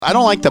I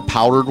don't like the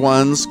powdered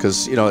ones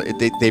because,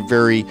 they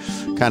very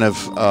kind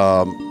of,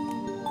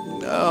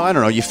 I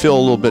don't know, you feel a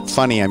little bit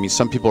funny. I mean,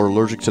 some people are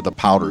allergic to the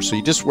powder. So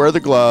you just wear the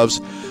gloves,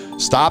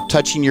 stop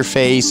touching your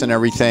face and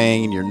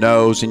everything, and your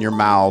nose and your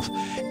mouth.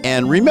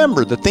 And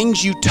remember, the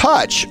things you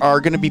touch are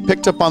going to be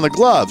picked up on the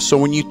gloves. So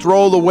when you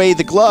throw away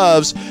the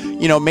gloves,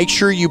 make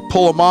sure you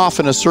pull them off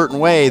in a certain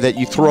way that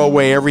you throw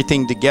away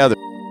everything together.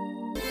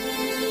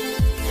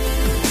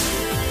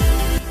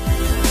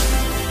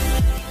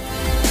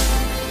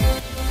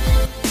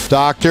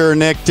 Dr.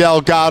 Nick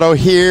Delgado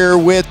here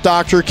with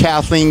Dr.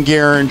 Kathleen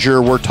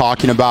Geringer. We're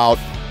talking about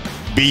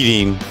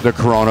beating the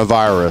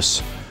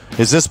coronavirus.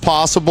 Is this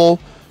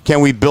possible?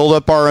 Can we build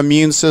up our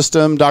immune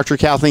system? Dr.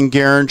 Kathleen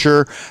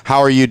Geringer,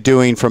 how are you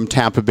doing from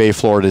Tampa Bay,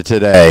 Florida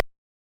today?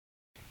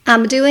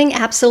 I'm doing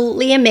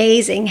absolutely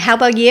amazing. How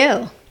about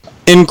you?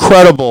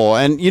 Incredible.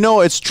 And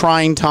it's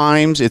trying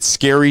times, it's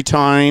scary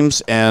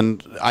times,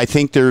 and I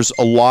think there's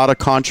a lot of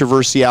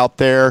controversy out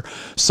there,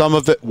 some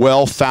of it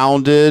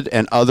well-founded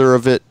and other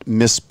of it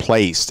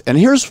misplaced. And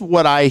here's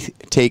what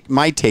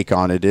my take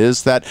on it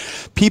is that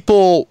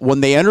people,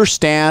 when they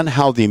understand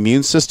how the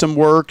immune system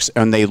works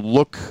and they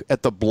look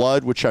at the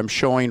blood, which I'm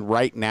showing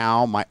right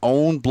now, my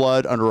own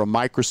blood under a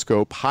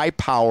microscope,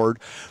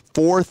 high-powered,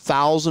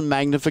 4,000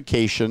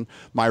 magnification,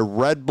 my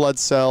red blood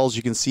cells,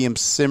 you can see them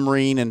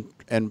simmering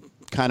and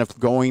kind of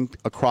going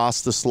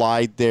across the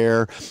slide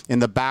there. In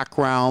the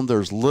background,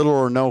 there's little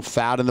or no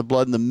fat in the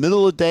blood. In the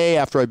middle of the day,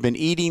 after I've been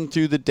eating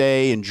through the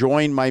day,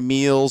 enjoying my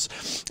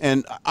meals,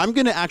 and I'm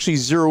going to actually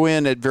zero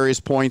in at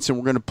various points, and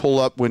we're going to pull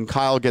up, when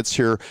Kyle gets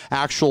here,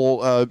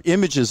 actual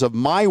images of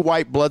my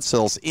white blood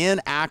cells in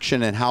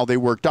action and how they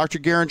work. Dr.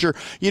 Geringer,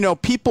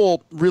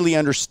 people really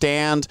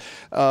understand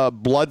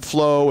blood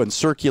flow and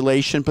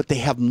circulation, but they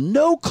have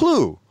no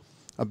clue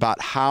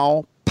about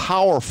how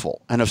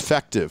powerful and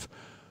effective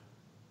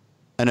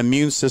an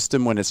immune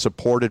system, when it's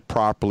supported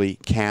properly,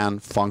 can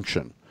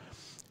function.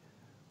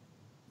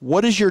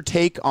 What is your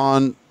take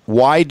on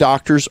why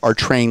doctors are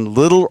trained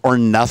little or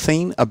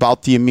nothing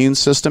about the immune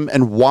system,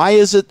 and why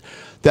is it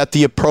that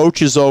the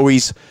approach is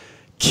always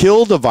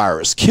kill the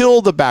virus,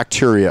 kill the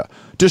bacteria,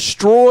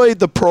 destroy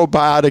the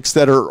probiotics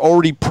that are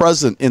already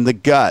present in the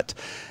gut?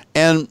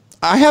 And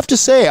I have to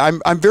say,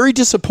 I'm very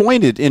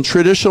disappointed in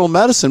traditional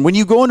medicine. When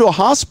you go into a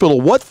hospital,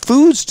 what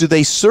foods do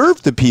they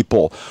serve the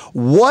people?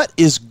 What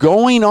is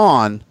going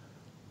on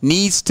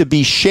needs to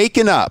be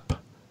shaken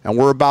up, and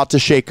we're about to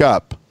shake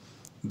up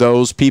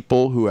those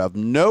people who have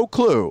no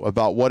clue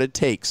about what it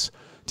takes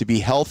to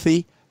be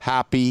healthy,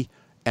 happy,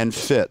 and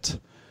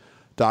fit.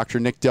 Dr.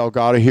 Nick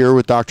Delgado here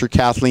with Dr.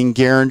 Kathleen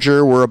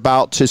Geringer. We're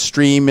about to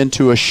stream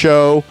into a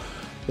show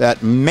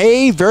that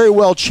may very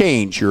well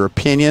change your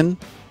opinion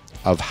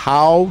of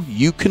how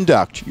you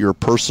conduct your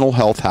personal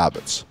health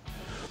habits.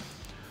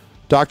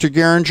 Dr.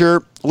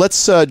 Geringer,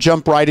 let's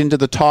jump right into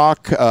the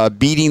talk,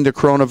 beating the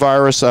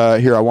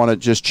coronavirus. Here, I want to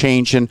just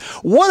change in.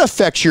 What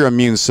affects your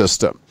immune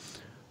system?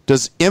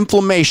 Does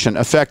inflammation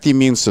affect the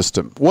immune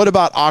system? What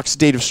about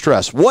oxidative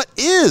stress? What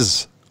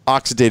is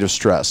oxidative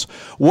stress?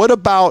 What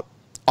about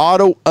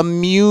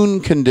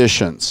autoimmune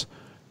conditions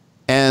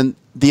and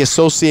the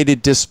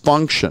associated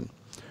dysfunction?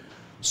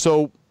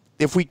 So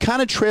if we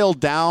kind of trail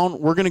down,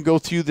 we're going to go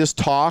through this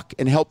talk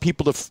and help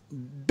people to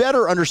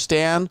better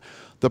understand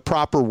the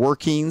proper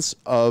workings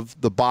of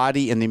the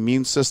body and the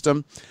immune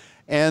system.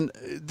 And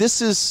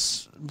this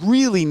is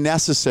really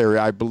necessary,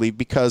 I believe,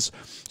 because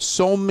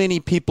so many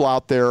people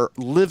out there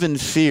live in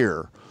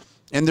fear,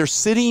 and they're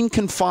sitting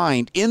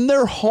confined in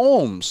their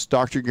homes,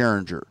 Dr.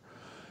 Geringer,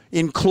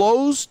 in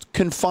closed,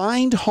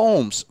 confined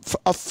homes,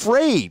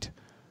 afraid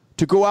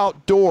to go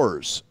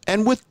outdoors,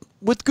 and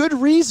with good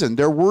reason.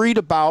 They're worried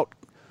about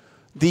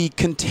the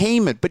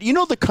containment. But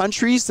the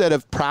countries that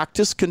have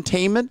practiced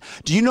containment,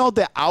 do you know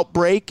the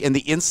outbreak and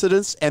the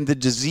incidence and the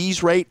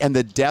disease rate and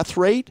the death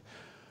rate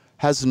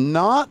has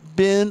not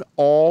been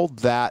all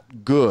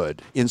that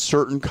good in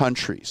certain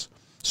countries.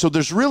 So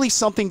there's really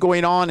something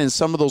going on in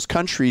some of those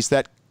countries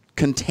that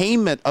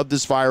containment of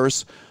this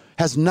virus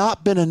has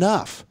not been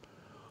enough.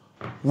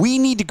 We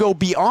need to go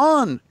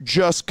beyond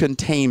just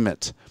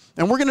containment.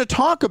 And we're going to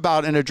talk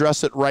about and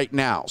address it right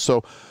now.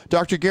 So,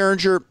 Dr.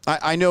 Geringer,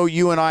 I know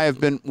you and I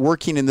have been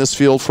working in this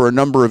field for a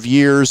number of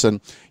years,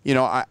 and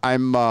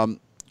I'm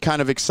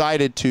kind of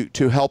excited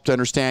to help to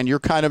understand. You're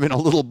kind of in a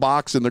little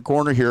box in the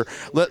corner here.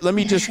 Let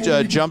me just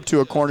jump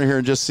to a corner here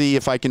and just see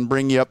if I can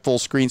bring you up full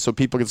screen so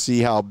people can see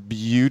how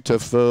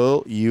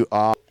beautiful you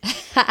are.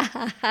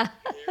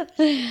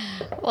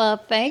 Well,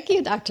 thank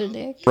you, Dr.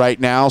 Nick. Right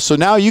now. So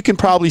now you can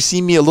probably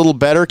see me a little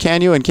better,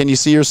 can you? And can you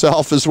see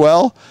yourself as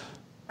well?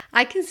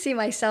 I can see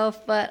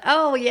myself, but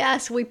oh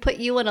yes, we put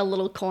you in a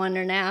little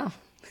corner now.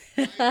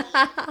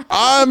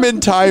 I'm in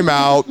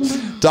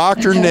timeout.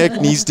 Dr. Nick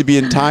needs to be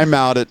in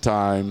timeout at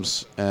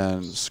times,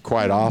 and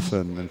quite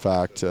often, in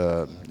fact,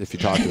 if you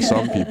talk to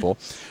some people.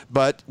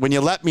 But when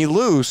you let me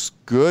loose,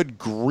 good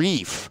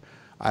grief,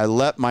 I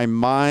let my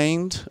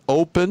mind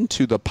open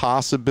to the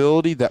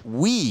possibility that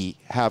we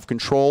have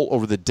control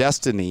over the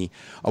destiny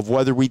of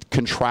whether we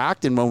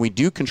contract, and when we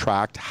do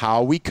contract,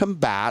 how we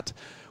combat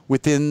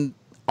within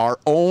our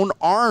own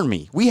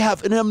army. We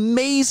have an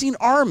amazing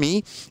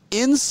army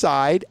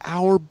inside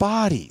our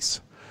bodies.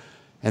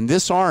 And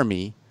this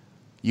army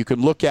you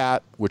can look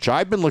at, which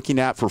I've been looking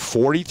at for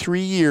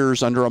 43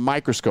 years under a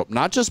microscope,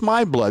 not just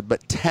my blood,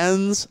 but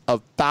tens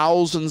of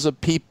thousands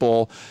of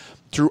people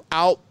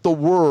throughout the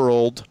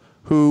world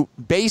who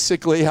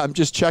basically, I'm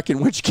just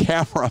checking which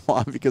camera I'm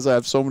on because I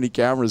have so many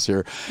cameras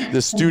here.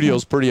 This studio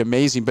is pretty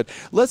amazing. But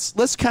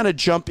let's kind of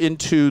jump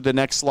into the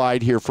next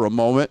slide here for a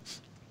moment.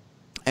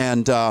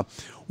 And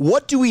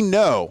what do we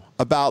know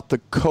about the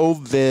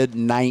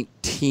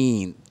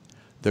COVID-19,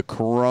 the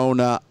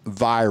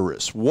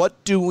coronavirus?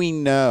 What do we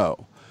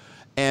know?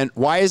 And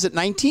why is it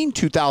 19?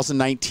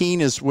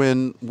 2019 is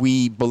when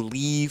we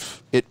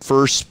believe it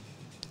first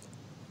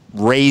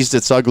raised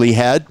its ugly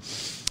head.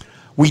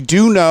 We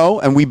do know,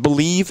 and we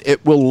believe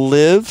it will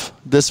live,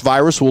 this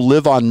virus will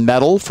live on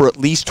metal for at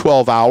least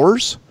 12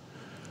 hours.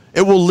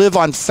 It will live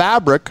on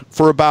fabric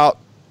for about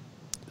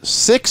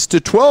 6 to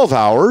 12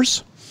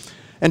 hours.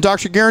 And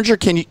Dr. Geringer,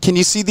 can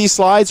you see these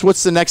slides?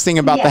 What's the next thing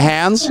about the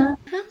hands?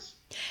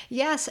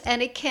 Yes,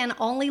 and it can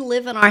only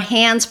live in our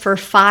hands for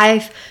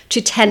 5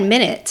 to 10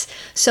 minutes.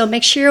 So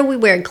make sure we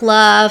wear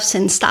gloves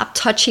and stop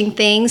touching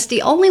things.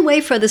 The only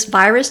way for this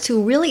virus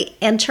to really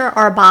enter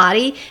our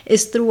body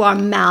is through our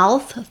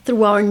mouth,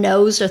 through our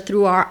nose, or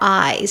through our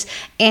eyes.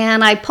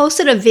 And I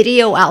posted a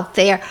video out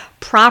there,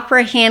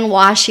 proper hand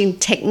washing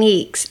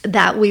techniques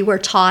that we were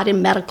taught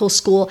in medical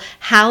school,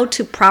 how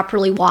to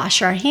properly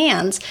wash our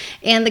hands.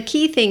 And the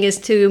key thing is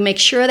to make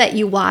sure that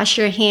you wash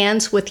your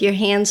hands with your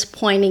hands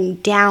pointing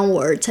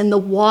downwards and the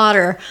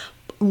water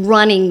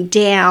running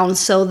down,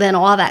 so then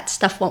all that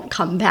stuff won't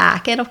come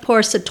back. And of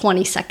course, the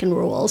 20-second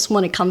rules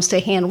when it comes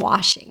to hand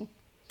washing.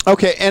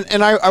 Okay,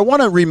 and I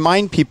want to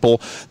remind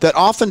people that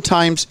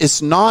oftentimes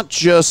it's not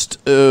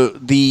just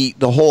the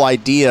whole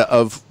idea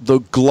of the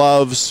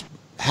gloves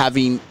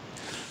having,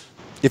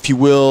 if you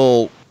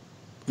will,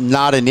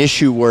 not an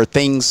issue where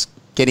things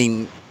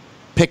getting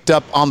picked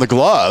up on the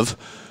glove.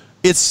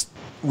 It's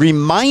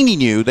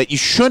reminding you that you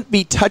shouldn't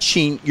be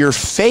touching your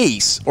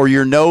face or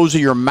your nose or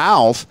your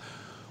mouth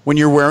when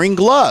you're wearing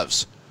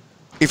gloves.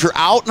 If you're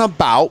out and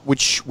about,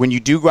 which when you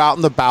do go out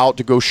and about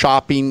to go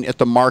shopping at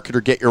the market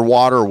or get your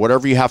water or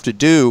whatever you have to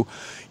do,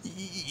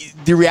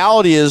 the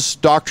reality is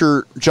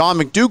Dr. John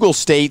McDougall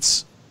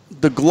states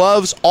the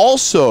gloves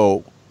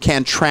also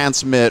can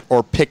transmit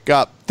or pick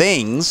up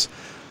things.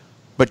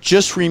 But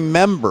just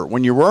remember,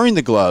 when you're wearing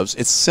the gloves,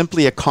 it's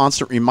simply a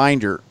constant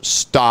reminder,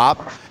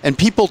 stop. And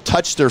people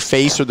touch their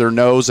face or their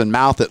nose and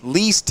mouth at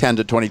least 10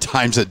 to 20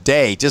 times a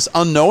day, just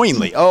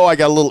unknowingly. Oh, I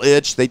got a little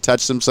itch. They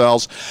touch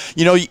themselves.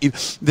 You know,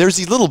 there's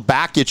these little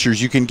back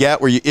itchers you can get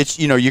where you itch,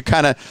 you know, you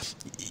kind of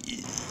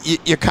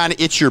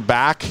itch your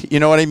back. You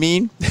know what I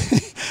mean?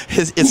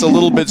 It's a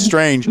little bit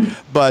strange,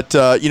 but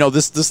you know,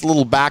 this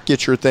little back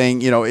itcher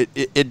thing, you know,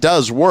 it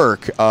does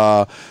work.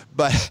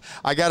 But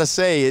I got to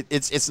say,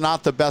 it's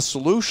not the best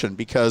solution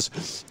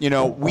because, you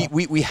know,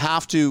 we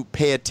have to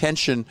pay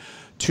attention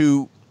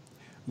to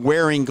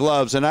wearing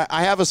gloves. And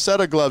I have a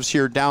set of gloves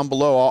here down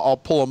below. I'll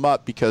pull them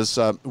up because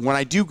when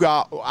I do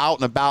go out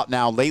and about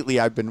now, lately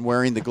I've been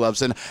wearing the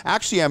gloves. And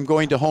actually, I'm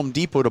going to Home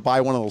Depot to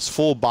buy one of those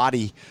full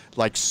body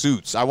like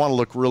suits. I want to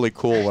look really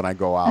cool when I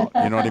go out.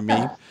 You know what I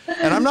mean?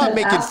 And I'm not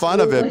making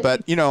fun of it,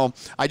 but, you know,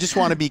 I just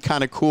want to be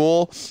kind of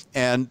cool.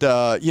 And,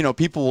 you know,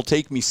 people will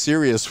take me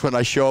serious when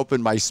I show up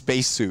in my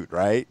spacesuit,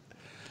 right?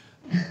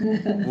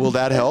 Will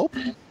that help?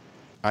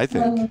 I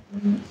think.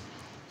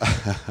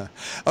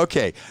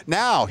 Okay,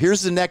 now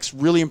here's the next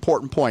really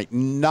important point.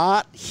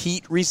 Not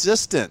heat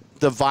resistant.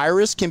 The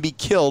virus can be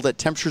killed at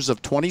temperatures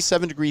of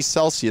 27 degrees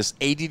Celsius,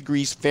 80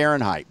 degrees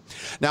Fahrenheit.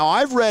 Now,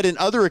 I've read in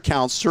other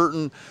accounts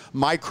certain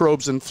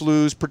microbes and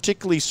flus,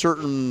 particularly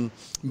certain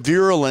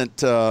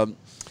virulent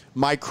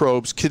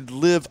microbes, could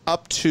live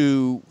up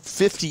to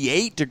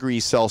 58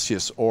 degrees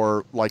Celsius,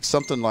 or like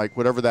something like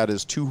whatever that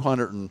is,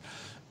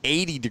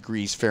 280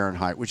 degrees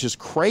Fahrenheit, which is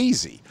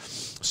crazy.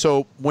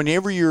 So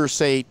whenever you're,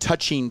 say,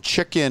 touching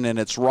chicken and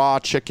it's raw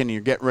chicken and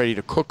you're getting ready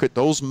to cook it,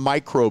 those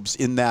microbes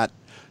in that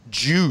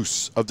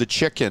juice of the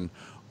chicken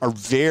are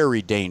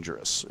very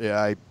dangerous.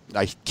 I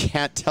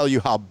can't tell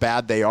you how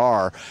bad they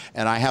are.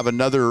 And I have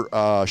another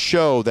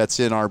show that's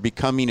in our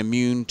Becoming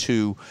Immune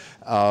to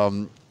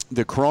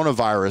the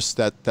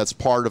Coronavirus that's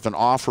part of an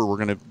offer we're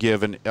going to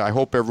give. And I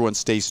hope everyone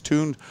stays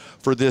tuned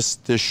for this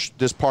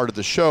part of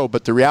the show.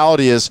 But the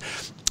reality is,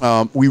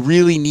 we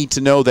really need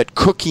to know that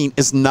cooking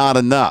is not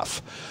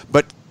enough.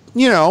 But,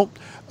 you know,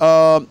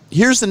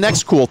 here's the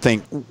next cool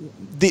thing.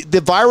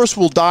 The virus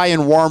will die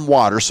in warm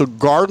water, so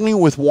gargling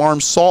with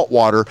warm salt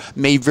water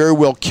may very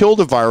well kill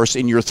the virus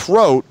in your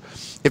throat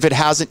if it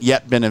hasn't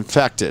yet been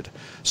infected.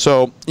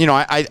 So, you know,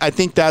 I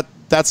think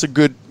that's a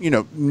good, you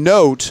know,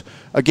 note.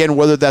 Again,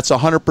 whether that's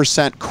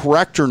 100%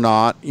 correct or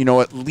not, you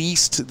know, at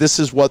least this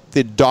is what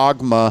the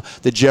dogma,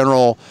 the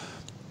general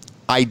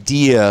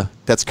idea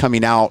that's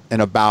coming out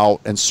and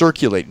about and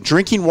circulating.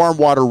 Drinking warm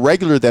water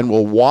regular then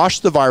will wash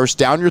the virus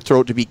down your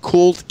throat to be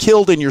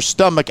killed in your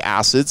stomach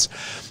acids.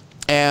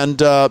 And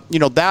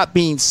that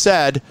being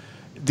said,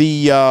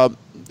 the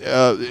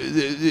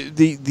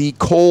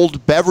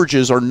cold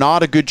beverages are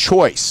not a good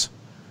choice.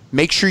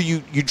 Make sure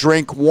you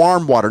drink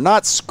warm water,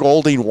 not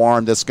scalding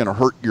warm that's going to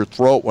hurt your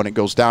throat when it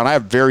goes down. I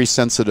have very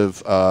sensitive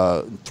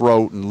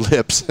throat and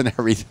lips and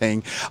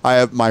everything. I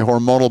have my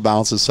hormonal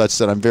balance is such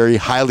that I'm very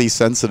highly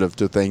sensitive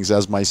to things,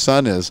 as my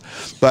son is.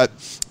 But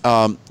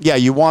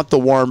you want the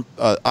warm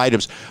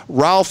items.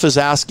 Ralph is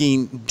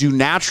asking, do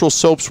natural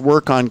soaps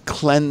work on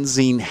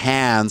cleansing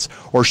hands,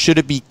 or should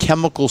it be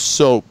chemical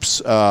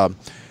soaps?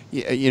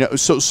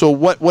 So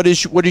what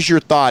is your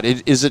thought?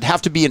 Is it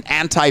have to be an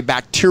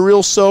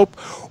antibacterial soap,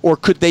 or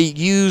could they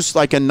use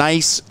like a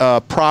nice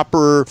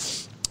proper?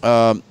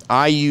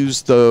 I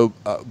use the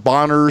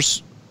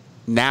Bonner's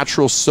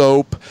natural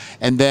soap,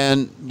 and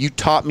then you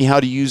taught me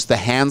how to use the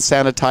hand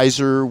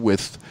sanitizer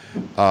with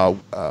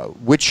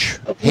witch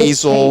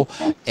hazel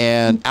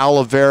and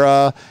aloe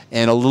vera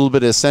and a little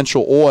bit of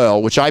essential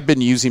oil, which I've been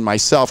using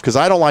myself because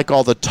I don't like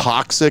all the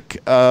toxic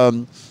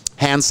hand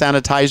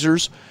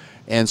sanitizers.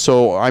 And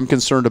so I'm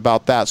concerned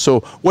about that.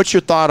 So what's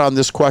your thought on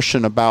this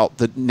question about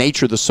the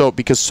nature of the soap?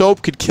 Because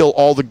soap could kill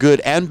all the good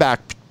and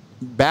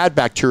bad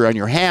bacteria on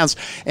your hands.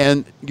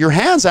 And your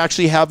hands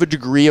actually have a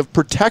degree of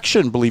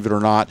protection, believe it or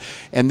not.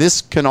 And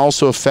this can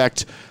also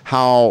affect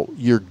how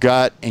your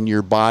gut and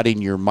your body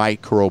and your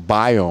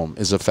microbiome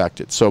is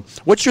affected. So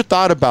what's your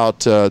thought about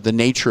the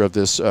nature of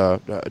this,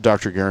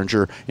 Dr.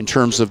 Geringer, in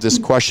terms of this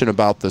question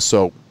about the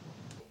soap?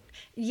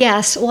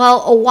 Yes,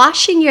 well,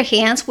 washing your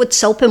hands with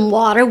soap and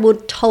water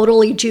would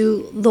totally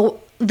do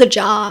the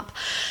job.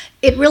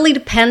 It really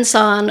depends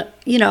on,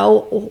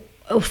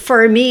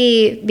 for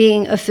me,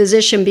 being a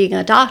physician, being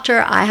a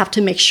doctor, I have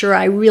to make sure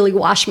I really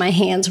wash my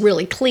hands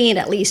really clean,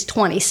 at least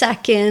 20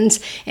 seconds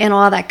and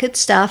all that good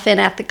stuff. And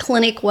at the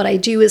clinic, what I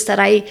do is that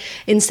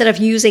instead of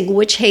using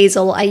witch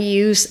hazel, I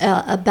use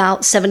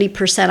about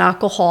 70%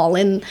 alcohol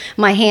in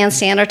my hand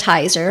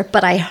sanitizer.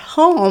 But at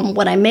home,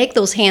 when I make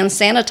those hand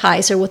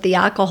sanitizer with the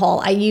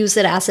alcohol, I use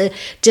it as a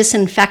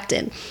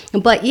disinfectant.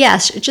 But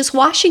yes, just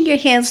washing your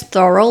hands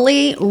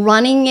thoroughly,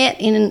 running it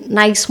in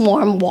nice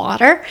warm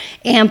water,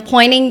 and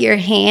pointing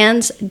your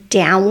hands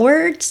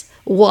downwards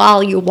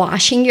while you're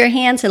washing your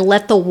hands and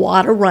let the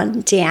water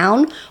run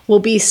down will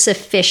be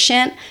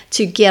sufficient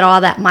to get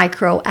all that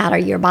micro out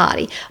of your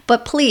body.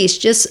 But please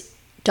just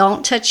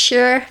don't touch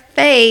your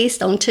face,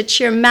 don't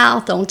touch your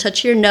mouth, don't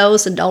touch your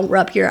nose, and don't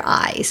rub your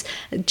eyes.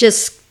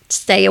 Just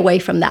stay away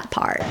from that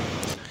part.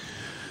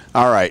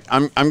 All right,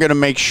 I'm going to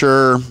make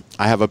sure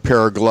I have a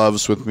pair of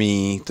gloves with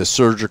me, the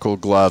surgical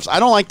gloves. I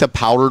don't like the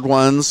powdered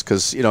ones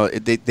because,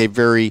 they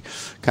very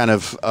kind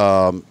of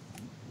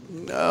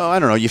I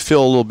don't know, you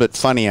feel a little bit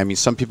funny. I mean,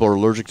 some people are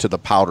allergic to the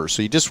powder.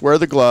 So you just wear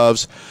the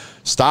gloves,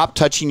 stop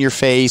touching your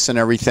face and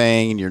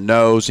everything, and your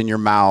nose and your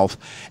mouth.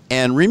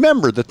 And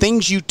remember, the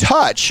things you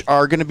touch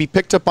are going to be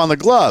picked up on the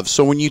gloves.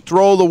 So when you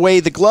throw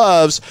away the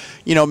gloves,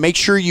 make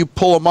sure you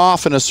pull them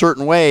off in a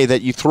certain way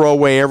that you throw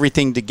away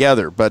everything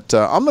together. But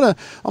I'm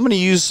gonna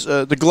use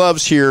the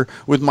gloves here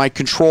with my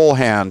control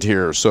hand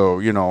here. So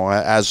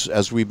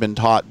as we've been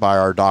taught by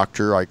our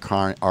doctor, our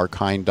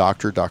kind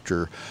doctor,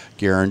 Dr.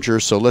 Geringer.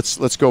 So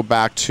let's go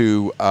back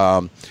to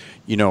our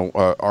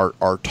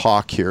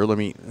talk here.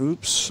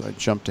 Oops, I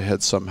jumped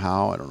ahead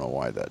somehow. I don't know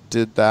why that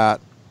did that.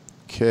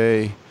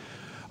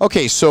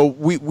 Okay, so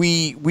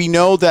we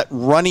know that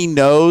runny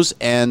nose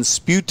and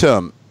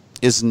sputum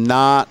is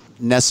not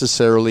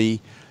necessarily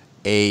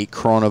a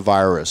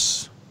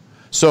coronavirus.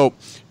 So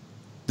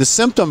the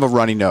symptom of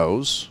runny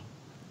nose,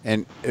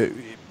 and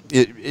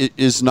it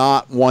is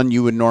not one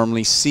you would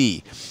normally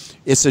see.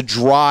 It's a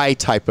dry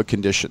type of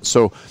condition.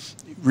 So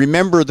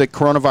remember that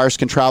coronavirus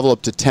can travel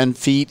up to 10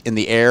 feet in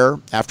the air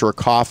after a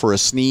cough or a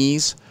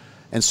sneeze.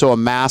 And so a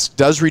mask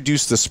does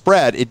reduce the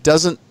spread. It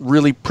doesn't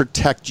really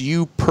protect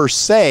you per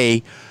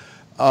se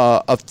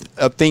of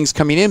things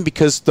coming in,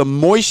 because the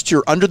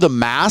moisture under the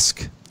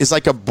mask is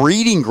like a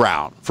breeding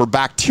ground for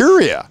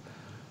bacteria.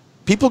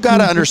 People got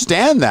to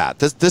understand that.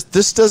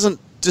 This doesn't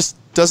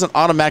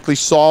automatically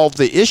solve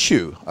the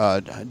issue.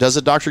 Does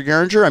it, Dr.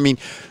 Geringer? I mean,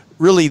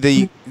 really,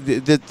 the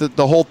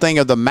whole thing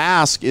of the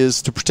mask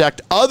is to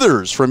protect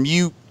others from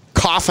you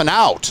coughing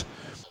out.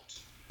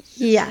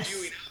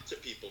 Yes.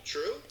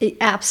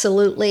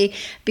 Absolutely.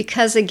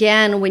 Because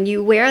again, when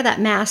you wear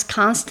that mask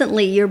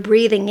constantly, you're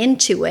breathing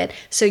into it.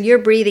 So you're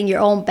breathing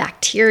your own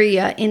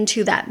bacteria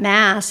into that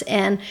mask,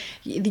 and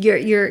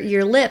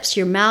your lips,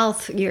 your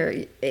mouth,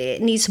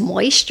 it needs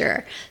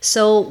moisture.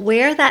 So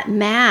wear that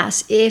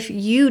mask if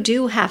you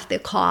do have the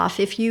cough,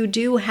 if you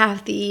do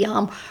have the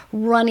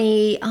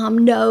runny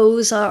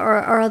nose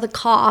or the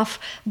cough,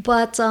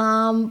 but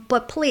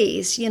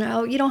please, you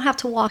don't have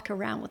to walk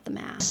around with the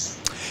mask.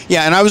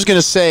 Yeah, and I was going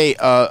to say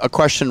a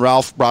question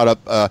Ralph brought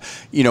up,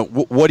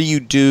 what do you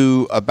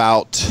do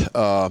about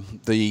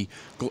the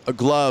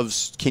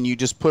gloves? Can you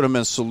just put them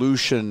in a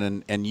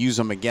solution and use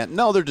them again?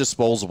 No, they're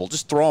disposable.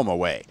 Just throw them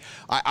away.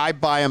 I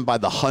buy them by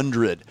the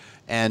 100.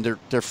 And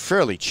they're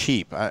fairly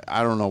cheap.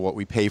 I don't know what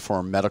we pay for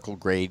them. Medical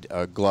grade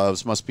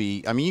gloves must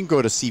be. I mean, you can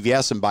go to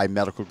CVS and buy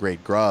medical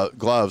grade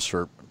gloves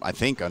for, I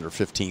think, under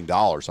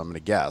 $15. I'm going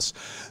to guess.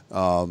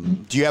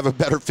 Do you have a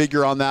better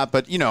figure on that?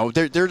 But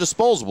they're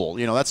disposable.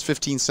 That's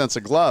 15 cents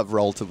a glove,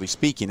 relatively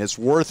speaking. It's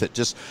worth it.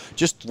 Just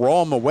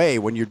throw them away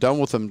when you're done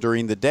with them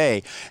during the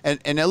day. And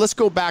now let's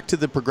go back to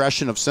the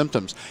progression of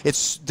symptoms.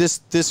 It's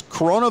this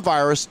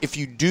coronavirus. If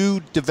you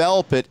do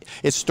develop it,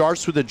 it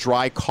starts with a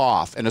dry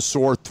cough and a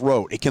sore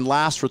throat. It can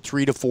last for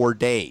 3 to 4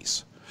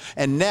 days.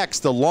 And next,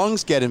 the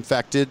lungs get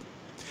infected.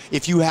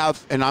 If you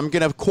have, and I'm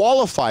going to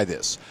qualify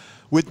this,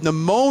 with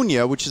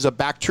pneumonia, which is a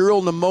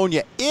bacterial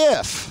pneumonia,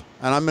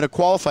 and I'm going to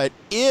qualify it,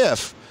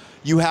 if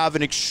you have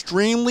an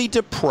extremely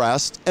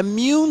depressed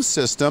immune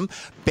system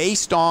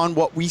based on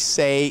what we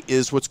say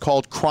is what's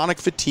called chronic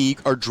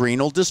fatigue or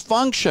adrenal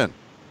dysfunction.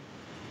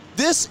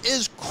 This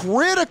is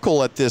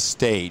critical at this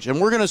stage, and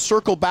we're going to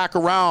circle back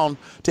around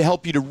to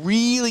help you to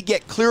really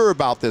get clear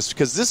about this,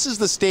 because this is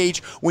the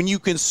stage when you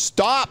can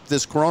stop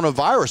this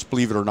coronavirus,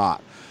 believe it or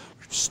not.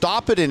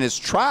 Stop it in its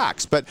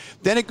tracks. But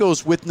then it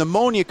goes, with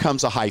pneumonia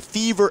comes a high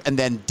fever and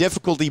then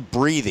difficulty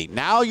breathing.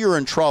 Now you're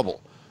in trouble.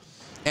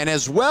 And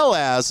as well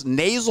as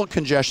nasal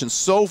congestion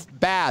so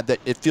bad that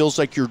it feels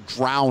like you're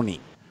drowning.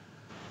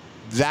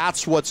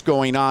 That's what's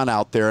going on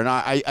out there. And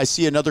I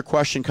see another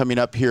question coming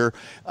up here.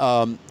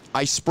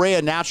 I spray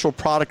a natural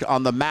product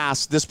on the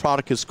mask. This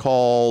product is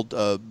called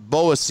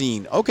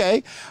Boacine.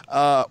 Okay.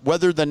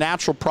 Whether the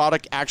natural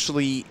product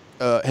actually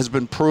has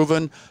been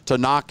proven to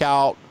knock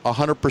out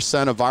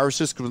 100% of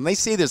viruses, because when they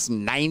say this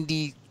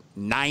 99%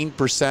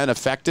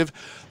 effective,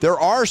 there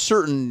are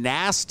certain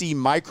nasty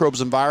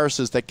microbes and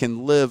viruses that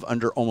can live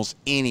under almost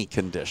any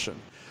condition.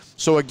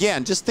 So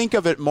again, just think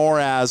of it more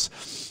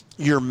as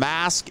your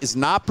mask is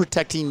not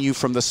protecting you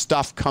from the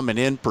stuff coming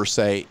in per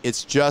se.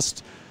 It's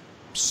just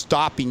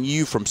stopping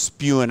you from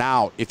spewing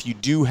out if you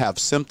do have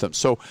symptoms.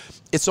 So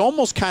it's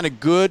almost kind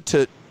of good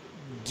to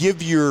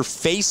give your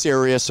face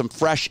area some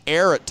fresh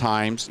air at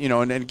times,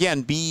 and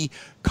again, be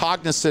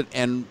cognizant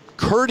and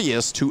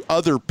courteous to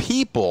other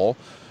people.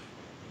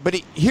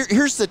 But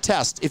here's the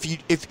test. If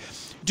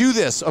do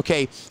this,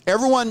 okay,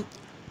 everyone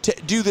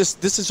do this.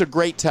 This is a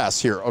great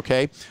test here,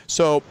 okay?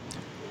 So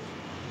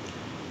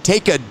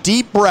take a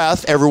deep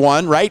breath,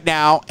 everyone, right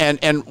now,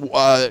 and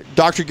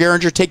Dr.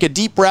 Geringer, take a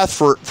deep breath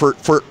for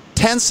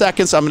 10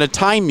 seconds. I'm going to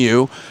time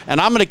you,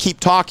 and I'm going to keep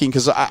talking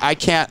because I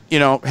can't,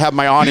 have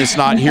my audience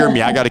not hear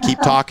me. I got to keep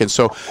talking.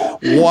 So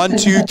 1,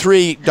 2,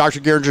 3, Dr.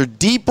 Geringer,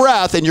 deep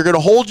breath, and you're going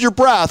to hold your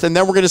breath, and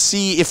then we're going to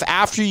see if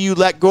after you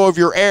let go of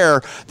your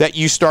air that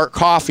you start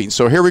coughing.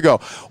 So here we go.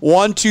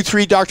 1, 2,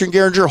 3, Dr.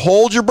 Geringer,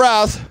 hold your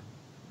breath.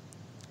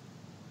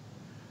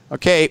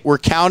 Okay, we're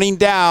counting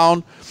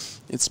down.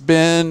 It's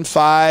been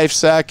 5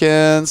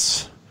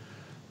 seconds.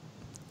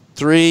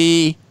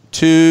 3,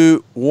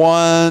 2,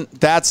 1.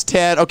 That's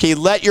 10. Okay,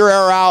 let your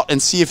air out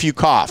and see if you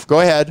cough.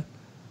 Go ahead.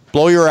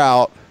 Blow your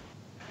out.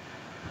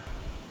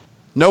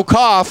 No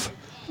cough.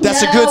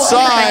 That's a good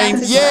sign.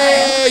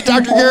 Yay,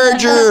 Dr.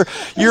 Geringer.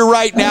 You're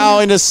right now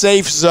in a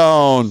safe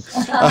zone.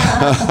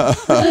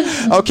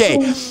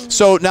 Okay,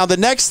 so now the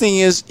next thing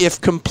is,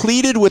 if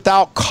completed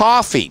without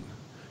coughing,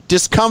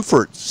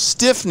 discomfort,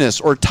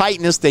 stiffness, or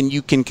tightness, then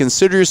you can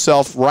consider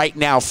yourself right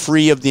now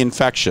free of the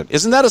infection.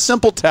 Isn't that a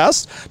simple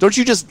test? Don't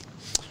you just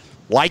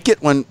like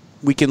it when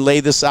we can lay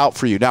this out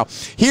for you? Now,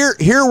 here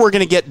we're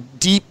going to get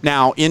deep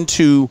now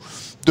into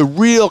the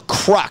real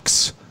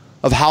crux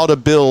of how to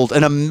build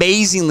an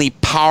amazingly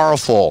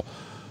powerful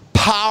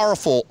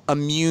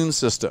immune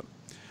system.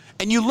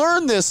 And you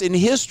learn this in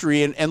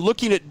history and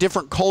looking at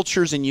different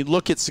cultures, and you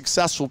look at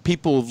successful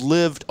people who've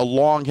lived a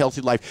long,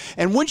 healthy life.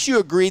 And wouldn't you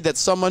agree that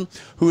someone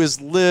who has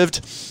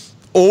lived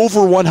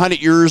over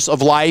 100 years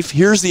of life,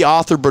 here's the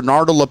author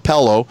Bernardo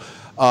Lapello,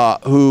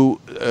 who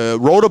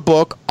wrote a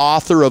book,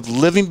 author of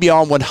Living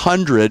Beyond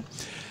 100.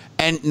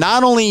 And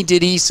not only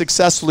did he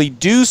successfully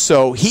do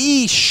so,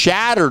 he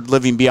shattered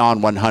Living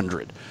Beyond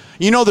 100.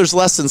 There's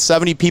less than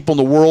 70 people in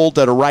the world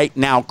that are right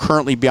now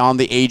currently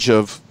beyond the age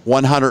of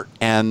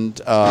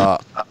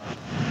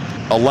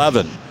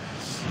 111.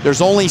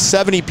 There's only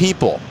 70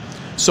 people.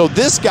 So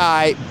this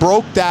guy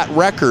broke that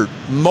record,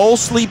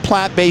 mostly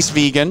plant-based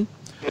vegan,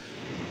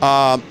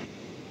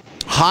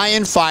 high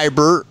in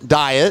fiber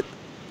diet,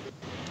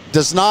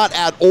 does not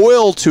add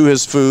oil to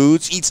his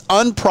foods, eats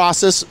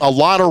unprocessed, a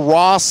lot of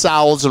raw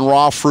salads and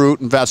raw fruit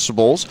and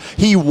vegetables.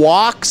 He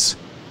walks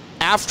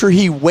after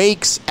he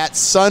wakes at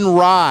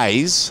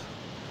sunrise,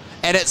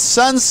 and at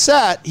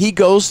sunset, he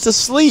goes to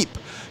sleep.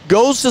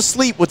 Goes to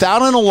sleep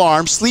without an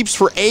alarm, sleeps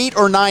for 8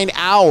 or 9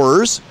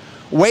 hours,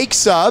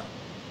 wakes up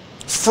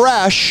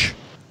fresh,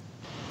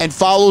 and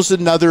follows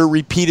another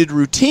repeated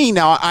routine.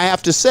 Now, I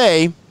have to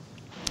say,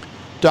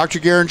 Dr.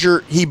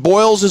 Geringer, he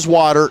boils his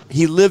water.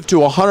 He lived to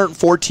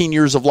 114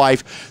 years of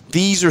life.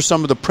 These are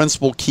some of the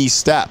principal key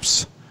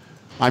steps.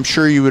 I'm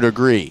sure you would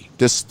agree.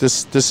 This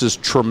is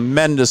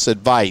tremendous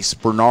advice.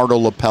 Bernardo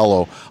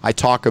Lapello. I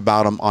talk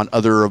about him on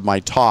other of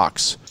my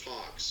talks.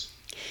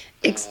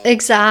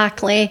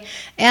 Exactly.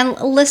 And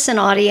listen,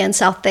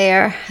 audience out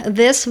there,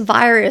 this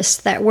virus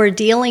that we're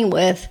dealing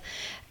with,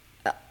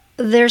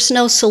 there's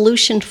no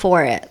solution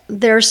for it.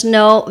 There's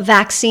no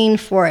vaccine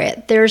for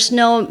it. There's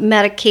no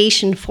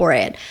medication for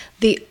it.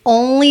 The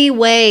only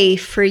way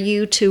for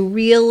you to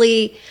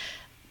really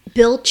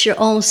build your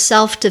own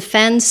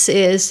self-defense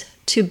is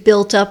to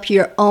build up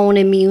your own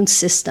immune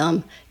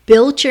system.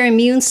 Build your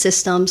immune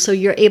system so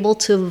you're able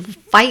to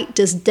fight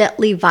this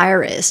deadly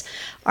virus.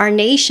 Our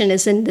nation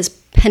is in this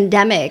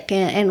pandemic,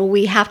 and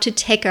we have to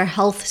take our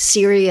health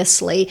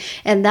seriously.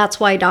 And that's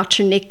why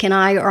Dr. Nick and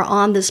I are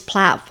on this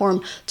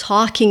platform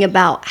talking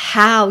about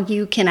how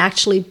you can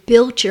actually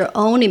build your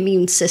own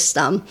immune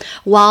system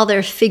while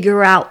they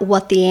figure out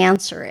what the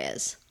answer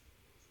is.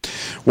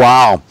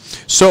 Wow.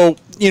 So,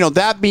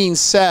 that being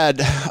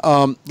said,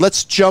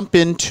 let's jump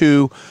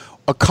into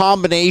a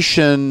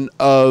combination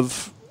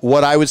of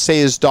what I would say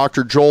is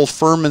Dr. Joel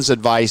Fuhrman's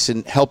advice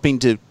in helping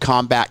to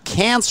combat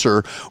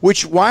cancer,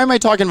 which, why am I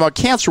talking about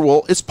cancer?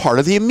 Well, it's part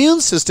of the immune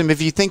system. If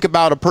you think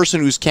about a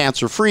person who's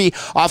cancer-free,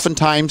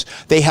 oftentimes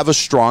they have a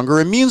stronger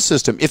immune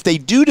system. If they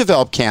do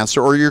develop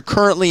cancer, or you're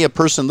currently a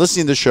person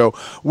listening to the show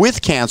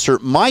with cancer,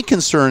 my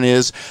concern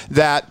is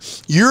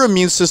that your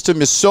immune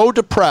system is so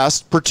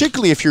depressed,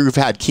 particularly if you've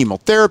had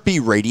chemotherapy,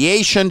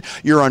 radiation,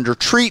 you're under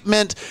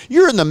treatment,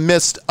 you're in the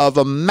midst of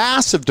a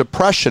massive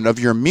depression of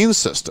your immune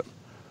system.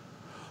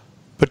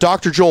 But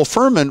Dr. Joel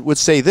Fuhrman would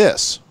say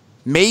this: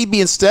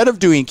 maybe instead of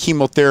doing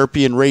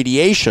chemotherapy and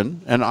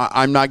radiation, and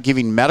I'm not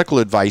giving medical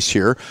advice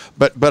here,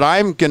 but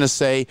I'm going to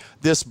say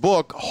this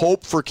book,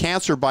 Hope for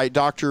Cancer by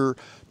Dr.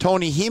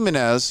 Tony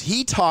Jimenez,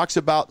 he talks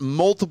about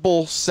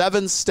multiple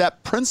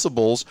 7-step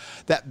principles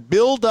that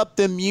build up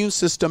the immune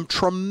system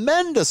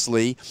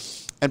tremendously.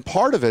 And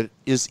part of it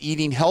is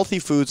eating healthy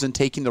foods and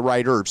taking the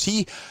right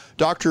herbs.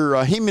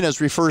 Dr.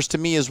 Jimenez refers to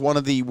me as one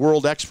of the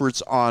world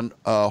experts on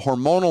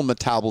hormonal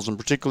metabolism,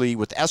 particularly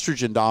with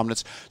estrogen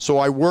dominance. So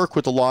I work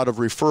with a lot of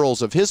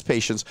referrals of his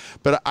patients.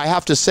 But I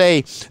have to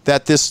say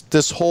that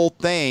this whole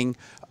thing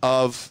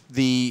of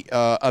the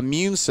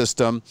immune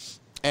system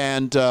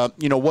and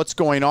what's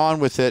going on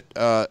with it,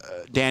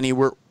 Danny,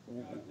 we're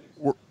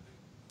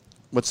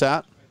what's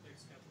that?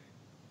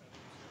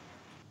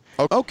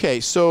 Okay,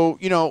 so,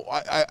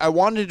 I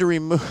wanted to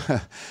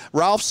remove,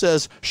 Ralph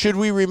says, should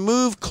we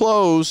remove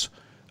clothes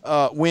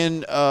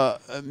when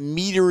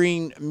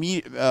entering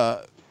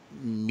the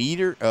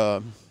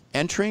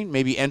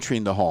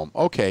home?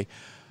 Okay.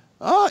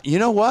 You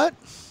know what?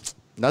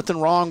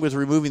 Nothing wrong with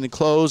removing the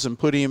clothes and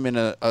putting them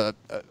in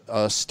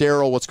a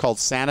sterile, what's called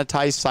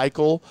sanitized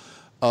cycle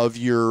of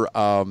your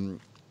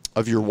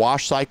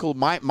wash cycle.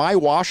 My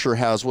washer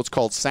has what's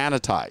called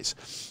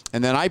sanitize.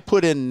 And then I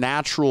put in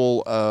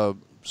natural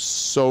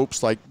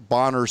soaps like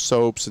Bonner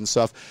soaps and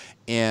stuff,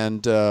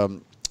 and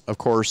of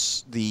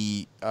course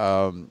the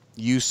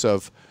use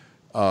of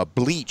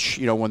bleach,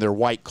 when they're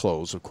white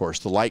clothes, of course,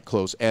 the light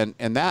clothes, and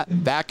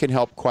that can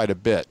help quite a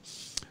bit.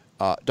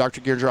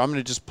 Dr. Ginger, I'm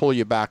going to just pull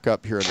you back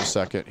up here in a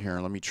second.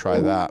 Here, let me try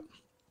that.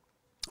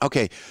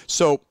 Okay,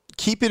 so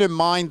keep it in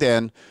mind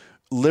then,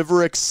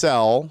 Liver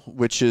Excel,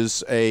 which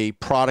is a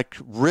product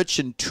rich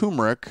in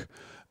turmeric.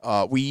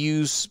 We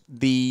use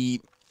the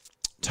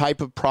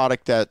type of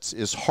product that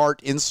is heart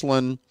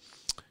insulin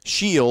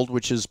shield,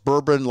 which is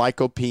berberine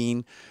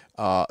lycopene.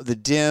 The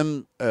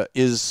DIM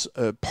is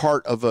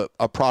part of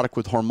a product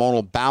with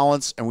hormonal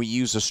balance, and we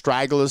use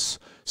astragalus,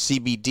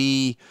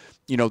 CBD.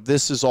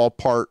 This is all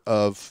part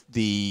of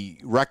the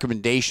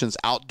recommendations,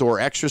 outdoor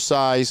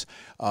exercise.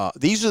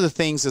 These are the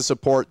things that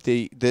support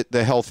the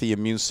healthy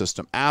immune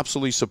system,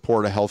 absolutely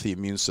support a healthy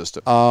immune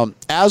system.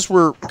 As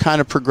we're kind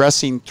of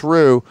progressing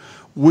through,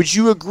 would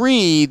you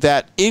agree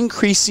that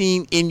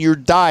increasing in your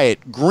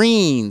diet,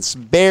 greens,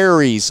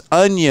 berries,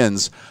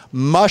 onions,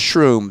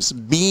 mushrooms,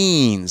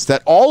 beans,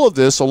 that all of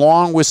this,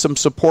 along with some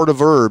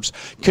supportive herbs,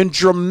 can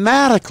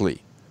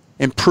dramatically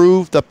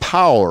improve the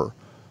power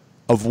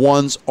of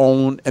one's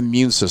own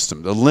immune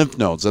system, the lymph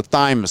nodes, the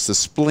thymus, the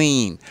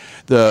spleen,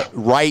 the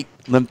right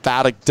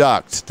lymphatic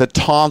duct, the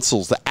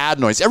tonsils, the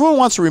adenoids. Everyone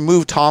wants to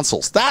remove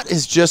tonsils. That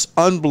is just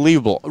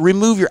unbelievable.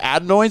 Remove your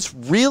adenoids?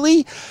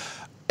 Really?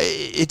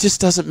 It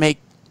just doesn't make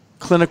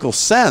clinical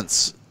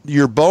sense.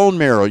 Your bone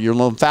marrow, your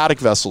lymphatic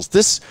vessels,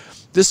 this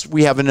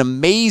we have an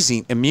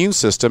amazing immune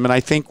system, and I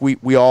think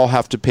we all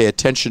have to pay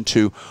attention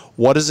to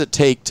what does it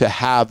take to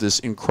have this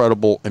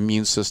incredible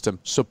immune system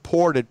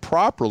supported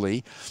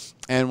properly.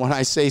 And when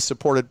I say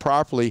supported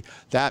properly,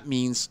 that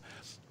means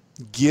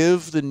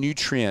give the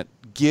nutrient,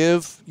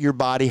 give your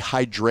body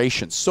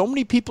hydration. So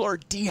many people are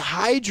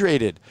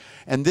dehydrated,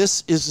 and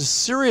this is a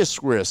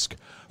serious risk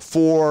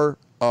for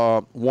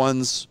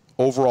one's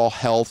overall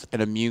health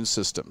and immune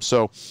system.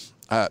 So,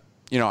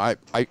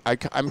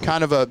 I'm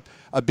kind of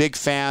a big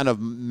fan of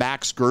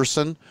Max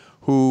Gerson,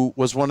 who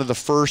was one of the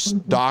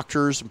first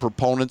doctors and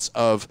proponents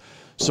of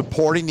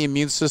supporting the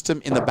immune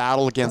system in the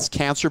battle against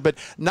cancer. But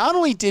not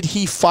only did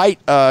he fight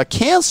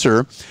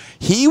cancer,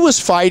 he was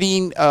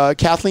fighting,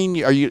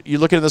 Kathleen, are you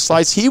looking at the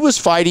slides? He was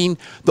fighting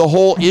the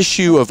whole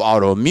issue of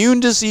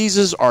autoimmune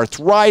diseases,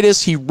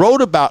 arthritis. He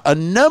wrote about a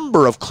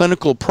number of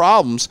clinical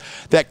problems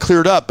that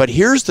cleared up. But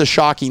here's the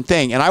shocking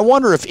thing, and I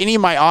wonder if any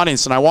of my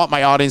audience, and I want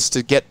my audience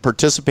to get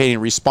participating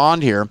and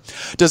respond here,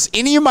 does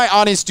any of my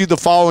audience do the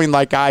following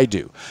like I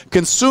do?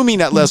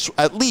 Consuming at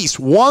least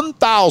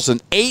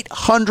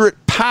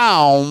 1,800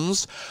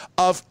 pounds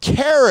of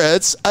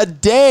carrots a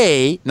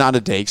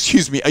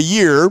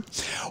year,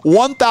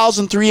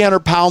 1,300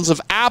 pounds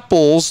of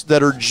apples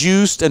that are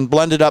juiced and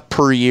blended up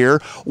per year,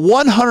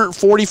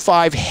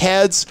 145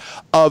 heads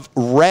of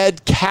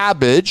red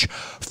cabbage,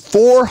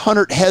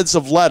 400 heads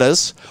of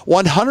lettuce,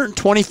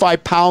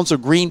 125 pounds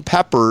of green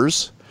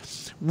peppers,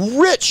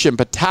 rich in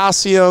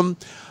potassium,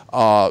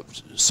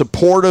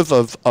 supportive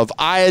of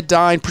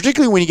iodine,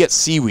 particularly when you get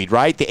seaweed,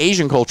 right? The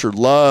Asian culture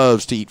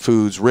loves to eat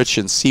foods rich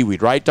in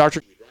seaweed, right,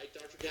 Dr.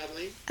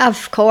 Kathleen?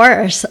 Of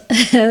course.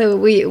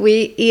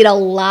 we eat a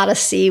lot of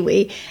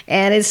seaweed,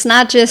 and it's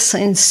not just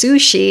in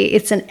sushi,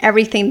 it's in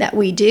everything that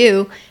we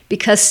do,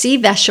 because sea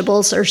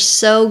vegetables are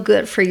so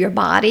good for your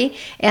body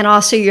and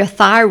also your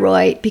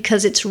thyroid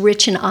because it's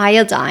rich in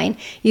iodine.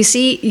 You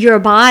see, your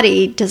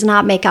body does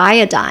not make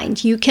iodine.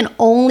 You can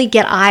only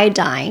get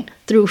iodine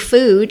through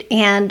food,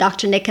 and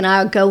Dr. Nick and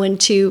I will go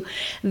into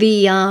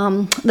the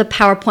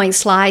PowerPoint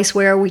slides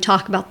where we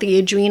talk about the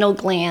adrenal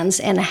glands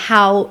and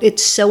how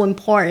it's so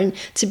important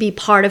to be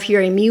part of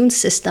your immune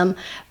system,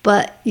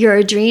 but your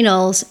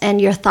adrenals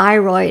and your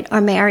thyroid are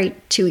married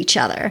to each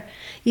other.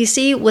 You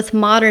see, with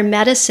modern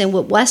medicine,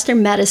 with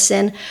Western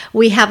medicine,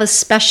 we have a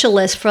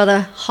specialist for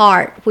the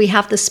heart. We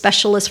have the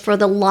specialist for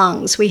the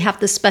lungs. We have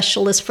the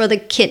specialist for the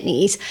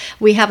kidneys.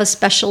 We have a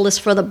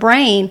specialist for the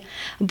brain.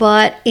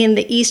 But in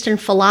the Eastern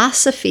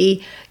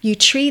philosophy, you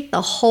treat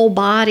the whole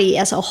body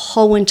as a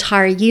whole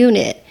entire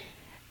unit.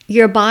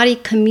 Your body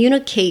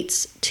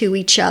communicates to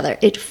each other.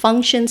 It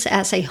functions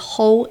as a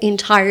whole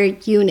entire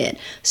unit.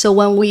 So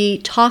when we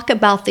talk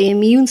about the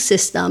immune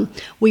system,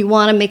 we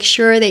want to make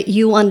sure that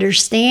you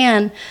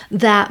understand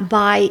that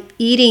by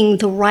eating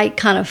the right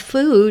kind of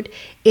food,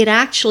 it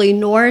actually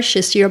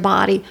nourishes your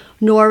body,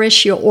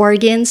 nourish your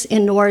organs,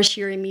 and nourish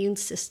your immune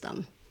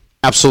system.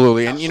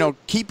 Absolutely. And,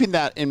 keeping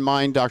that in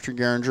mind, Dr.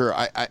 Geringer,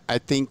 I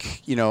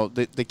think,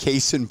 the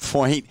case in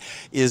point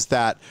is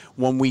that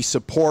when we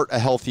support a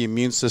healthy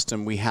immune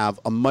system, we have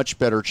a much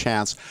better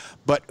chance.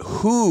 But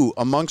who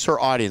amongst our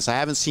audience, I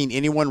haven't seen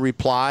anyone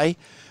reply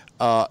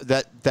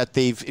that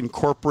they've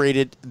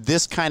incorporated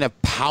this kind of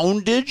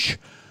poundage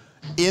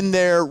in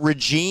their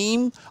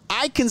regime.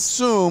 I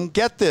consume,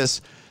 get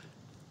this,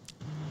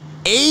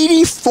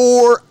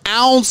 84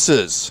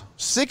 ounces.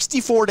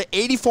 64 to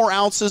 84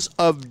 ounces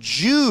of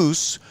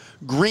juice,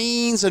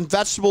 greens and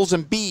vegetables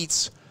and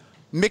beets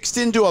mixed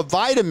into a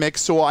Vitamix.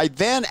 So I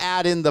then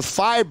add in the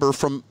fiber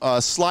from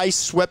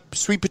sliced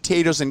sweet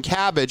potatoes and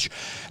cabbage.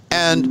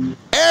 And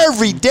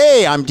every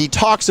day I'm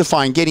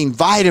detoxifying, getting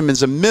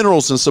vitamins and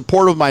minerals in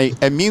support of my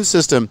immune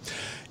system.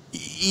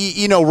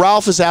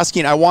 Ralph is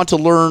asking, I want to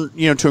learn,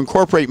 to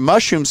incorporate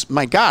mushrooms.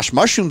 My gosh,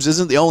 mushrooms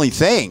isn't the only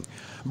thing.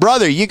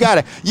 Brother, you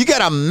gotta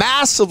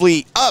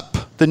massively up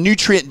the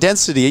nutrient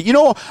density.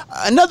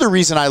 Another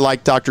reason I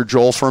like Dr.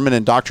 Joel Fuhrman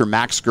and Dr.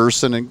 Max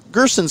Gerson, and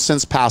Gerson's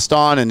since passed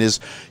on, and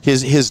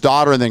his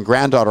daughter and then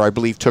granddaughter, I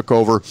believe, took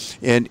over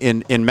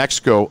in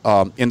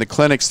Mexico in the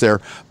clinics there.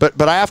 But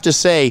I have to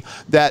say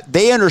that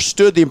they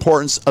understood the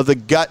importance of the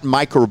gut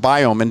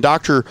microbiome. And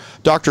Dr.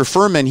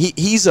 Fuhrman,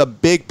 he's a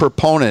big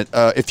proponent,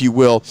 if you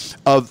will,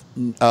 of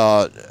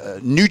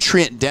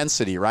nutrient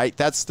density, right?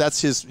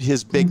 That's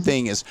his big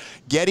thing, is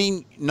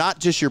getting not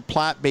just your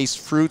plant-based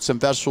fruits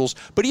and vegetables,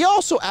 but he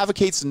also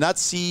advocates nut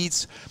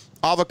seeds,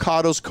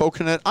 avocados,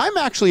 coconut. I'm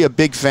actually a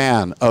big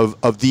fan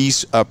of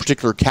these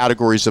particular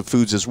categories of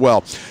foods as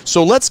well.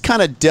 So let's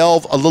kind of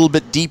delve a little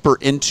bit deeper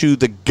into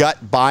the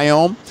gut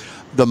biome,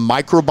 the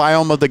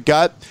microbiome of the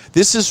gut.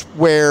 This is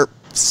where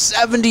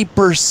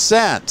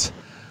 70%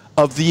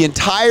 of the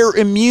entire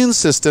immune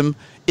system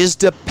is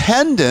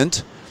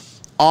dependent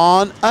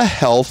on a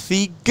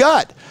healthy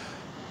gut.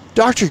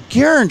 Dr.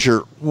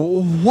 Geringer,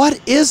 what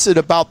is it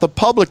about the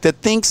public that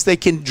thinks they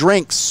can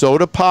drink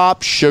soda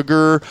pop,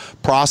 sugar,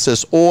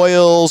 processed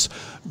oils,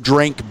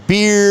 drink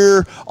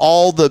beer,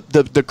 all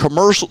the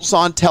commercials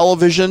on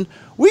television?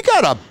 We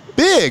got a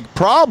big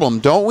problem,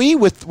 don't we?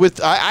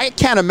 I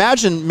can't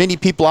imagine many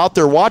people out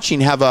there watching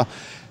have a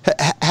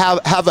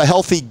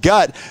healthy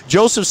gut.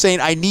 Joseph's saying,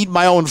 I need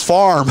my own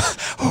farm.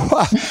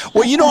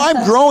 Well,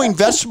 I'm growing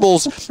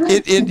vegetables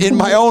in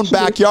my own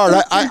backyard.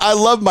 I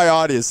love my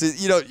audience.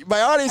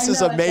 My audience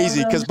is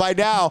amazing because by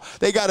now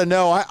they got to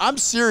know I'm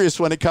serious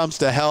when it comes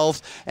to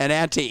health and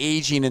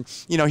anti-aging. And,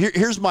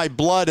 here's my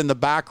blood in the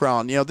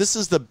background. This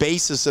is the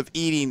basis of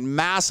eating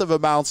massive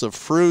amounts of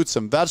fruits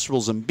and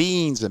vegetables and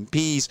beans and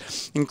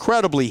peas,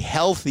 incredibly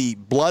healthy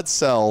blood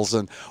cells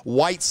and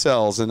white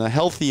cells and a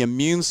healthy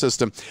immune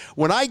system.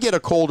 When I I get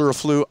a cold or a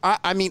flu,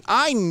 I mean,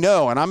 I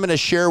know, and I'm going to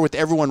share with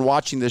everyone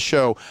watching this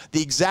show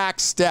the exact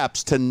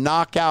steps to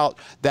knock out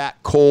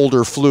that cold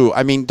or flu.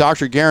 I mean,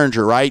 Dr.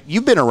 Geringer, right?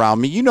 You've been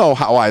around me. You know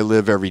how I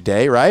live every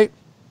day, right?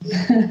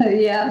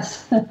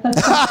 Yes.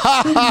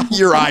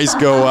 Your eyes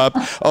go up.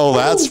 Oh,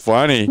 that's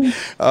funny.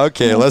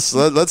 Okay, let's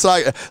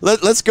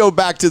go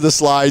back to the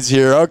slides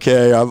here.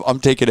 Okay,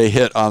 I'm taking a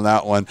hit on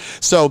that one.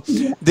 So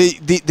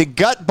the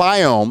gut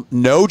biome,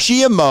 no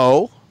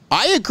GMO.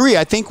 I agree.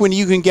 I think when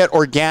you can get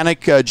organic,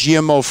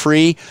 GMO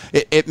free,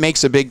 it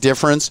makes a big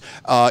difference.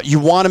 You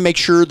want to make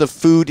sure the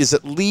food is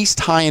at least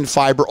high in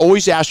fiber.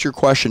 Always ask your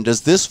question,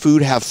 does this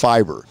food have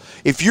fiber?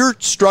 If you're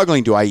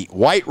struggling, do I eat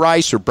white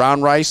rice or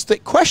brown rice? The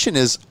question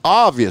is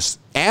obvious.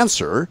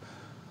 Answer,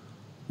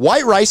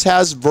 white rice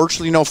has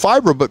virtually no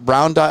fiber, but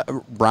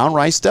brown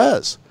rice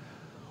does.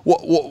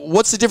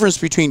 What's the difference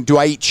between, do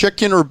I eat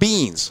chicken or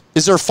beans?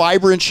 Is there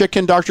fiber in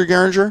chicken, Dr.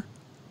 Geringer?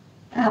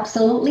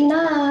 Absolutely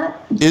not.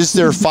 Is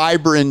there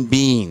fiber in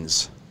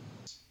beans?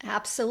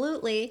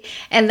 Absolutely.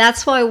 And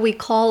that's why we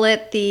call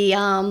it the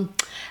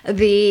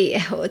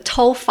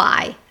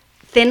TOFI,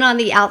 thin on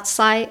the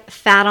outside,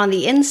 fat on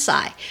the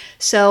inside.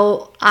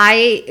 So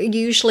I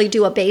usually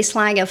do a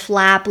baseline of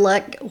lab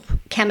blood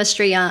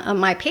chemistry on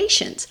my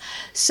patients.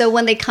 So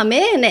when they come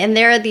in and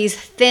there are these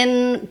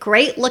thin,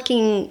 great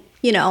looking,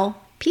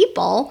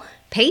 people,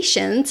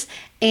 patients,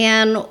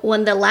 and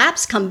when the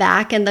labs come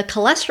back and the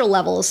cholesterol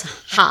level's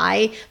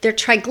high, their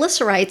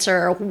triglycerides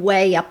are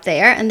way up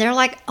there, and they're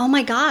like, oh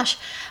my gosh,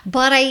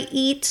 but I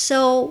eat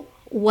so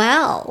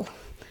well.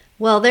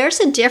 Well, there's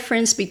a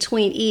difference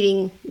between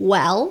eating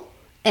well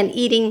and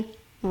eating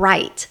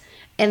right.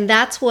 And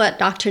that's what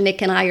Dr.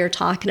 Nick and I are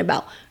talking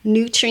about,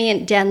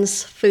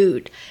 nutrient-dense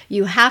food.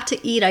 You have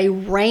to eat a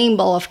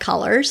rainbow of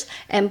colors,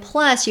 and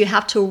plus you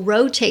have to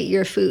rotate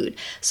your food.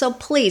 So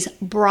please,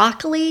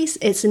 broccoli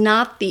is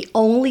not the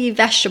only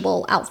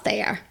vegetable out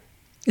there.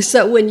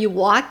 So when you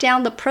walk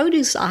down the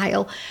produce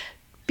aisle,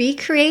 be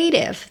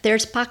creative.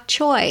 There's bok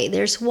choy,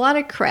 there's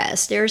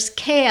watercress, there's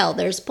kale,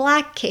 there's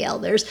black kale,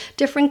 there's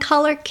different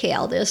color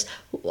kale, there's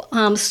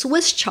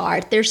Swiss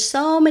chard. There's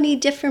so many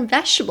different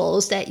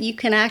vegetables that you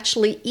can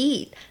actually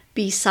eat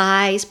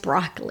besides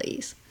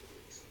broccolis.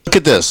 Look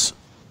at this.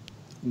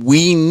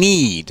 We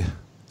need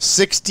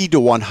 60 to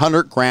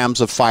 100 grams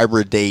of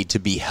fiber a day to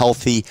be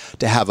healthy,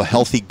 to have a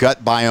healthy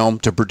gut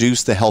biome, to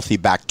produce the healthy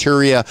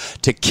bacteria,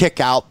 to kick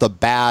out the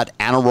bad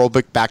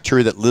anaerobic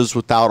bacteria that lives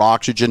without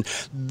oxygen.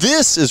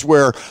 This is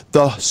where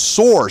the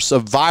source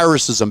of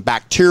viruses and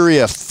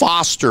bacteria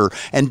foster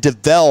and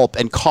develop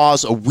and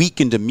cause a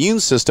weakened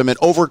immune system and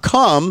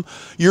overcome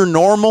your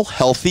normal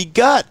healthy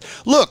gut.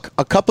 Look,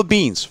 a cup of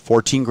beans,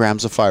 14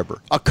 grams of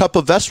fiber. A cup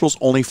of vegetables,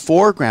 only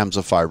 4 grams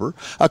of fiber.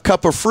 A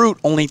cup of fruit,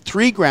 only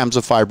 3 grams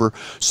of fiber.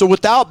 So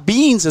without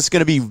beans, it's going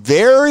to be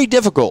very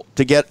difficult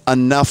to get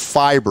enough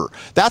fiber.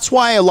 That's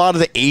why a lot of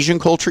the Asian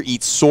culture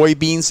eats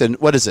soybeans and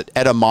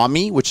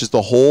edamame, which is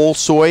the whole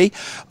soy.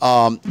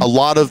 A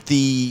lot of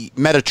the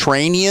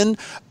Mediterranean,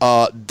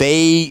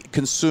 they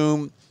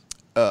consume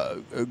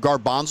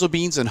garbanzo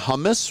beans and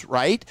hummus,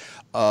 right?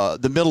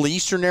 The Middle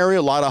Eastern area,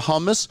 a lot of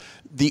hummus.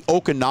 The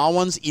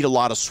Okinawans eat a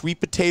lot of sweet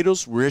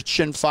potatoes, rich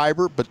in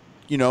fiber, but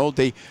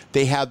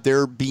they have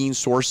their bean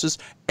sources.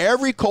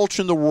 Every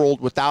culture in the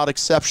world, without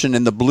exception,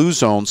 in the blue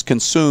zones,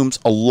 consumes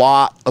a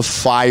lot of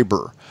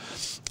fiber.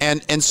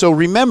 And so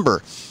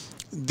remember,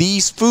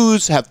 these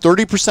foods have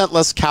 30%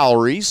 less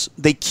calories.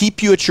 They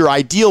keep you at your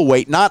ideal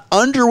weight, not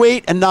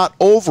underweight and not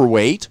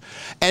overweight.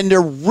 And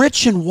they're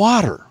rich in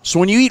water. So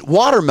when you eat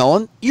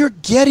watermelon, you're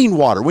getting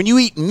water. When you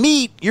eat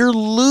meat, you're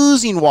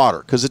losing water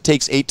because it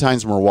takes 8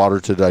 times more water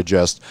to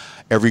digest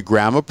every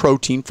gram of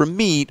protein from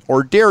meat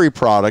or dairy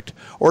product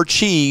or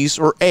cheese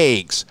or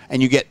eggs.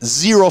 And you get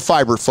 0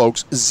 fiber,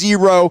 folks.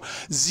 0,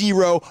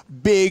 0,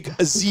 big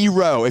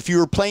 0. If you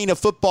were playing a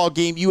football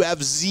game, you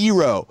have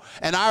 0.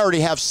 And I already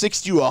have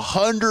 60 to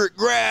 100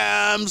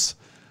 grams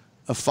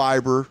of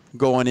fiber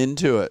going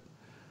into it.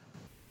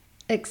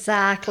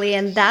 Exactly,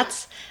 and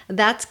that's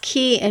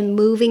key in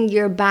moving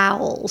your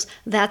bowels.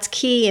 That's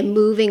key in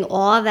moving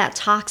all that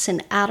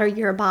toxin out of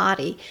your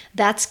body.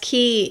 That's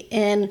key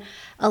in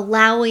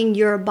allowing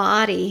your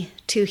body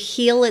to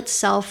heal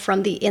itself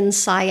from the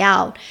inside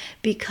out,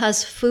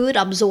 because food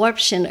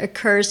absorption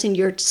occurs in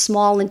your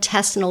small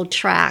intestinal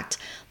tract.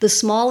 The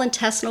small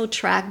intestinal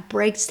tract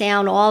breaks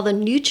down all the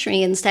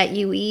nutrients that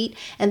you eat,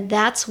 and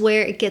that's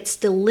where it gets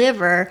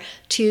delivered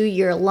to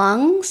your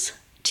lungs,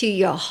 to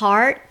your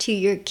heart, to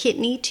your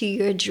kidney, to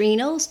your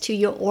adrenals, to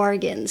your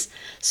organs.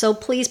 So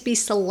please be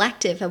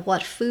selective of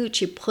what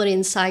food you put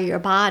inside your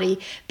body,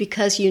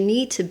 because you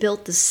need to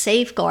build the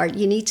safeguard.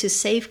 You need to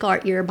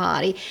safeguard your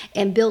body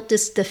and build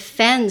this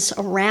defense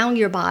around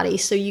your body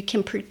so you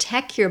can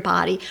protect your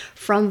body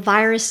from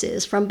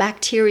viruses, from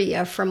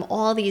bacteria, from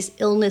all these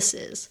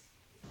illnesses.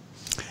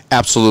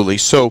 Absolutely.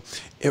 So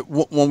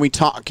when we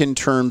talk in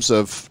terms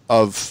of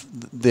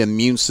the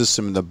immune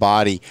system in the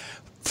body,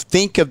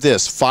 think of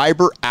this.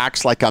 Fiber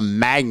acts like a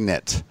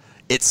magnet.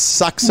 It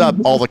sucks up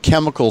all the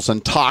chemicals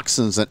and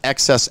toxins and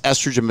excess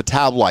estrogen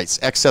metabolites,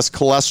 excess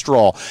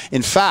cholesterol.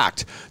 In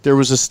fact, there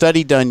was a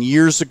study done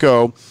years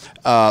ago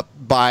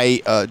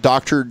by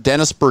Dr.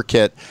 Dennis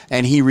Burkitt,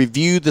 and he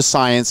reviewed the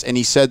science, and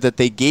he said that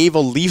they gave a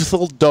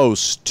lethal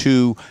dose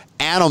to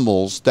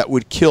animals that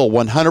would kill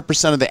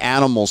 100% of the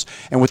animals.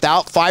 And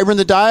without fiber in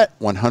the diet,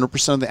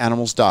 100% of the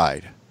animals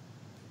died.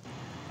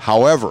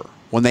 However,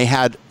 when they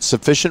had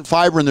sufficient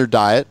fiber in their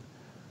diet,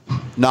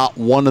 not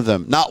one of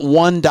them, not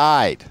one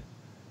died.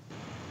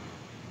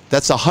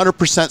 That's a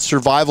 100%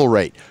 survival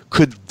rate.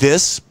 Could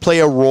this play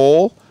a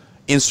role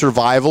in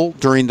survival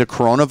during the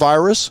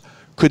coronavirus?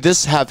 Could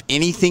this have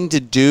anything to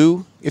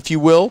do, if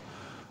you will?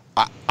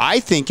 I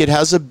think it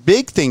has a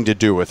big thing to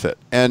do with it.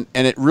 And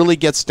it really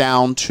gets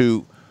down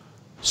to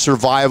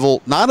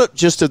survival, not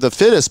just of the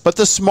fittest, but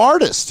the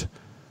smartest.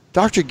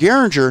 Dr.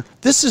 Geringer,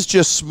 this is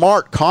just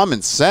smart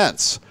common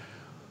sense.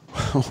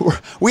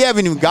 We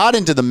haven't even got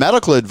into the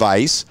medical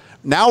advice.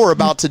 Now we're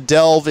about to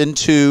delve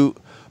into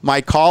my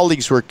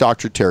colleagues' work,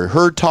 Dr. Terry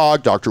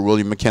Hertog, Dr.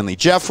 William McKinley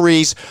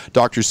Jeffries,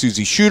 Dr.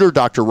 Susie Shooter,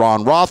 Dr.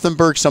 Ron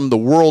Rothenberg, some of the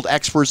world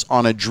experts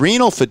on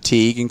adrenal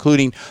fatigue,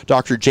 including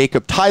Dr.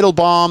 Jacob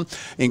Teitelbaum,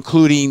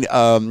 including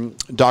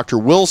Dr.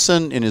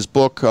 Wilson in his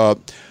book,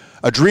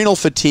 Adrenal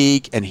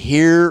Fatigue. And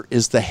here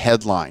is the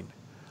headline: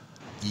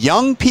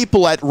 young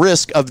people at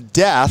risk of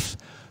death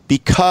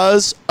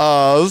because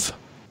of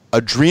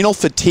adrenal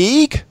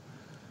fatigue?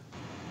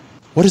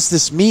 What does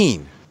this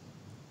mean?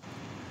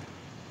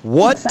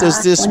 What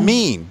does this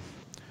mean?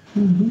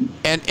 Mm-hmm.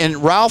 And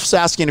Ralph's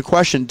asking a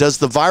question: does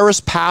the virus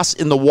pass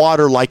in the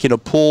water like in a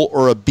pool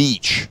or a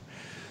beach?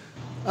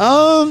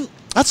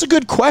 That's a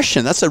good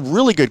question. That's a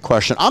really good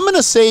question. I'm going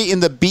to say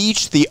in the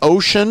beach, the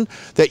ocean,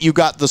 that you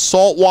got the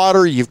salt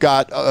water, you've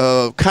got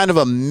kind of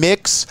a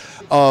mix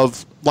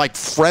of like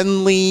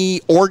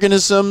friendly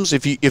organisms.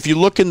 If you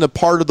look in the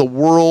part of the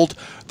world,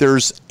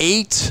 there's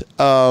 8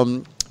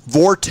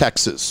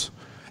 vortexes.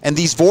 And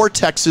these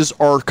vortexes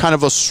are kind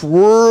of a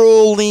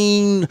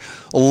swirling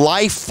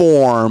life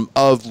form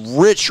of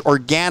rich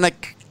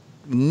organic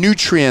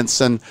nutrients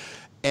and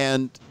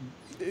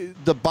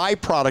the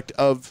byproduct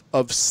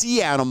of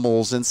sea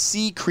animals and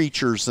sea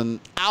creatures and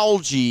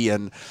algae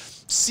and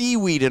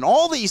seaweed and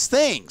all these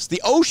things.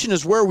 The ocean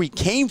is where we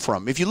came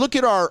from. If you look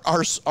at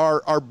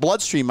our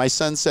bloodstream, my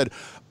son said,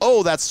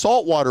 "Oh, that's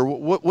salt water.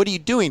 What are you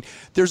doing?"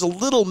 There's a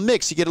little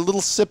mix. You get a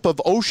little sip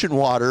of ocean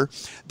water.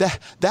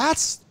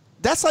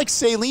 That's like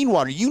saline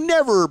water. You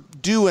never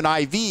do an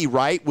IV,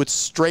 right, with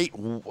straight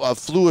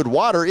fluid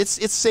water.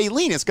 It's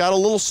saline. It's got a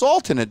little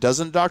salt in it,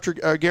 doesn't it, Dr.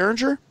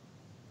 Geringer?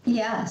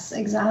 Yes,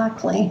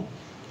 exactly.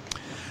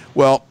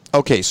 Well,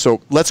 okay, so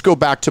let's go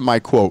back to my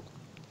quote.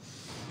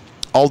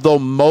 Although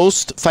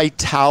most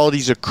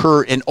fatalities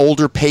occur in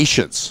older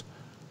patients,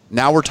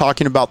 now we're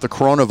talking about the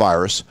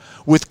coronavirus,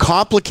 with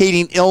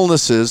complicating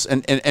illnesses,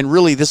 and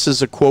really this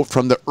is a quote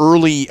from the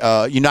early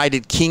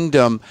United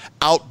Kingdom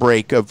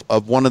outbreak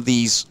of one of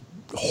these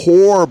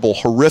horrible,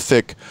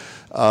 horrific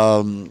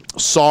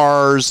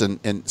SARS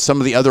and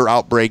some of the other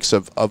outbreaks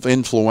of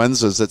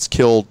influenzas that's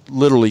killed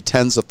literally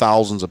tens of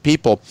thousands of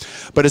people.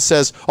 But it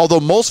says, although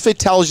most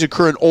fatalities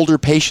occur in older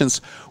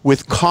patients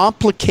with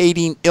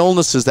complicating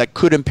illnesses that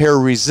could impair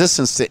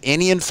resistance to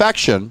any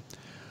infection,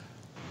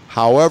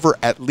 however,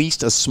 at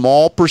least a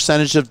small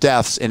percentage of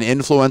deaths in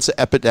influenza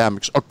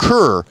epidemics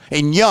occur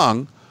in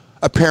young,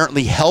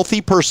 apparently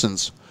healthy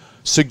persons,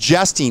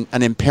 suggesting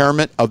an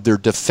impairment of their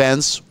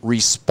defense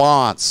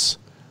response.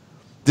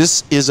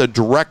 This is a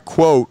direct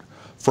quote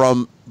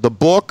from the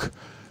book.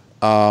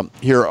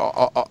 Here,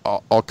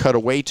 I'll cut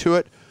away to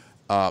it.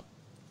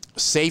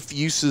 Safe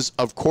Uses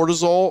of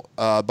Cortisol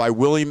by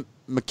William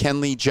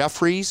McKinley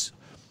Jeffries,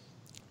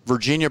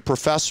 Virginia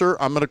professor.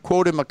 I'm going to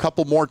quote him a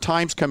couple more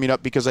times coming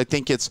up because I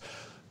think it's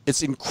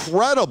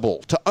incredible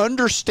to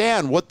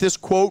understand what this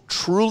quote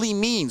truly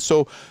means.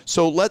 So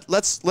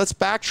let's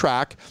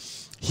backtrack.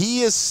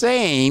 He is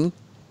saying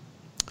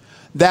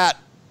that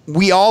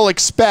we all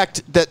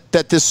expect that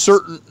this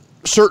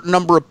certain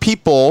number of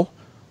people,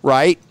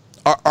 right,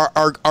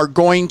 are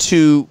going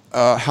to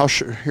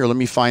here, let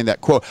me find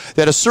that quote,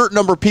 that a certain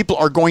number of people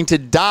are going to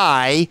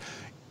die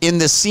in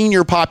the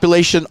senior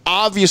population,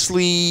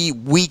 obviously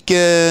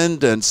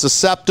weakened and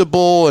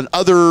susceptible and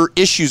other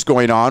issues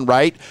going on,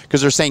 right?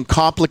 Because they're saying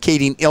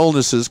complicating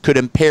illnesses could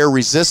impair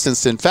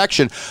resistance to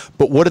infection.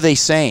 But what are they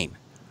saying?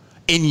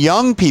 In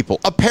young people,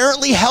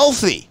 apparently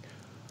healthy,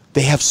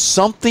 they have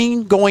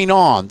something going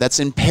on that's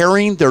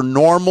impairing their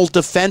normal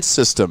defense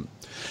system.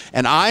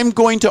 And I'm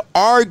going to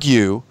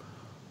argue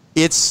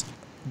it's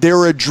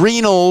their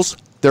adrenals,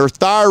 their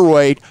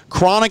thyroid,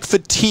 chronic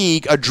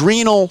fatigue,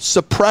 adrenal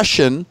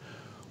suppression,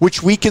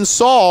 which we can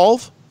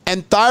solve,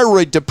 and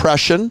thyroid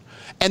depression,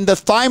 and the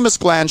thymus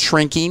gland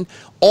shrinking,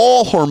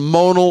 all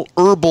hormonal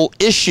herbal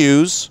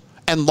issues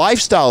and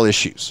lifestyle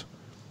issues.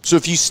 So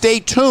if you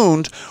stay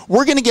tuned,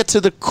 we're going to get to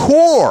the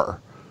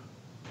core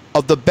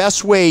of the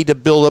best way to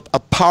build up a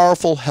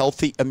powerful,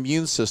 healthy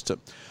immune system.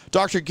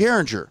 Dr.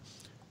 Geringer,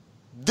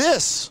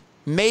 this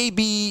may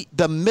be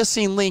the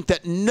missing link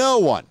that no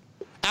one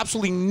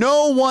absolutely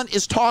no one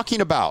is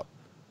talking about.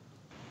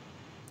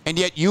 And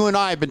yet you and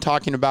I have been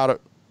talking about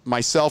it,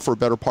 myself, for a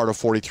better part of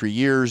 43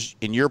 years.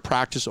 In your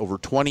practice, over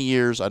 20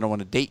 years. I don't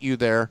want to date you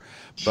there,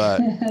 but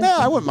no,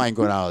 I wouldn't mind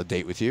going out on a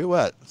date with you.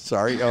 What?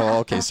 Sorry. Oh,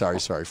 okay. Sorry.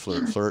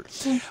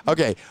 Flirt.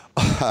 Okay.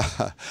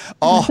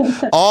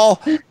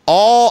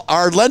 all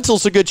are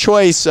lentils a good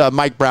choice?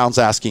 Mike Brown's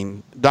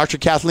asking. Dr.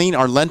 Kathleen,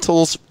 are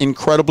lentils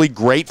incredibly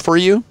great for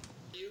you?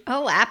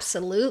 Oh,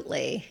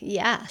 absolutely.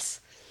 Yes.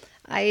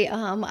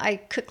 I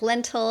cook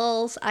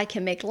lentils. I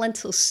can make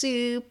lentil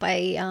soup.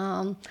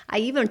 I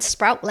even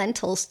sprout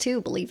lentils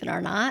too, believe it or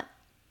not.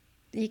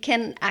 You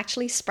can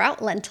actually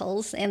sprout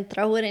lentils and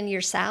throw it in your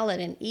salad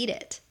and eat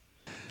it.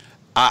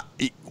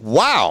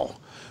 Wow.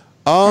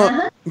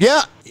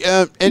 Yeah,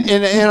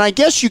 and I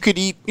guess you could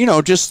eat,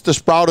 just the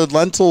sprouted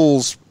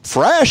lentils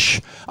fresh.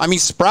 I mean,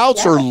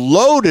 sprouts are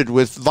loaded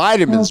with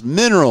vitamins,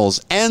 minerals,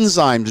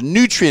 enzymes,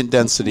 nutrient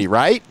density,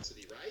 right?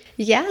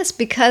 Yes,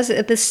 because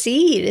the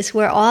seed is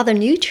where all the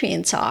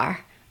nutrients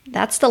are.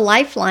 That's the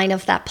lifeline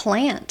of that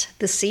plant,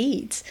 the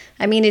seeds.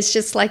 I mean, it's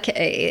just like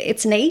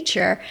it's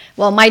nature.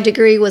 Well, my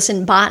degree was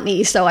in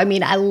botany, so I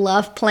mean, I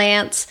love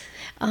plants.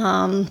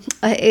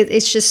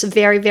 It's just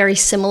very, very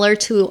similar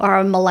to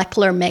our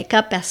molecular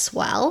makeup as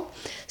well.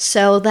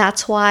 So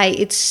that's why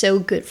it's so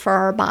good for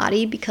our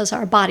body, because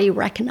our body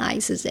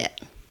recognizes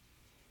it.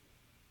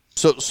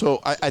 So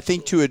I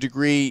think to a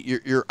degree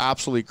you're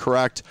absolutely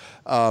correct.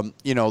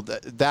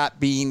 That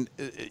being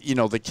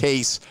the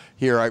case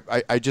here,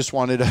 I just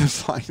wanted to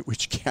find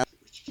which camera.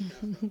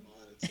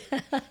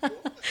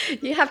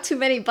 You have too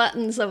many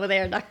buttons over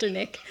there, Dr.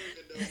 Nick.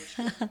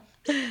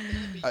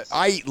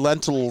 I eat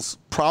lentils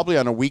probably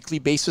on a weekly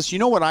basis. You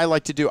know what I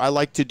like to do? I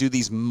like to do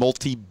these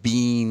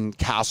multi-bean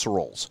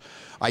casseroles.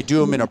 I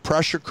do them in a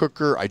pressure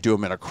cooker. I do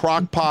them in a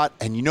crock pot.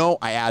 And,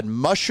 I add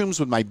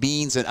mushrooms with my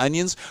beans and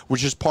onions,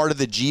 which is part of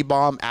the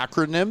GBOM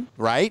acronym,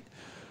 right?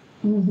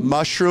 Mm-hmm.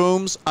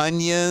 Mushrooms,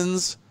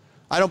 onions.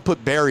 I don't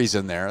put berries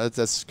in there.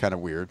 That's kind of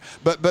weird.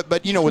 But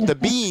with the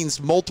beans,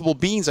 multiple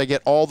beans, I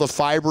get all the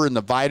fiber and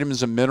the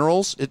vitamins and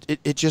minerals.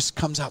 It just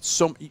comes out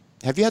so.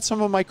 Have you had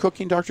some of my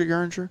cooking, Dr.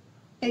 Geringer?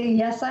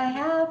 Yes, I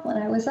have. When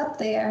I was up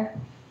there,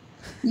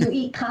 you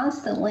eat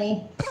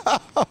constantly.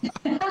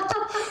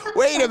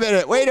 Wait a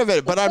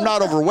minute. But I'm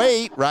not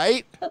overweight,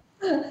 right?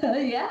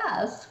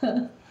 Yes.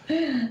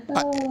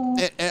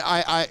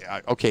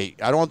 Okay,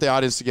 I don't want the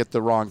audience to get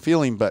the wrong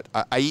feeling, but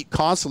I eat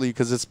constantly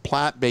because it's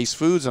plant-based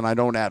foods and I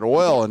don't add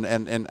oil.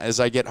 And as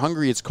I get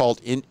hungry, it's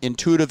called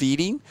intuitive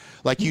eating.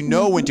 Like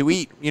when to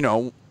eat,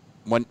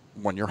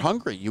 when you're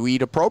hungry. You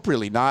eat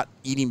appropriately, not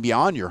eating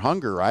beyond your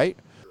hunger, right?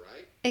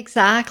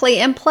 Exactly.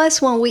 And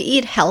plus, when we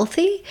eat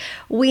healthy,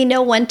 we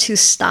know when to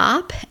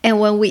stop. And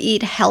when we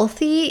eat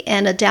healthy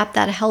and adapt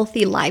that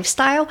healthy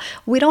lifestyle,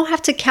 we don't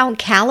have to count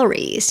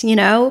calories. We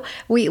know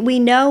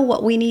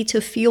what we need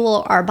to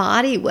fuel our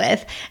body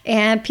with.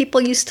 And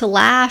people used to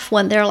laugh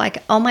when they're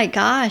like, oh my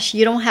gosh,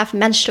 you don't have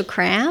menstrual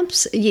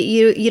cramps.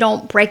 You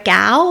don't break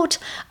out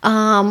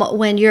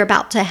when you're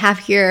about to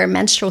have your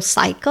menstrual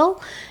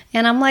cycle.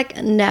 And I'm like,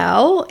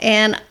 no.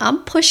 And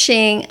I'm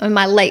pushing in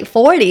my late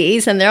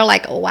 40s, and they're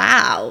like,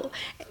 wow,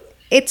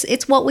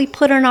 it's what we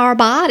put in our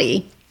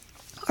body.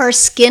 Our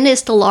skin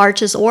is the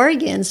largest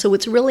organ, so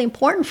it's really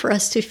important for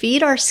us to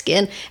feed our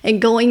skin.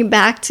 And going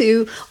back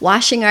to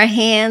washing our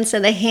hands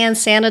and the hand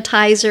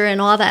sanitizer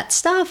and all that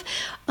stuff,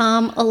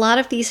 a lot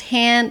of these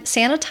hand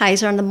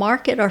sanitizer on the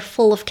market are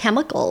full of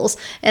chemicals.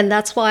 And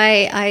that's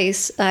why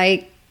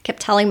I kept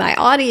telling my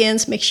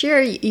audience, make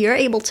sure you're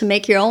able to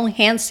make your own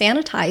hand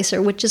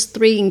sanitizer with just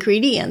 3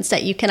 ingredients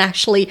that you can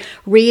actually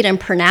read and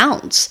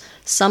pronounce.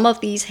 Some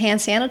of these hand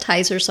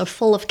sanitizers are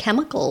full of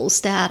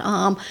chemicals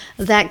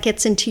that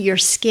gets into your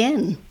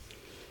skin.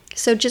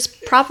 So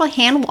just proper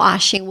hand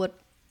washing would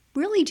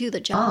really do the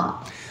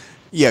job.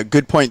 Yeah,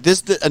 good point.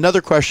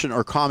 Another question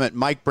or comment.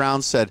 Mike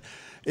Brown said,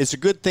 it's a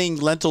good thing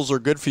lentils are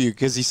good for you,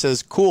 because he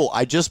says, cool,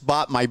 I just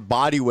bought my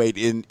body weight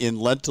in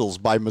lentils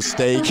by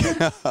mistake.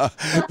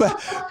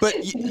 but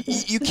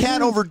you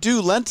can't overdo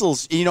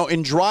lentils.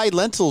 In dried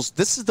lentils,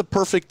 this is the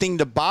perfect thing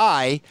to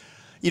buy.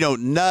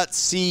 Nuts,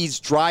 seeds,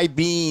 dry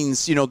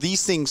beans,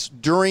 these things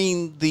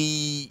during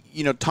the,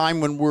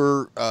 time when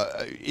we're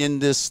in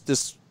this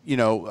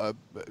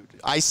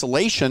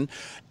isolation.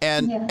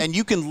 And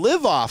you can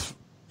live off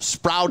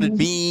sprouted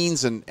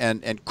beans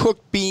and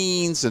cooked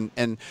beans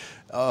and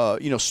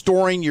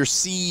storing your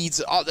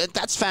seeds. Oh,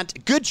 that's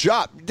fantastic. Good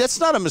job. That's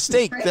not a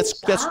mistake.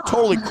 That's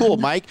totally cool,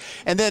 Mike.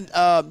 And then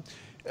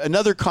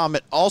another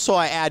comment. Also,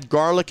 I add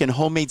garlic and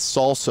homemade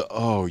salsa.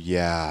 Oh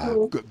yeah,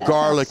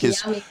 garlic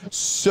is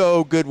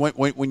so good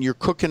when you're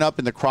cooking up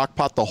in the crock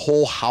pot. The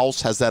whole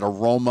house has that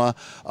aroma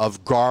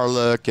of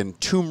garlic and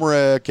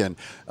turmeric and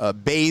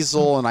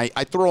basil, and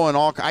I throw in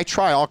I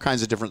try all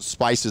kinds of different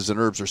spices and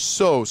herbs. Are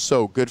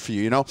so good for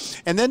you,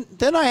 And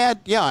then I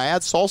add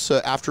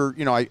salsa after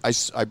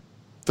I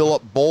fill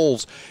up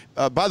bowls.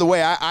 By the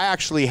way, I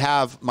actually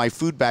have my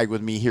food bag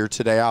with me here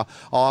today. I'll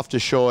have to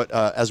show it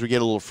as we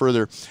get a little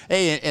further.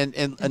 Hey,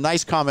 and a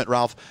nice comment,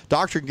 Ralph.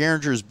 Dr.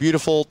 Geringer is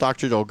beautiful.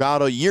 Dr.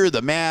 Delgado, you're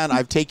the man.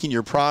 I've taken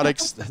your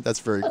products. That's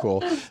very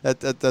cool.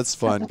 That's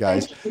fun,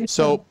 guys.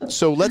 So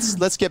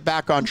let's get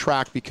back on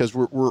track, because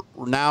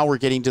we're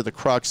getting to the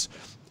crux.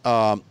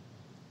 That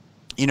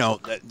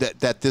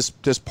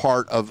this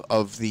part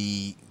of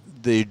the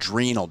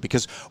adrenal,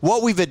 because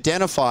what we've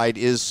identified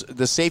is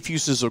the safe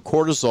uses of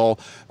cortisol.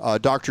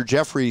 Dr.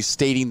 Jeffrey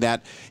stating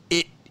that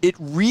it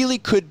really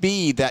could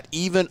be that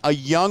even a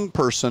young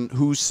person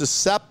who's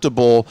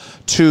susceptible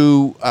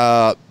to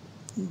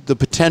the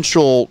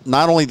potential,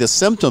 not only the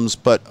symptoms,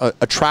 but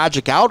a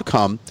tragic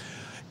outcome,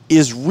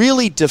 is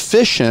really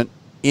deficient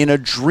in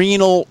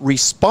adrenal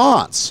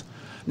response.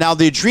 Now,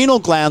 the adrenal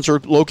glands are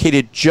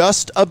located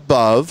just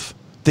above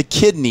the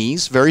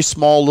kidneys, very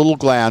small little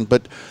gland,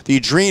 but the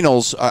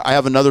adrenals, I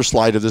have another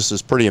slide of this,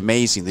 is pretty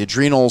amazing. The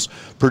adrenals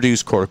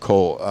produce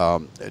steroids,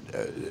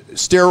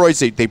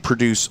 they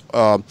produce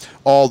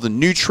all the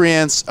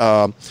nutrients,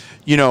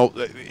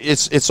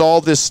 it's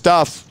all this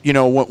stuff,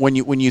 when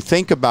you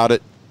think about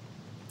it.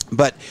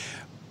 But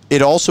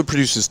it also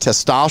produces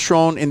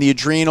testosterone in the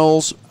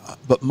adrenals,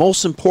 but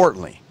most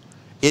importantly,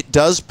 it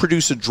does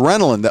produce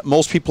adrenaline that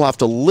most people have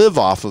to live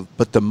off of,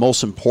 but the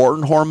most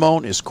important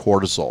hormone is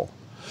cortisol.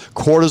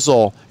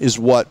 Cortisol is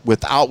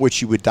without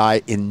which you would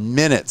die in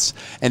minutes.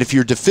 And if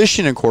you're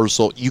deficient in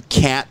cortisol, you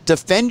can't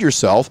defend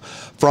yourself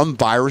from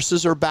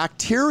viruses or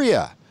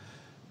bacteria,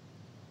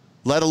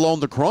 let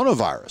alone the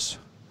coronavirus.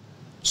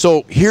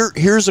 So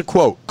here's a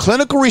quote.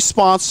 Clinical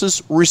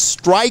responses were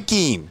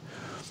striking.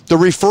 The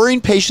referring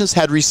patients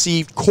had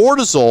received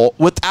cortisol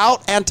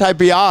without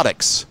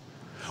antibiotics.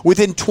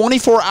 Within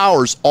 24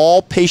 hours,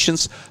 all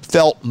patients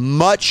felt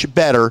much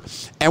better,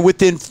 and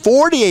within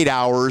 48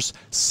 hours,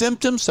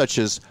 symptoms such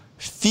as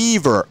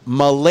fever,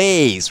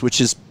 malaise, which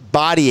is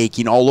body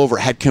aching all over,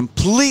 had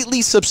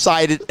completely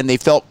subsided, and they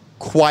felt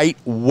quite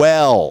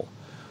well.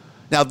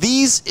 Now,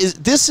 this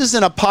is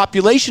in a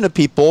population of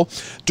people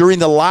during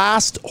the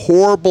last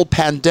horrible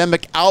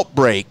pandemic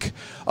outbreak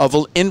of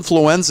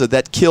influenza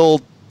that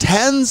killed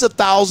tens of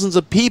thousands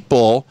of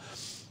people,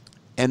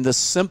 and the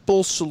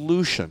simple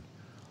solution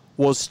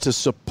was to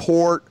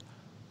support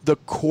the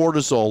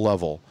cortisol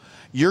level.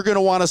 You're going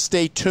to want to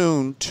stay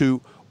tuned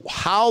to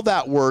how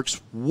that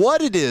works,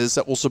 what it is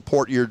that will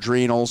support your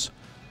adrenals,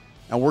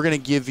 and we're going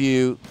to give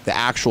you the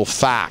actual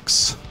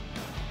facts,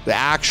 the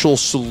actual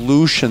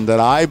solution that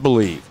I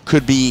believe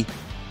could be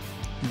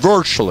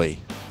virtually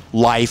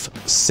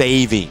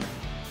life-saving.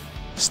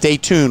 Stay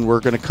tuned.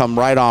 We're going to come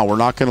right on. We're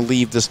not going to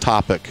leave this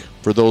topic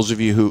for those of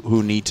you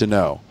who need to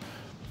know.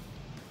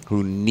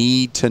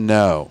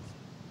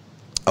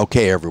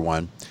 Okay,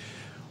 everyone.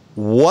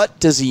 What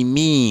does he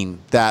mean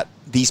that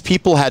these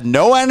people had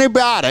no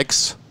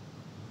antibiotics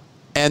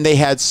and they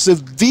had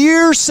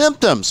severe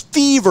symptoms,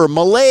 fever,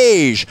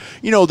 malaise,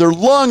 their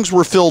lungs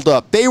were filled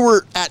up. They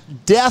were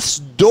at death's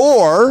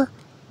door,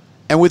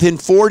 and within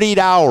 48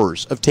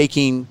 hours of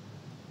taking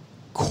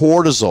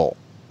cortisol,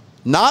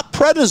 not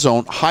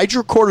prednisone,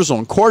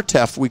 hydrocortisone,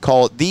 Cortef, we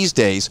call it these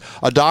days,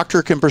 a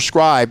doctor can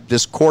prescribe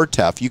this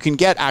Cortef. You can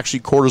get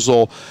actually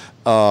cortisol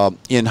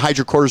in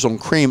hydrocortisone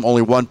cream,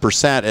 only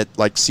 1% at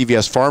like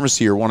CVS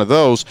Pharmacy or one of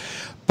those.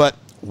 But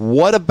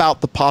what about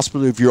the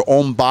possibility of your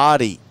own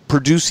body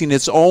producing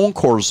its own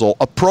cortisol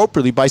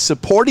appropriately by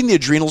supporting the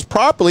adrenals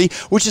properly,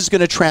 which is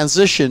going to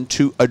transition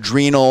to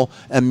adrenal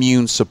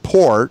immune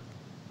support?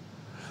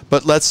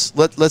 But let's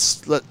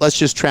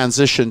just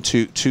transition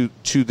to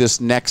this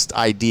next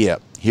idea.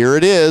 Here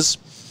it is.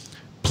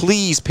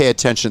 Please pay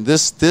attention.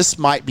 This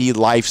might be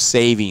life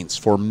savings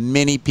for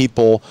many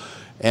people.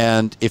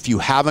 And if you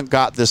haven't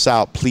got this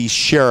out, please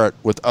share it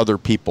with other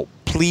people.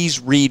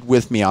 Please read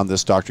with me on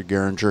this, Dr.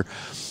 Geringer.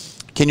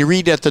 Can you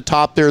read at the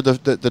top there,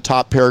 the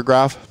top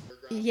paragraph?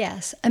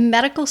 Yes, a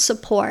medical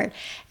support.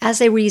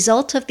 As a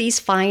result of these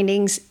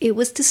findings, it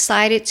was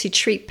decided to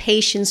treat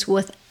patients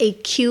with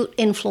acute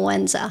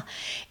influenza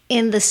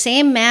in the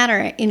same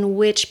manner in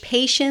which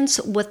patients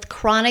with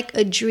chronic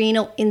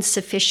adrenal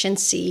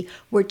insufficiency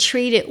were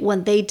treated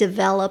when they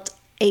developed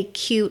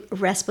acute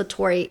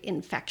respiratory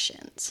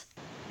infections.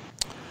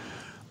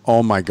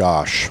 Oh my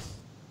gosh,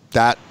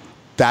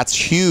 that's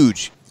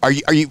huge. Are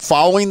you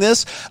following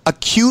this?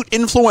 Acute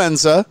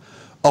influenza,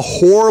 a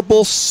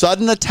horrible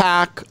sudden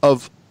attack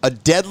of a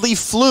deadly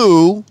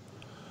flu,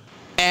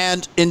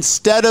 and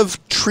instead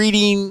of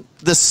treating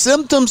the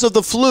symptoms of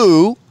the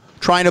flu,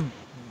 trying to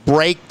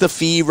break the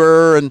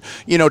fever and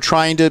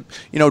trying to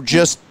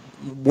just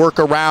work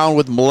around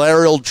with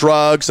malarial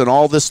drugs and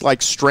all this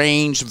like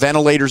strange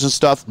ventilators and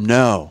stuff,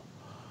 no.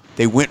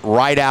 They went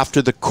right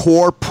after the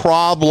core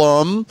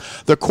problem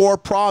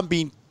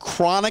being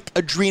chronic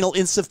adrenal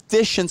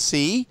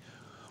insufficiency,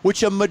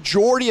 which a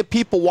majority of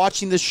people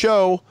watching this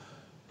show,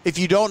 if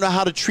you don't know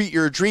how to treat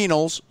your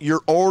adrenals,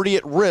 you're already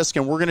at risk.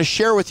 And we're going to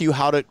share with you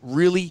how to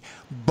really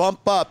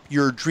bump up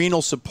your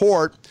adrenal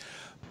support.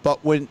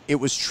 But when it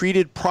was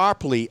treated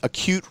properly,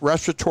 acute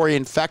respiratory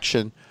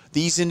infection,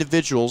 these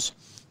individuals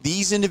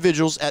these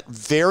individuals at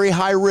very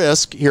high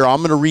risk, here I'm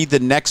going to read the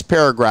next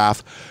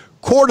paragraph,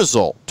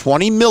 cortisol,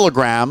 20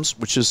 milligrams,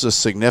 which is a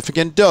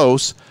significant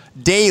dose,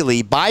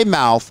 daily by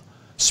mouth,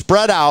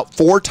 spread out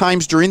 4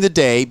 times during the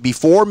day,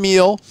 before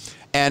meal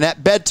and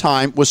at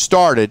bedtime was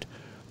started.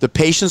 The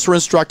patients were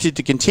instructed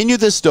to continue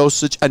this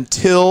dosage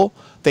until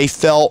they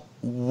felt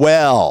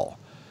well.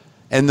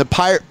 And the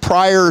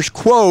prior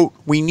quote,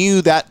 we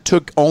knew that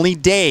took only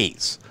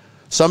days,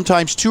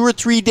 sometimes 2 or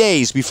 3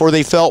 days before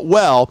they felt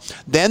well.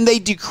 Then they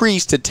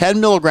decreased to 10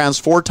 milligrams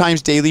 4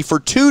 times daily for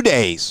 2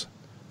 days.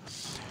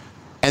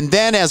 And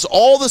then as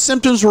all the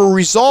symptoms were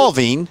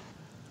resolving,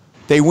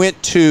 they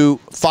went to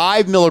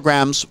 5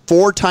 milligrams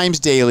 4 times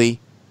daily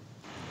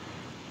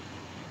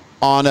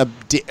on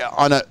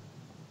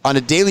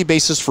a daily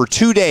basis for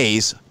 2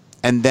 days,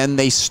 and then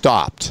they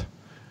stopped.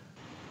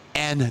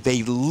 And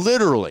they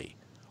literally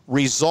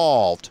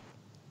resolved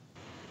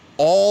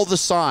all the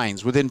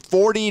signs within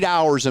 48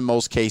 hours in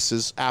most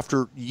cases.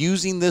 After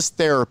using this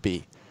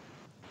therapy,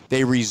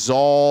 they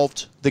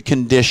resolved the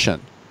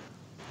condition.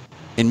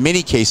 In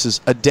many cases,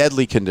 a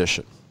deadly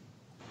condition.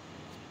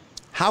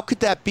 How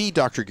could that be,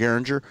 Dr.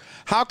 Geringer?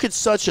 How could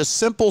such a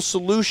simple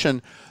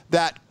solution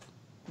that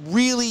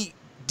really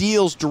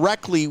deals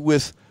directly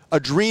with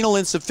adrenal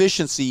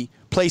insufficiency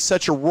play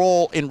such a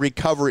role in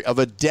recovery of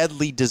a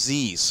deadly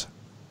disease?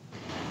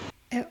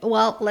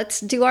 Well, let's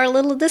do our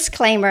little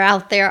disclaimer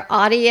out there.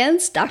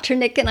 Audience, Dr.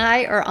 Nick and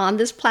I are on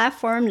this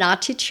platform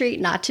not to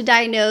treat, not to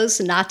diagnose,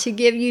 not to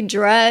give you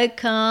drug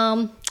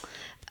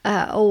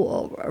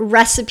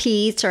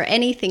recipes or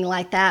anything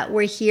like that.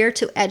 We're here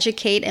to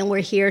educate and we're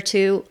here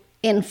to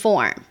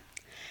inform.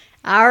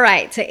 All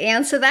right, to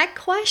answer that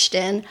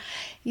question,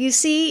 you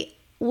see,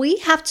 we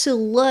have to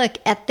look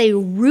at the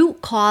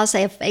root cause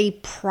of a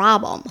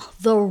problem,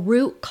 the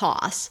root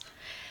cause.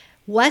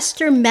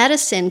 Western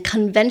medicine,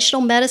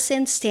 conventional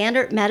medicine,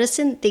 standard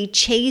medicine, they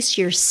chase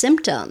your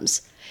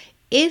symptoms.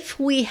 If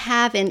we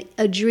have an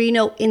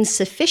adrenal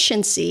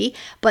insufficiency,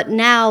 but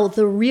now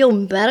the real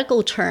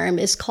medical term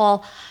is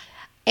called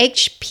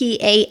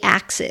HPA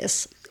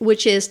axis,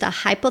 which is the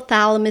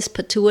hypothalamus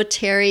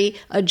pituitary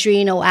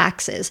adrenal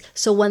axis.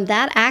 So when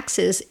that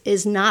axis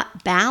is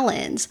not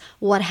balanced,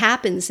 what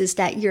happens is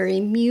that your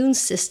immune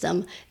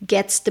system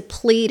gets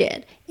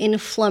depleted.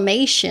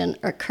 Inflammation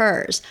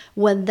occurs.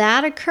 When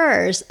that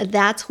occurs,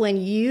 that's when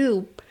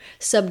you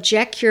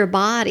subject your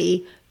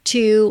body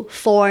to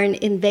foreign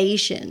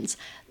invasions.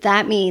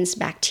 That means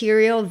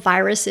bacteria,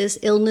 viruses,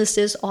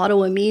 illnesses,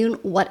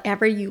 autoimmune,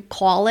 whatever you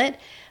call it.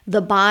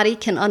 The body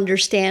can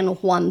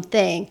understand one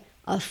thing.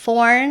 A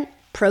foreign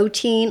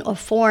protein, a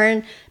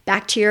foreign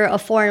bacteria, a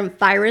foreign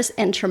virus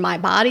enter my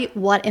body.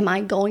 What am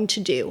I going to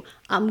do?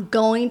 I'm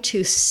going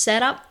to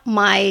set up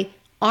my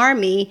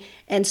army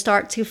and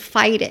start to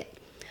fight it.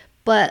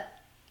 But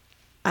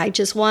I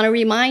just want to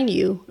remind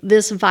you,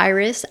 this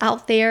virus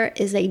out there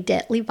is a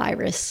deadly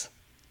virus.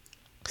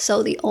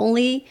 So the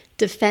only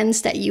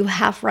defense that you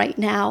have right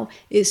now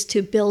is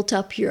to build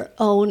up your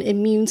own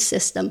immune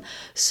system.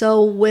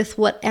 So with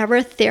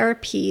whatever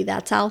therapy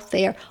that's out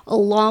there,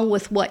 along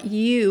with what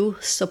you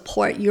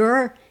support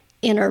your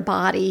inner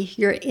body,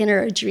 your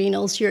inner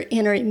adrenals, your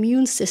inner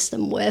immune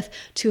system with,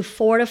 to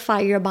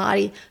fortify your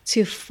body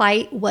to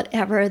fight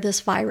whatever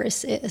this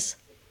virus is.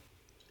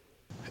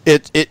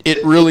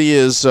 It really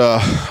is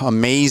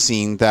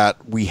amazing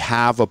that we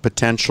have a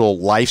potential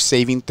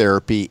life-saving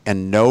therapy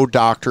and no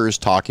doctor is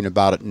talking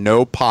about it,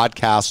 no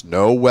podcast,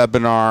 no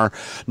webinar,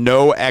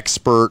 no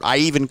expert. I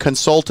even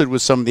consulted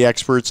with some of the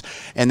experts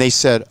and they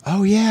said,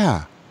 oh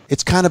yeah,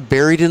 it's kind of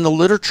buried in the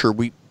literature.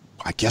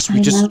 I guess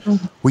we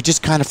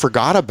just kind of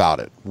forgot about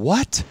it.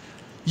 What?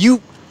 You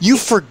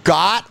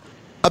forgot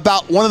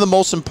about one of the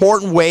most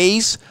important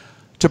ways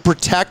to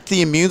protect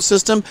the immune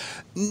system?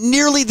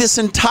 Nearly this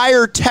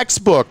entire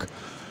textbook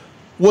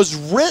was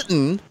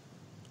written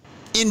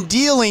in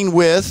dealing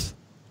with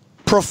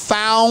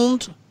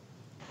profound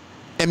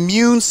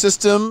immune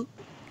system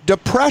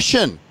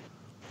depression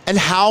and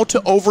how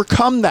to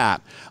overcome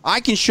that. I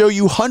can show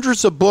you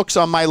hundreds of books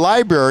on my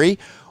library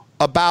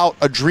about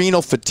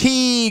adrenal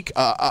fatigue,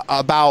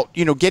 about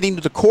getting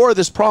to the core of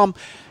this problem.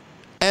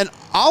 And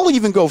I'll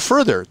even go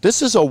further.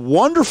 This is a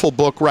wonderful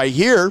book right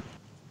here,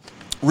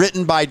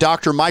 written by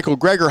Dr. Michael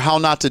Greger, How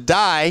Not to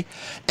Die,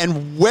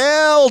 and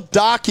well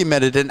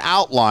documented and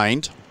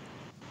outlined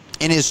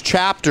in his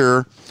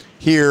chapter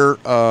here.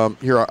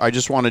 Here, I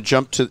just want to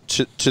jump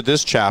to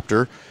this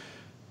chapter.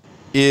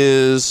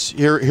 Is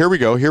here we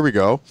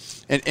go.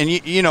 And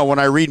when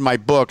I read my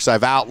books,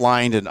 I've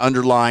outlined and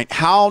underlined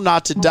how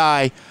not to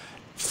die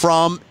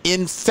from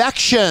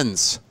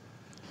infections.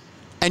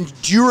 And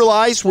do you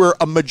realize where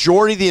a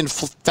majority of the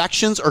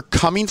infections are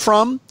coming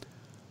from?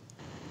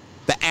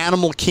 The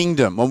animal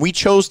kingdom. When we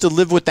chose to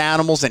live with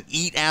animals and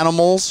eat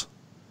animals,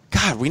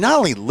 God, we not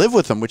only live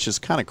with them, which is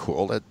kind of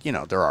cool, that,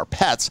 they're our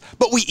pets,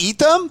 but we eat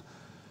them?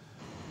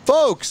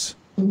 Folks,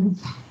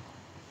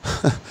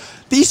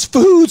 these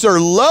foods are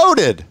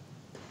loaded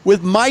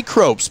with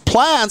microbes.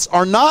 Plants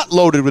are not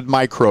loaded with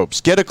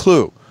microbes. Get a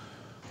clue.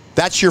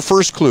 That's your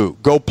first clue.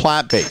 Go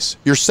plant-based.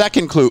 Your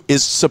second clue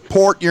is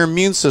support your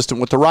immune system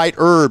with the right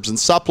herbs and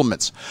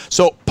supplements.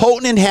 So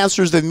potent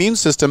enhancers of the immune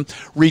system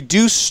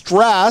reduce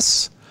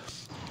stress.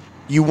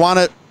 You want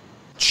to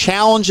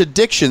challenge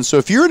addiction. So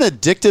if you're an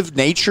addictive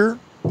nature,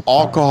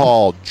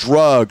 alcohol,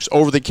 drugs,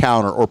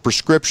 over-the-counter or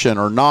prescription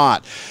or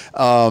not,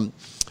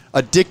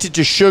 addicted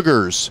to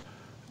sugars,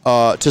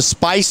 to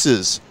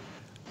spices,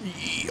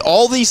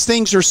 all these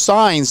things are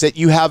signs that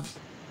you have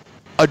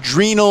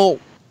adrenal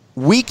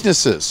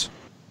weaknesses.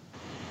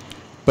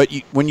 But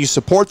when you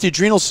support the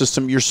adrenal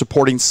system, you're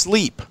supporting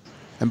sleep.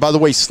 And by the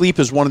way, sleep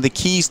is one of the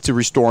keys to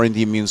restoring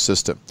the immune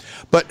system.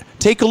 But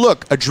take a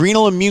look.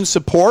 Adrenal immune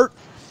support.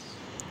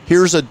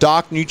 Here's a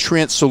Doc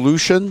Nutrient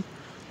solution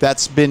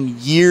that's been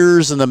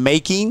years in the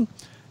making,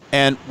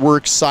 and we're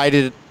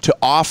excited to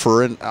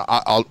offer, and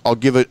I'll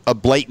give it a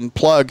blatant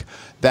plug,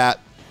 that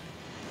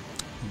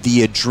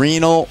the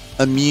adrenal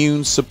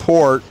immune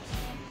support.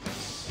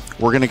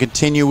 We're going to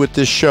continue with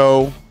this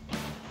show.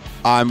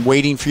 I'm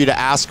waiting for you to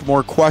ask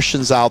more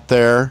questions out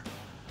there.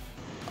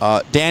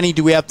 Danny,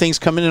 do we have things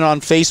coming in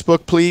on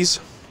Facebook, please?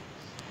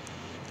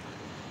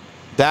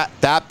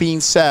 That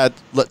being said,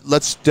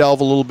 let's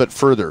delve a little bit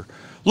further.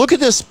 Look at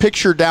this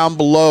picture down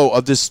below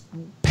of this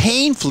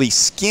painfully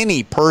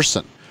skinny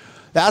person.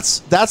 That's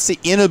the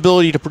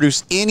inability to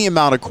produce any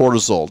amount of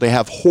cortisol. They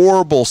have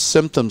horrible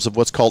symptoms of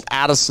what's called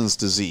Addison's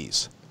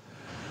disease.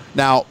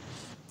 Now,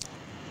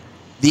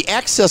 the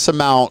excess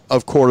amount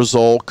of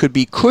cortisol could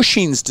be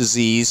Cushing's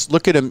disease.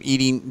 Look at him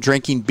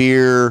drinking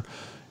beer,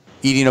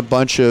 eating a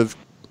bunch of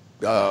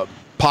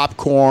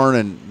popcorn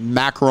and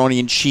macaroni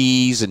and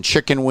cheese and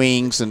chicken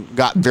wings, and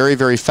got very,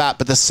 very fat.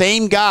 But the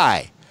same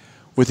guy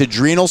with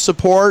adrenal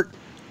support,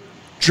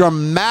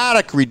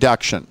 dramatic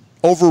reduction.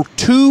 Over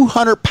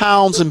 200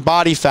 pounds in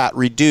body fat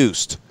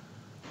reduced.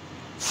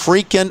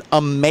 Freaking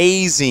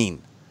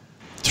amazing.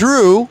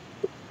 Through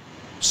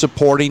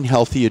supporting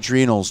healthy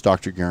adrenals,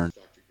 Dr. Guerin.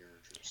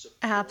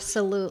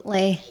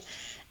 Absolutely.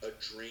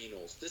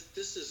 Adrenals.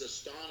 This is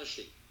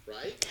astonishing,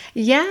 right?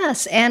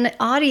 Yes, and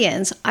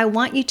audience, I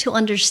want you to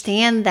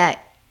understand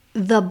that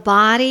the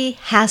body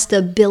has the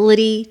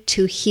ability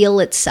to heal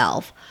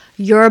itself.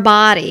 Your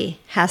body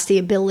has the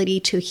ability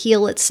to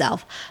heal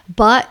itself,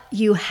 but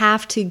you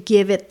have to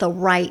give it the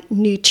right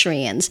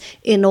nutrients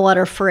in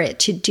order for it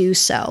to do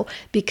so,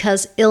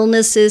 because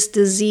illnesses,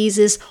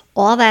 diseases,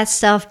 all that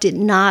stuff did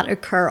not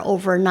occur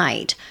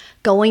overnight.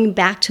 Going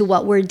back to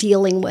what we're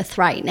dealing with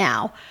right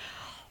now,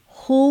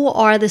 who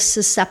are the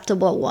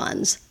susceptible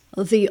ones?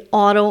 The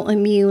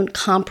autoimmune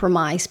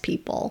compromised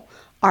people,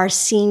 our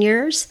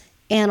seniors,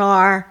 and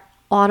our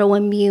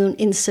autoimmune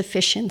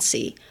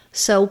insufficiency.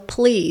 So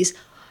please,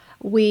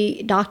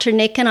 Dr.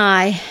 Nick and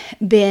I,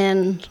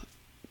 been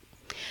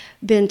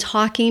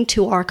talking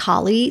to our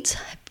colleagues.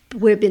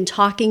 We've been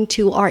talking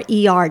to our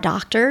ER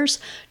doctors,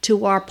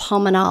 to our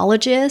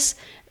pulmonologists.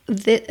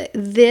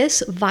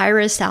 This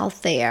virus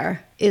out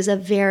there is a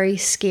very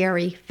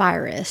scary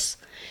virus.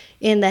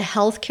 In the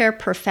healthcare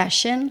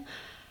profession,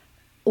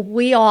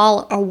 we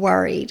all are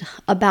worried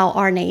about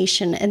our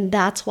nation, and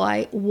that's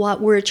why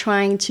what we're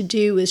trying to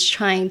do is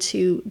trying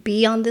to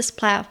be on this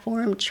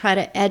platform, try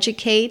to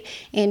educate,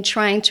 and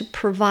trying to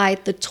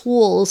provide the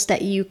tools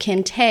that you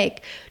can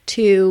take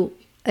to,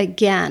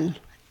 again,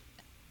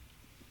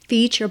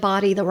 feed your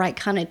body the right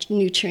kind of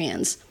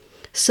nutrients.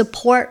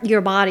 Support your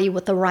body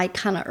with the right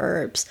kind of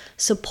herbs.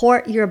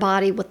 Support your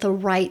body with the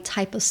right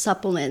type of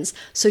supplements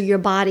so your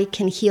body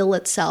can heal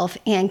itself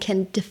and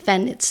can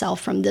defend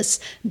itself from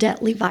this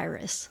deadly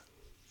virus.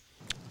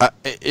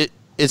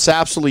 It's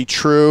absolutely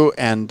true,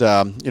 and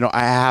I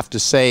have to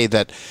say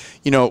that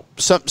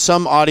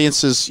some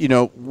audiences,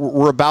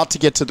 we're about to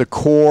get to the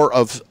core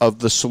of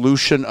the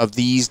solution of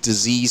these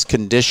disease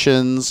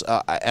conditions,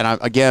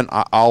 and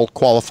I'll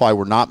qualify.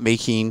 We're not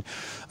making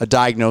a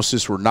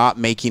diagnosis. We're not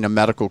making a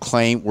medical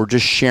claim. We're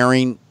just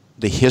sharing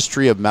the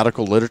history of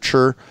medical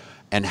literature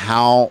and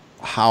how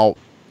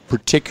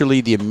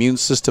particularly the immune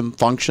system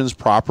functions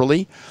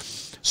properly.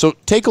 So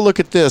take a look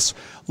at this.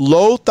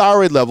 Low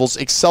thyroid levels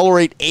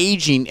accelerate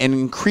aging and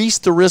increase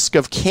the risk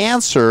of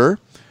cancer.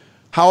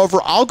 However,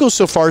 I'll go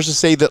so far as to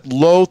say that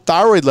low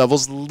thyroid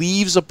levels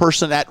leaves a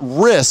person at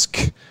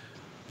risk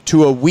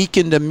to a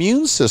weakened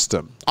immune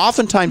system.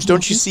 Oftentimes,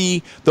 don't you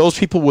see those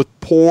people with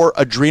poor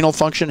adrenal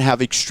function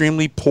have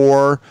extremely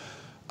poor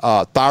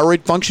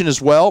thyroid function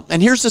as well?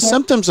 And here's the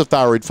symptoms of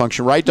thyroid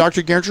function, right,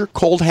 Dr. Geringer?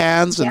 Cold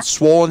hands and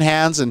swollen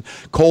hands and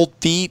cold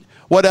feet.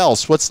 What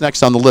else? What's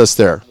next on the list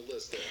there?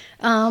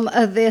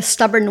 The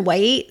stubborn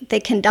weight, they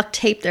can duct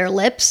tape their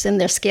lips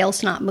and their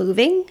scales not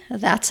moving.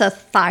 That's a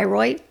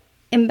thyroid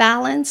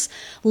imbalance.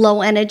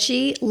 Low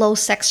energy, low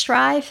sex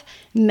drive,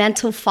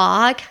 mental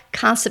fog,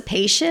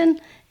 constipation.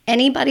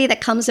 Anybody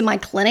that comes in my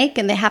clinic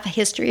and they have a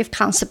history of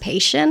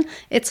constipation,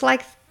 it's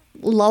like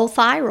low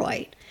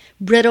thyroid.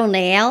 Brittle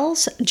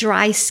nails,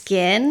 dry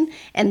skin,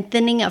 and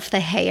thinning of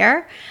the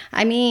hair.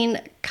 I mean,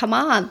 come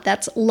on,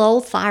 that's low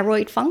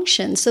thyroid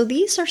function. So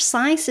these are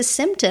signs and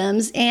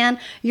symptoms, and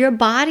your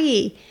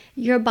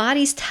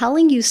body's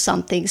telling you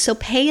something. So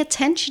pay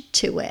attention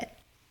to it.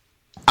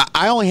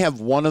 I only have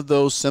one of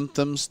those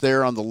symptoms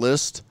there on the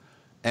list,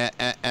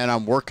 and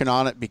I'm working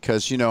on it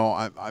because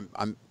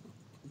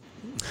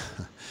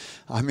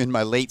I'm in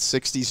my late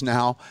 60s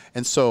now,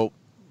 and so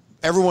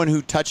everyone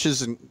who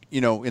touches, and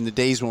in the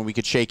days when we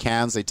could shake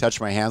hands, they touch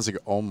my hands. They go,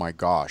 "Oh my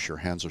gosh, your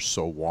hands are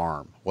so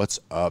warm. What's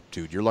up,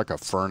 dude? You're like a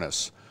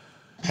furnace.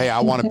 Hey,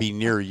 I want to be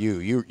near you.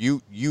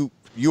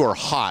 You are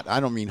hot. I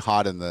don't mean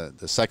hot in the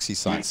sexy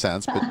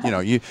sense, but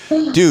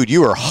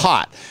you are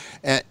hot."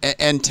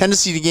 And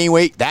tendency to gain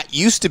weight, that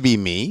used to be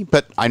me,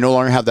 but I no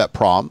longer have that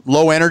problem.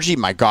 Low energy,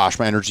 my gosh,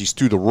 my energy's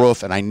through the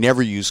roof, and I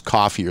never use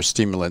coffee or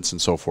stimulants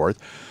and so forth.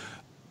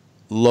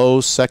 Low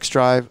sex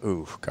drive,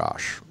 ooh,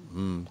 gosh,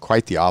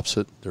 quite the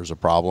opposite. There's a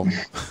problem.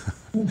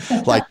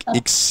 Like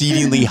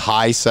exceedingly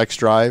high sex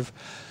drive.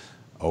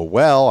 Oh,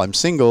 well, I'm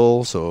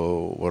single,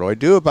 so what do I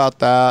do about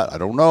that? I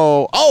don't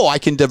know. Oh, I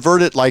can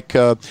divert it like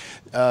the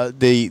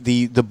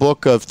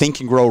book of Think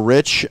and Grow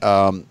Rich.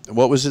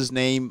 What was his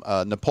name?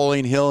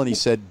 Napoleon Hill, and he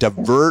said,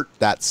 divert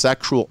that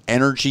sexual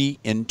energy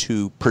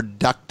into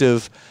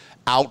productive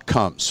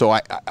outcomes. So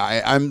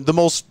I'm the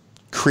most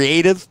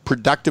creative,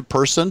 productive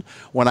person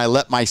when I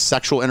let my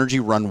sexual energy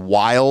run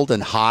wild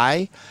and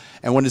high.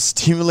 And when it's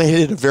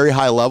stimulated at a very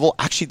high level,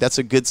 actually, that's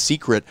a good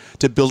secret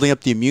to building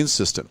up the immune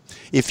system.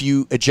 If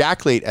you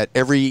ejaculate at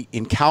every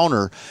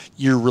encounter,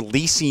 you're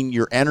releasing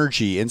your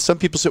energy. And some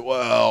people say,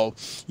 well,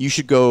 you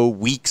should go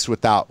weeks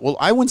without. Well,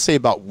 I wouldn't say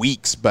about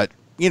weeks, but,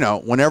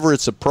 whenever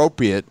it's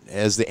appropriate,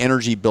 as the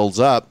energy builds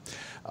up,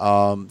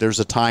 there's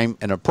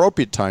an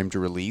appropriate time to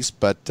release.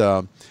 But,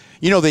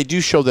 they do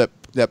show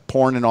that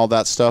porn and all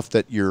that stuff,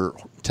 that your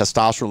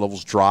testosterone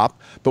levels drop.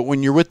 But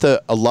when you're with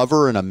a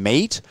lover and a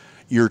mate,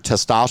 your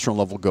testosterone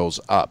level goes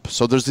up.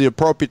 So there's the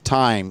appropriate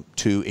time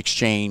to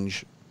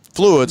exchange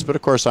fluids, but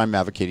of course I'm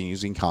advocating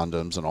using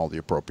condoms and all the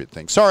appropriate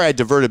things. Sorry I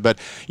diverted, but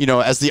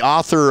as the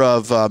author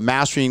of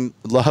Mastering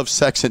Love,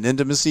 Sex, and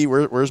Intimacy,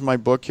 where's my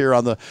book here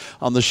on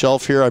the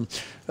shelf here? I'm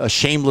a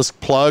shameless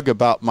plug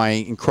about my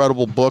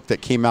incredible book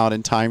that came out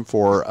in time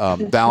for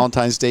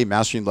Valentine's Day,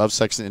 Mastering Love,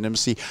 Sex, and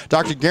Intimacy.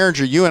 Dr.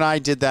 Geringer, you and I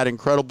did that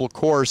incredible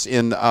course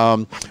in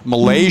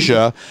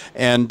Malaysia,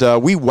 and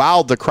we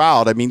wowed the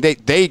crowd. I mean,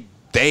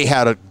 they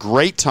had a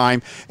great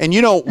time. And,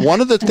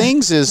 one of the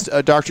things is,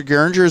 Dr.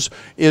 Geringer,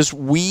 is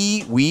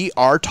we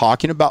are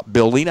talking about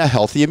building a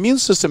healthy immune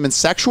system, and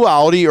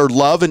sexuality or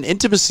love and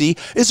intimacy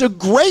is a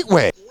great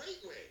way.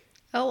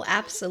 Oh,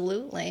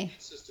 absolutely.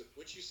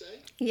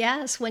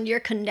 Yes, when you're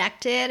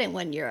connected and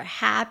when you're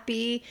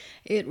happy,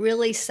 it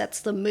really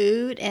sets the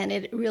mood, and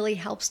it really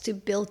helps to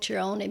build your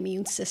own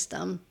immune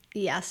system.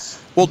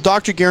 Yes. Well,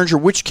 Dr. Geringer,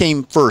 which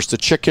came first, the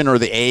chicken or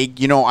the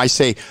egg? I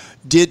say,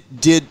 did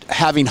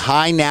having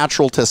high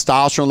natural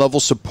testosterone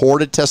levels,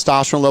 supported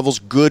testosterone levels,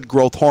 good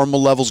growth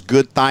hormone levels,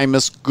 good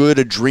thymus, good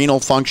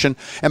adrenal function?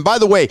 And by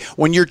the way,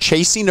 when you're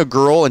chasing a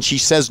girl and she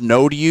says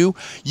no to you,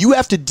 you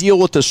have to deal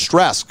with the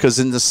stress, because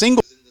in the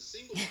single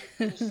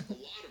life,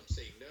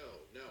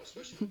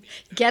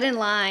 get in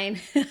line.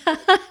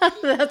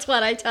 That's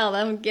what I tell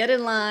them. Get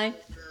in line.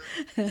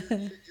 You're not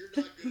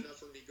good enough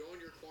for me. Go in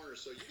your corner.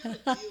 So you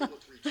got to deal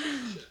with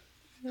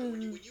rejection.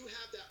 When you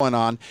have that going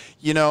on,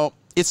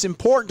 it's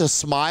important to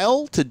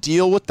smile to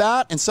deal with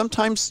that. And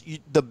sometimes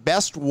the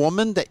best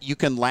woman that you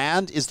can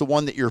land is the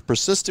one that you're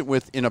persistent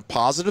with in a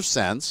positive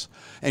sense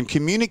and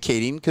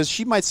communicating, because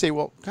she might say,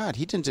 well, God,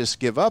 he didn't just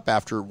give up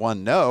after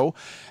one no.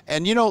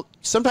 And,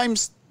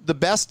 sometimes the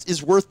best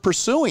is worth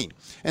pursuing.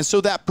 And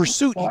so that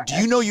pursuit, do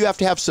you have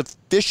to have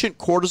sufficient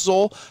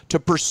cortisol to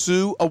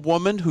pursue a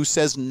woman who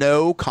says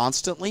no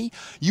constantly?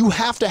 You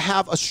have to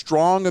have a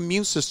strong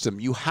immune system.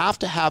 You have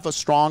to have a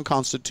strong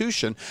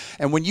constitution.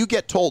 And when you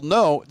get told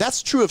no,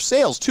 that's true of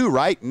sales too,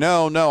 right?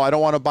 No, I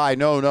don't want to buy.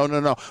 No.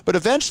 But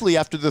eventually,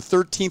 after the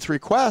 13th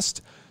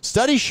request,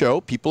 studies show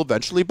people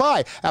eventually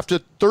buy. After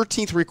the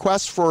 13th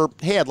request for,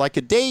 hey, I'd like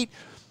a date,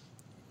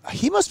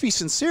 he must be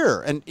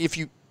sincere. And if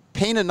you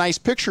paint a nice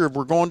picture of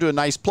we're going to a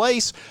nice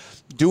place,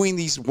 doing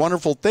these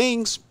wonderful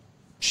things,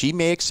 she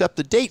may accept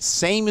the date.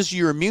 Same as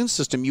your immune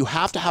system. You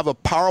have to have a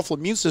powerful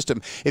immune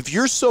system. If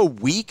you're so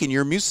weak and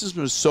your immune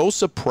system is so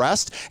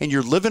suppressed and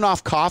you're living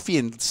off coffee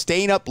and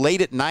staying up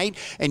late at night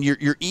and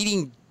you're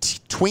eating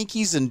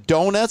Twinkies and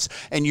donuts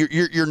and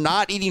you're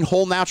not eating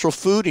whole natural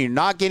food and you're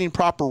not getting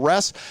proper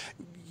rest,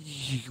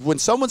 when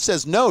someone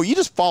says no, you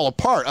just fall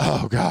apart.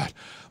 Oh, God,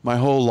 my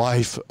whole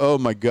life. Oh,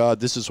 my God,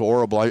 this is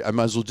horrible. I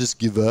might as well just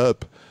give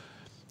up.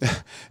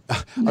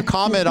 A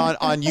comment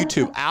on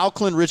YouTube,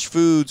 alkaline-rich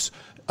foods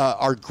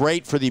are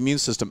great for the immune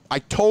system. I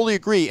totally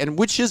agree. And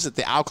which is it,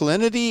 the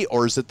alkalinity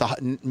or is it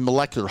the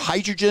molecular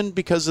hydrogen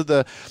because of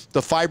the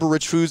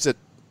fiber-rich foods that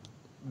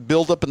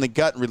build up in the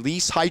gut and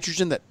release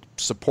hydrogen that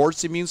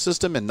supports the immune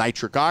system, and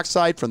nitric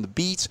oxide from the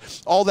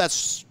beets? All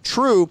that's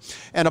true.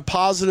 And a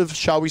positive,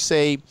 shall we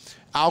say,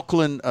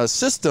 alkaline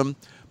system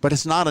But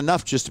it's not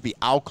enough just to be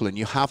alkaline.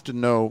 You have to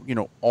know,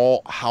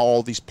 how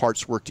all these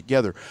parts work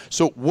together.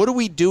 So what are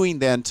we doing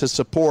then to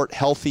support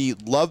healthy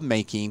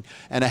lovemaking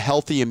and a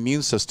healthy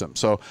immune system?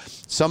 So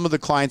some of the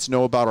clients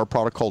know about our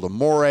product called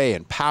Amore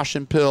and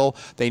Passion Pill.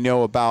 They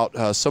know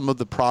about some of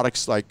the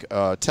products like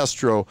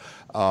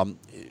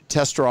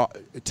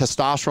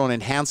testosterone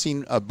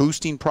enhancing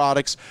boosting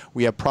products.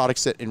 We have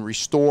products that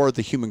restore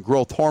the human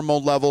growth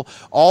hormone level.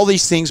 All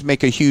these things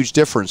make a huge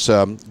difference.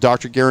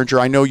 Dr. Geringer,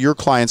 I know your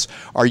clients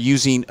are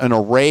using an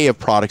array of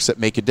products that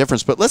make a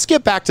difference, but let's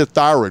get back to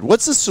thyroid.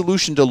 What's the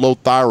solution to low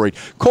thyroid?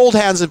 Cold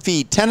hands and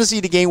feet,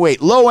 tendency to gain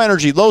weight, low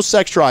energy, low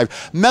sex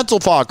drive, mental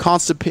fog,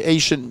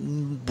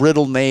 constipation,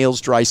 brittle nails,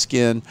 dry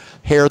skin,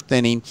 hair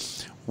thinning.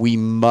 We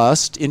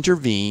must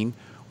intervene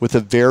with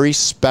a very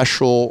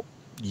special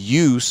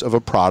use of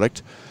a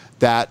product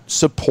that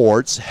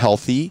supports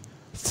healthy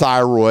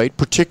thyroid,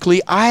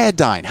 particularly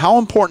iodine. How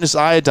important is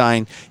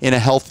iodine in a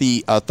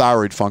healthy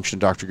thyroid function,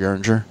 Dr.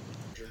 Geringer?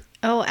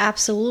 Oh,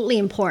 absolutely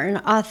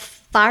important. Our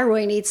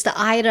thyroid needs the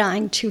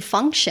iodine to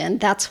function.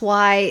 That's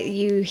why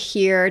you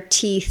hear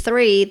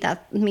T3,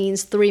 that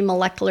means 3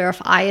 molecular of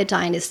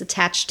iodine is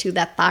attached to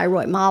that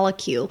thyroid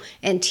molecule.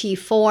 And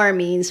T4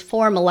 means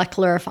 4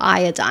 molecular of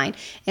iodine.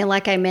 And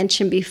like I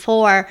mentioned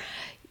before,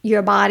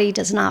 your body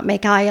does not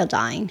make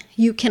iodine.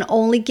 You can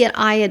only get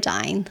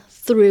iodine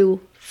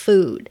through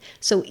food.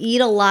 So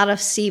eat a lot of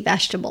sea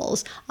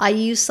vegetables. I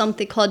use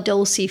something called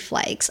Dulce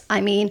Flakes.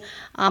 I'm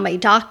a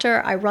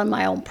doctor. I run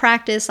my own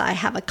practice. I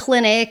have a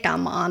clinic.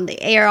 I'm on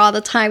the air all the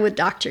time with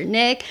Dr.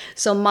 Nick.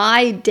 So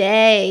my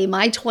day,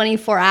 my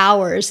 24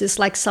 hours is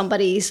like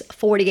somebody's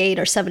 48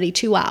 or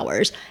 72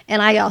 hours.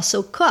 And I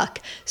also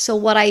cook. So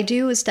what I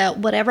do is that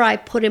whatever I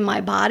put in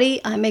my body,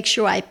 I make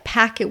sure I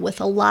pack it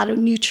with a lot of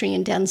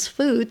nutrient-dense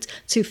foods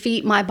to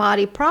feed my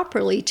body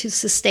properly to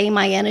sustain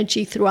my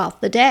energy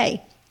throughout the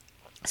day.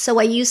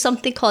 So I use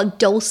something called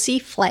Dulce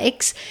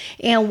Flakes,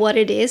 and what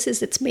it is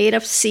it's made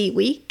of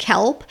seaweed,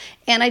 kelp,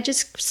 and I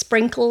just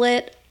sprinkle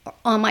it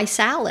on my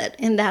salad,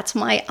 and that's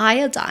my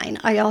iodine.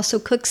 I also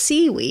cook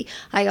seaweed.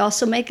 I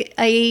also make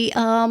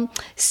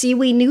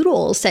seaweed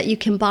noodles that you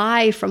can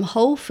buy from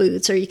Whole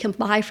Foods or you can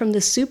buy from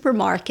the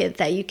supermarket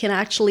that you can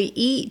actually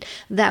eat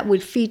that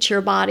would feed your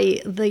body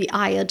the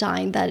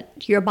iodine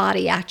that your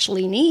body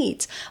actually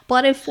needs.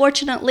 But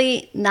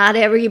unfortunately, not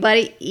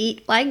everybody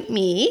eat like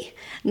me.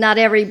 Not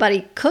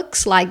everybody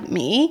cooks like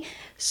me.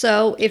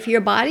 So if your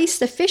body's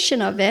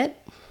deficient of it,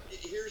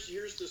 here's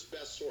this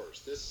best source,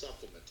 this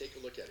supplement. Take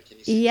a look at it. Can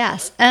you see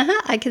yes,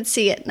 I can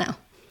see it now.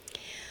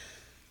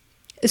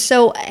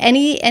 So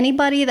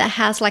anybody that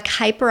has like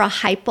hyper or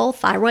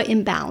hypothyroid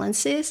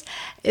imbalances,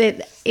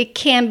 it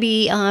can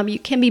be you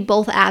can be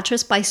both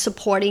addressed by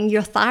supporting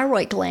your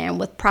thyroid gland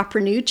with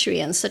proper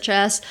nutrients such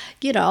as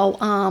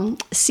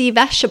sea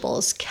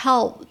vegetables,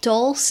 kelp,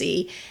 dulse,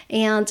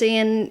 and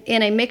in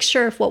a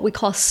mixture of what we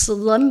call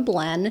Slim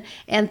Blend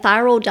and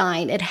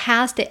Thyrodyne, it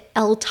has the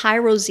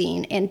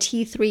L-tyrosine and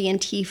T3 and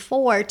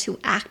T4 to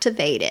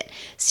activate it.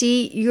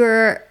 See,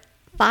 your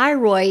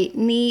thyroid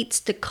needs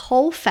the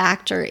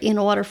cofactor in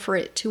order for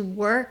it to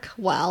work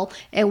well.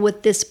 And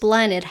with this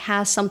blend, it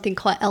has something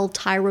called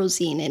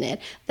L-tyrosine in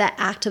it that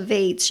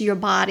activates your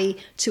body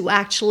to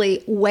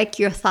actually wake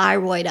your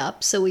thyroid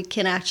up so it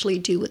can actually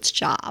do its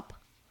job.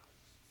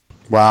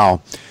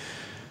 Wow.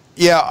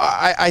 Yeah,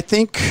 I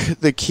think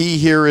the key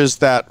here is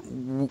that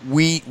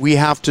we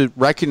have to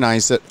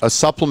recognize that a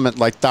supplement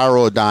like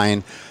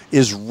Thyrodyne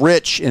is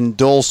rich in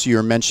dulse,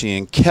 you're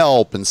mentioning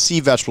kelp and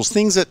sea vegetables,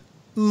 things that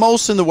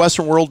most in the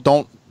Western world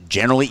don't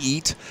generally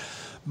eat.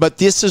 But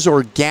this is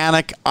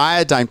organic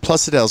iodine,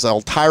 plus it has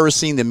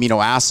L-tyrosine, the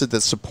amino acid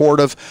that's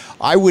supportive.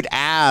 I would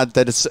add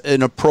that it's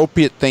an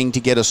appropriate thing to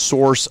get a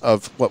source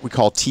of what we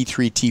call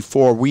T3,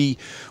 T4.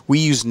 We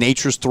use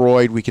Nature's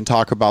Throid. We can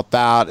talk about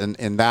that,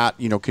 and that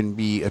can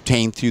be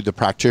obtained through the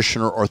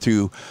practitioner or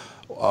through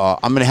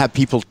I'm going to have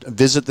people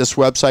visit this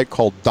website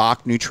called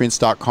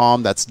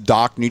DocNutrients.com. That's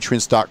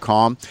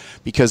DocNutrients.com,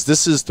 because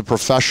this is the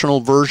professional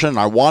version.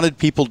 I wanted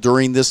people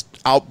during this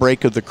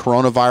outbreak of the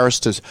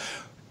coronavirus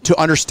to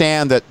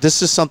understand that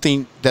this is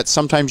something that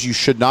sometimes you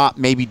should not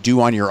maybe do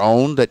on your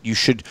own, that you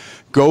should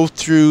go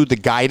through the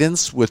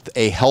guidance with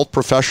a health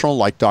professional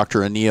like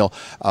Dr. Anil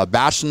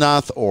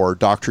Bachnath or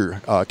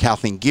Dr.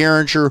 Kathleen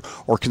Geringer,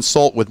 or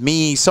consult with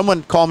me.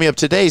 Someone called me up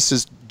today,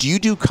 says, do you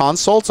do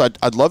consults?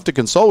 I'd love to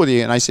consult with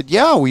you. And I said,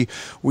 yeah, we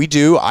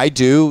do. I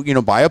do,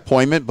 by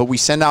appointment, but we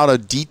send out a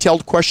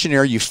detailed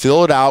questionnaire. You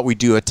fill it out. We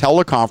do a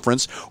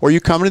teleconference, or you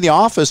come into the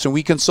office and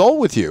we consult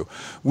with you.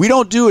 We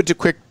don't do a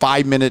quick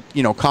 5-minute,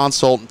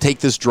 consult and take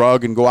this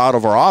drug and go out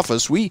of our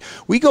office. We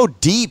go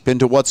deep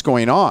into what's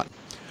going on.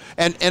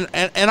 And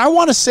I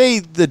want to say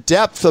the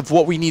depth of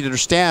what we need to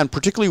understand,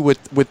 particularly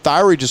with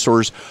thyroid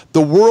disorders.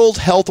 The World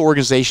Health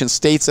Organization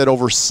states that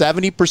over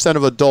 70%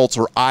 of adults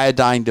are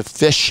iodine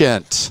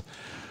deficient.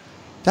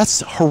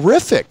 That's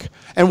horrific.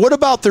 And what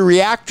about the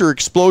reactor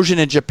explosion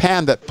in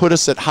Japan that put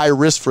us at high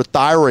risk for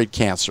thyroid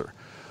cancer?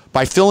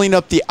 By filling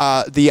up the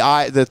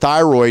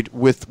thyroid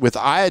with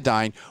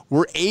iodine,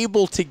 we're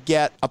able to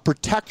get a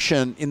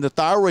protection in the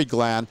thyroid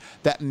gland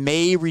that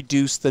may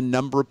reduce the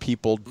number of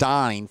people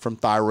dying from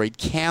thyroid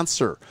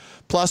cancer.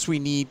 Plus, we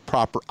need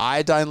proper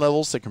iodine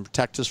levels that can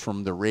protect us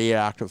from the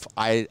radioactive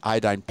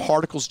iodine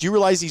particles. Do you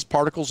realize these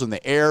particles in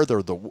the air,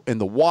 they're in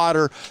the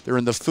water, they're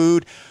in the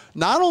food?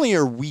 Not only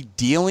are we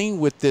dealing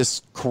with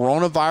this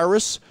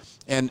coronavirus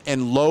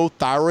and low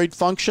thyroid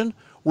function,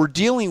 we're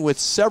dealing with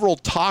several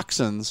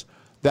toxins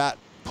that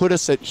put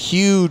us at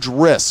huge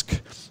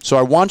risk. So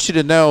I want you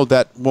to know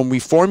that when we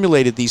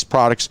formulated these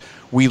products,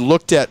 we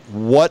looked at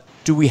what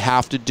do we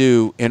have to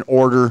do in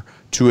order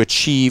to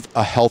achieve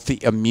a healthy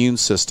immune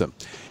system.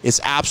 It's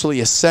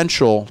absolutely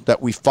essential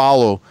that we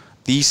follow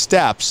these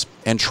steps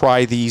and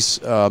try these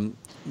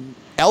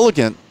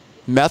elegant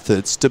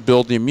methods to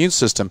build the immune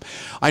system.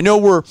 I know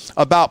we're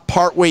about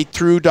partway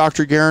through,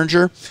 Dr.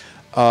 Geringer,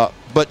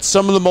 but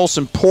some of the most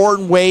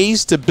important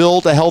ways to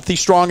build a healthy,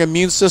 strong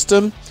immune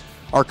system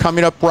are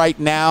coming up right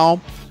now.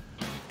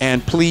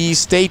 And please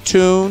stay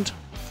tuned,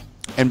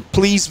 and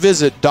please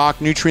visit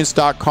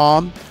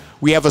DocNutrients.com.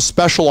 We have a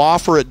special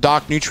offer at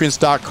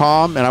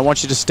DocNutrients.com, and I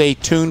want you to stay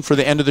tuned for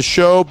the end of the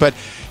show. But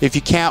if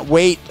you can't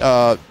wait,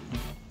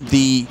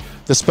 the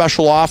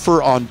special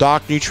offer on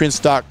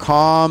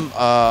DocNutrients.com,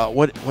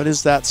 what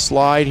is that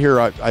slide here?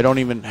 I don't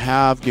even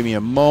have. Give me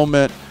a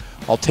moment.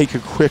 I'll take a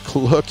quick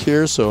look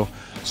here so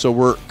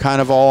we're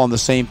kind of all on the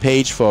same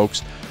page,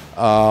 folks.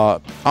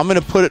 I'm going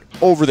to put it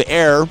over the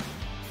air.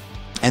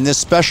 And this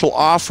special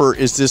offer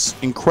is this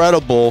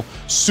incredible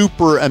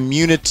super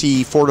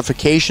immunity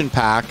fortification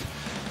pack.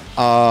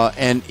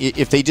 And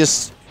if they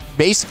just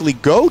basically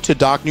go to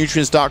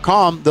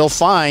DocNutrients.com, they'll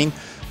find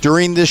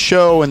during this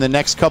show in the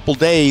next couple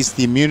days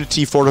the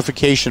immunity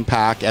fortification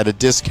pack at a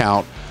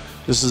discount.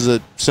 This is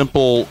a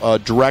simple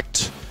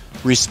direct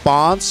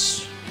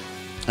response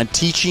and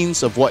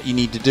teachings of what you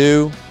need to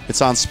do.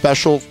 It's on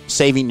special,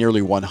 saving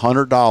nearly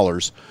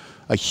 $100.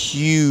 A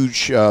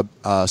huge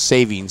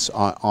savings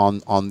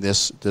on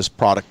this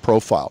product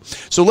profile.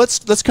 So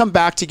let's come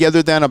back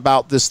together then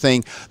about this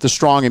thing, the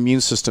strong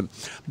immune system.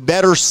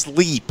 Better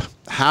sleep.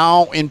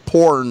 How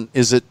important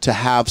is it to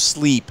have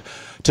sleep?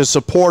 To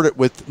support it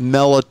with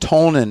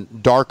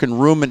melatonin, darken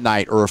room at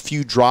night, or a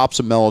few drops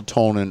of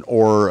melatonin,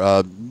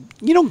 or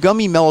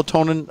gummy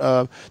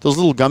melatonin, those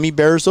little gummy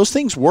bears. Those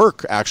things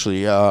work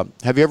actually.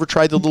 Have you ever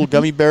tried the little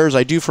gummy bears?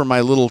 I do for my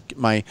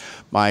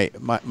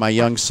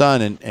young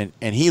son,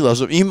 and he loves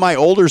them. Even my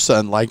older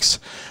son likes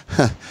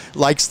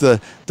the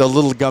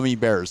little gummy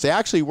bears. They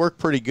actually work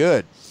pretty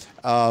good.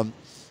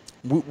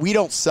 We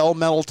don't sell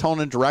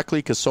melatonin directly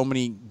because so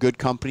many good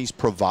companies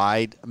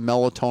provide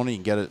melatonin. You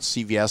can get it at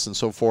CVS and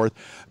so forth.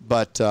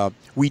 But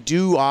we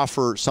do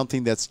offer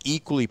something that's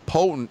equally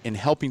potent in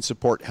helping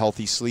support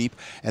healthy sleep,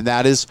 and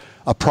that is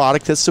a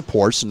product that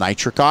supports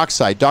nitric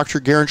oxide.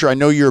 Dr. Geringer, I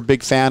know you're a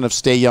big fan of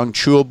Stay Young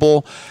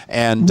Chewable,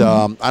 and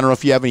I don't know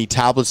if you have any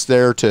tablets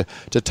there to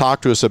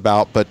talk to us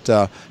about, but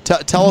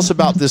tell us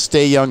about this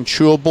Stay Young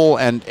Chewable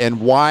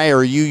and why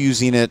are you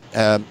using it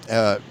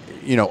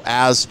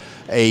as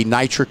a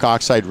nitric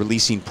oxide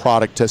releasing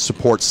product to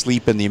support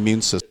sleep and the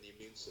immune system.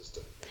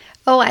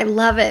 Oh, I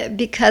love it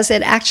because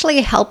it actually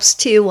helps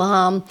to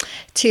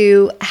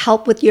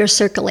help with your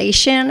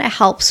circulation. It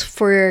helps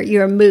for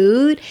your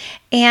mood,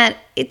 and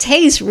it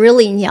tastes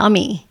really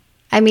yummy.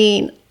 I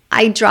mean,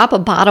 I drop a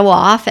bottle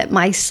off at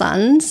my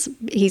son's.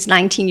 He's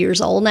 19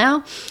 years old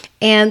now,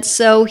 and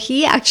so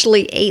he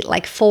actually ate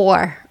like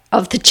 4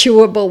 of the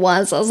chewable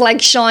ones. I was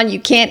like, Sean, you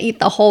can't eat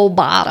the whole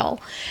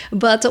bottle.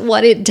 But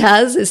what it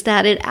does is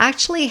that it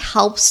actually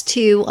helps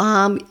to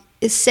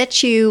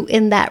set you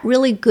in that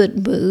really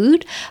good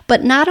mood.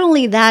 But not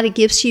only that, it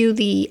gives you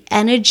the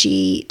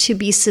energy to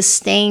be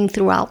sustained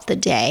throughout the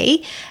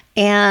day.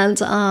 And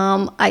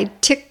I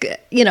took,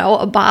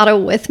 a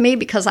bottle with me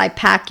because I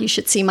pack, you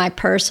should see my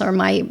purse or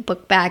my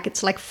book bag.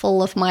 It's like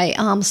full of my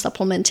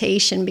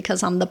supplementation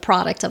because I'm the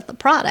product of the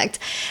product.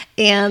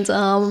 And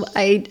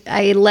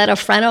I let a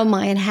friend of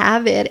mine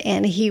have it,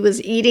 and he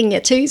was eating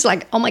it too. He's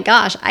like, oh my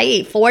gosh, I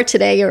ate 4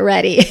 today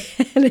already.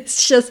 And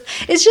it's just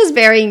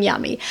very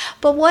yummy.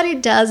 But what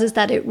it does is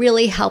that it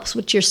really helps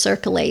with your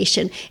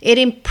circulation. It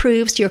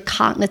improves your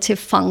cognitive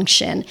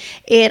function.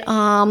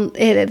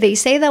 They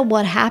say that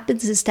what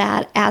happens is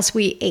that as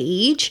we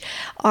age,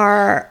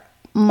 our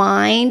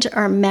mind,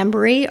 our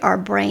memory, our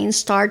brain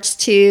starts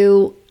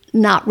to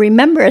not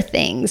remember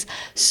things.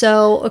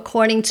 So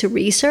according to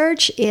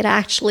research, it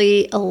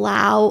actually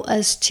allows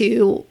us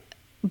to,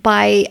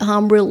 by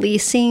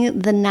releasing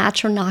the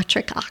natural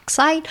nitric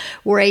oxide,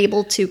 we're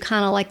able to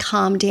kind of like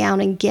calm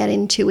down and get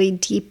into a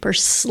deeper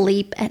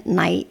sleep at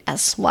night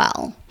as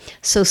well.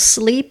 So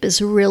sleep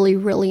is really,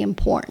 really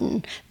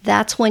important.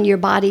 That's when your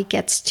body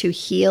gets to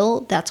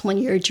heal. That's when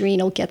your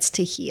adrenal gets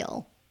to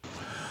heal.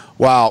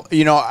 Wow.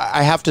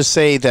 I have to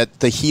say that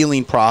the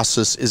healing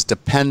process is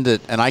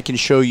dependent, and I can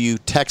show you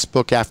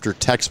textbook after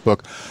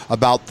textbook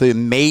about the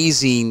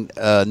amazing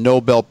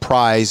Nobel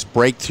Prize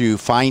breakthrough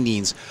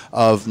findings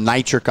of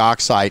nitric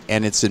oxide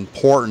and its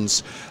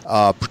importance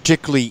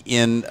particularly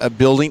in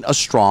building a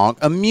strong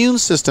immune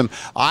system.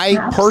 I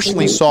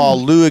personally saw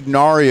Lou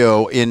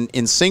Ignario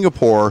in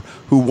Singapore,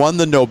 who won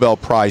the Nobel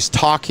Prize,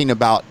 talking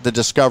about the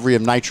discovery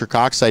of nitric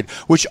oxide,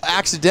 which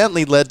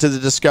accidentally led to the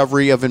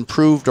discovery of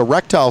improved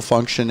erectile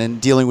function in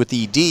dealing with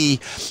ED.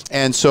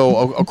 And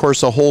so, of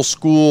course, a whole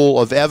school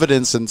of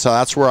evidence, and so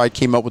that's where I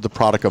came up with the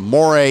product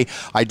Amore.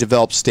 I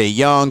developed Stay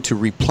Young to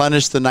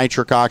replenish the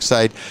nitric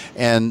oxide,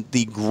 and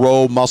the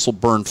Grow Muscle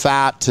Burn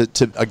Fat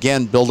to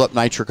again build up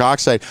nitric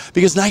oxide,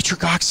 because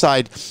nitric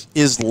oxide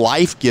is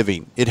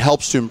life-giving. It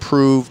helps to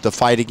improve the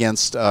fight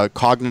against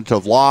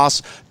cognitive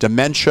loss,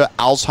 dementia,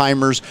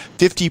 Alzheimer's,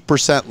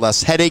 50%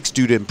 less headaches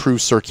due to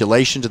improved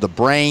circulation to the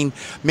brain.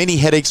 Many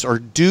headaches are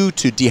due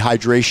to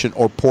dehydration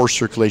or poor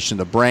circulation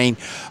to the brain.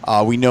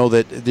 We know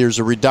that there's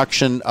a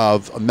reduction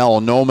of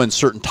melanoma in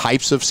certain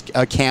types of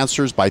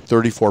cancers by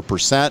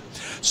 34%.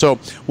 So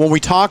when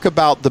we talk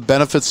about the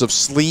benefits of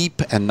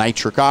sleep and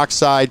nitric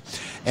oxide,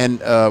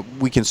 and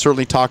we can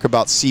certainly talk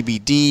about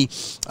CBD.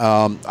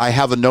 I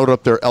have a note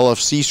up there,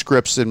 LFC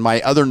scripts. In my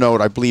other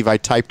note, I believe I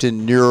typed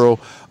in neuro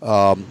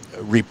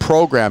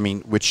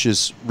reprogramming, which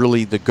is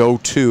really the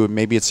go-to, and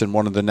maybe it's in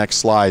one of the next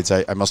slides.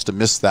 I must have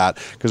missed that,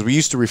 because we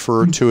used to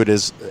refer to it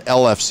as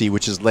LFC,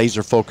 which is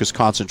laser focused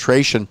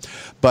concentration.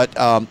 But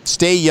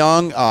Stay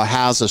Young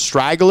has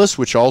astragalus,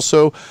 which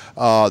also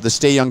the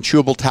Stay Young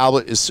chewable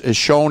tablet is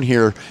shown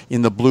here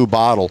in the blue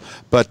bottle.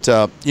 But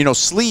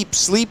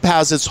sleep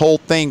has its whole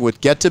thing with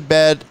get to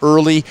bed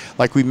early,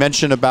 like we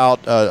mentioned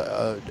about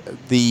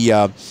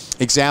the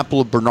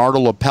example of Bernardo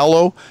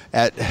Lopello.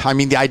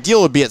 The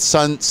ideal would be at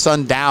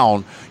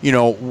sundown,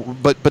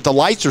 but the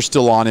lights are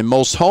still on in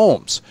most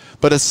homes.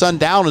 But at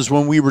sundown is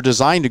when we were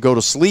designed to go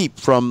to sleep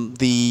from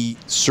the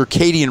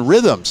circadian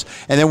rhythms,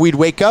 and then we'd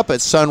wake up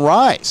at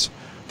sunrise.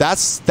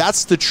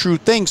 That's the true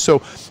thing.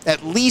 So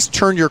at least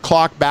turn your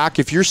clock back.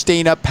 If you're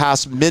staying up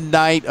past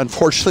midnight,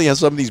 unfortunately, on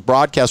some of these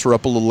broadcasts, we're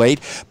up a little late.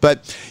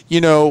 But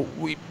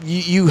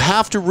you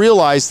have to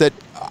realize that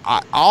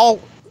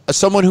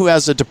someone who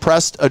has a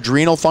depressed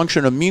adrenal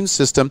function immune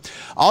system,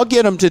 I'll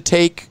get them to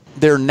take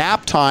their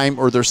nap time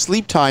or their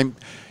sleep time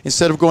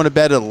instead of going to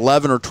bed at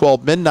 11 or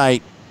 12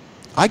 midnight.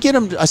 I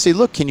say,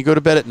 look, can you go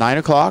to bed at 9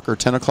 o'clock or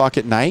 10 o'clock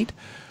at night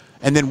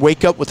and then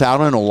wake up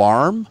without an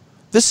alarm?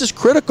 This is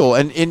critical.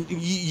 And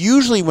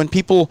usually when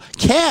people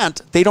can't,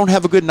 they don't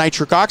have a good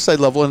nitric oxide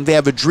level and they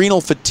have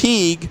adrenal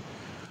fatigue.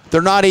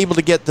 They're not able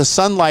to get the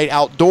sunlight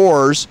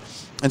outdoors.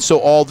 And so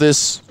all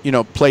this,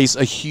 plays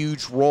a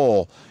huge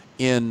role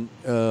in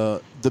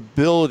the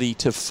ability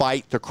to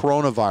fight the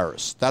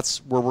coronavirus.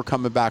 That's where we're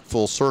coming back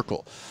full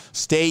circle.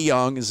 Stay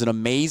Young is an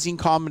amazing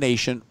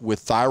combination with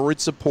thyroid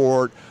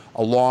support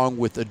along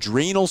with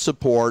adrenal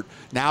support.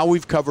 Now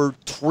we've covered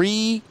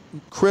 3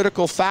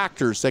 critical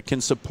factors that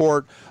can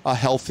support a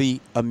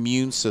healthy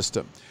immune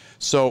system.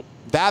 So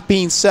that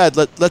being said,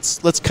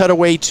 let's cut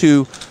away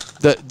to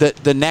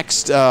the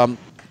next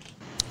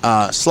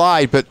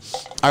slide. But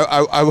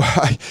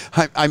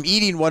I'm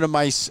eating one of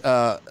my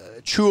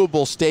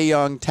chewable Stay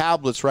Young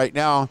tablets right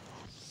now.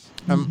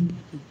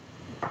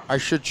 I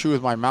should chew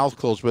with my mouth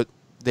closed, but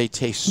they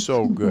taste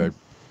so good.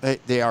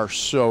 They are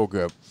so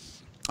good.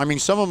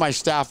 Some of my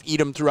staff eat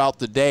them throughout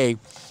the day.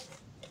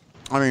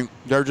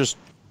 They're just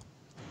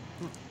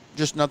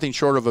nothing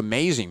short of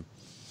amazing.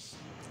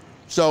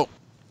 So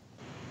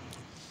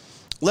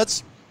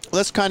let's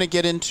kind of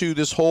get into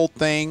this whole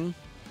thing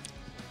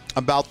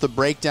about the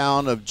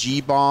breakdown of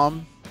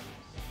G-BOMB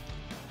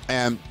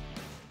and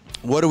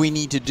what do we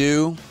need to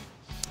do.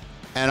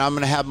 And I'm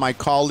going to have my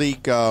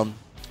colleague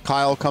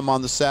Kyle come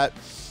on the set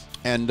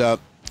and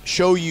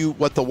show you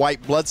what the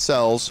white blood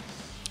cells,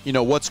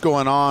 what's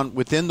going on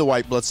within the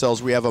white blood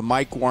cells. We have a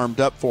mic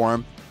warmed up for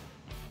him.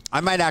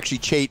 I might actually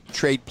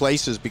trade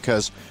places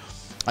because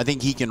I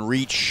think he can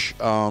reach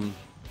that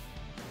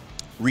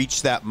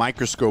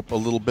microscope a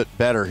little bit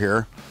better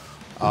here.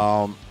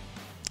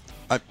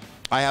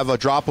 I have a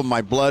drop of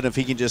my blood. If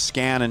he can just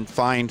scan and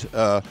find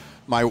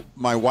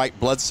my white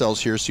blood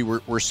cells here. See,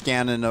 we're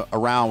scanning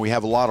around. We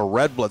have a lot of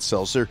red blood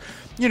cells.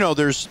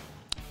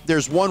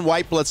 There's one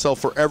white blood cell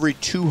for every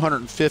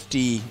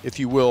 250, if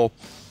you will,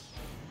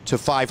 to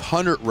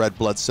 500 red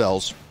blood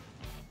cells.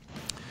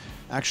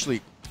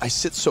 Actually, I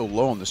sit so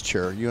low in this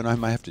chair. You and I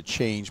might have to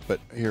change,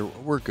 but here,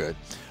 we're good.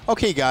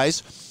 Okay,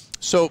 guys.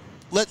 So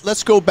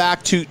let's go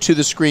back to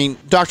the screen.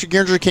 Dr.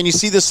 Geringer, can you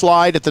see the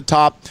slide at the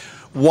top?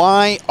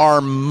 Why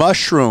are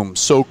mushrooms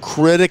so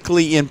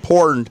critically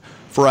important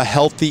for a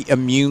healthy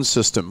immune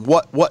system?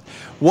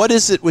 What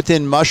is it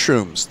within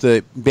mushrooms?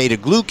 The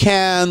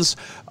beta-glucans,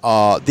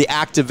 the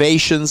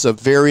activations of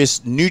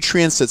various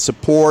nutrients that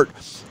support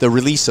the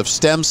release of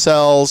stem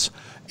cells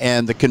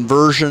and the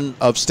conversion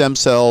of stem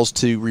cells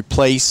to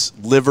replace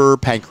liver,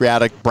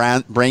 pancreatic,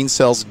 brain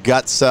cells,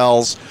 gut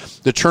cells.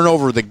 The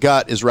turnover of the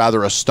gut is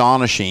rather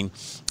astonishing.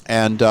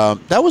 And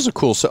that was a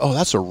cool cell. Oh,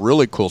 that's a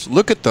really cool.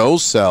 Look at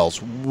those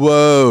cells.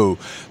 Whoa.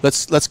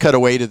 Let's cut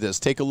away to this.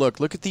 Take a look.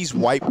 Look at these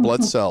white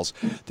blood cells.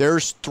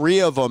 There's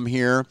 3 of them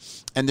here,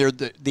 and they're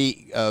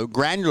the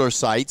granular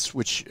sites,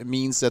 which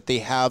means that they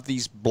have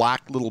these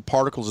black little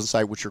particles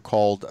inside, which are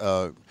called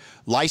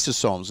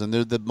lysosomes, and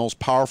they're the most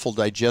powerful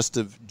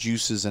digestive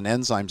juices and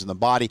enzymes in the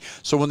body.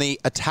 So when they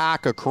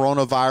attack a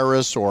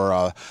coronavirus or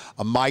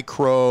a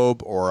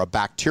microbe or a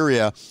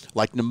bacteria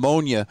like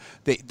pneumonia,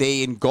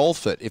 they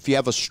engulf it. If you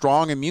have a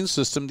strong immune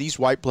system, these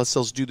white blood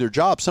cells do their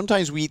job.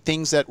 Sometimes we eat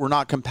things that were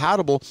not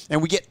compatible,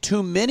 and we get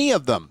too many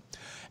of them.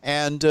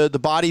 And the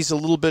body's a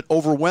little bit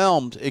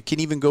overwhelmed. It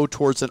can even go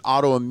towards an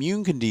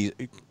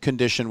autoimmune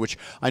condition, which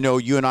I know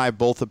you and I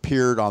both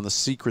appeared on The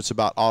Secrets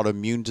About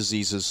Autoimmune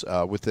Diseases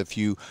with a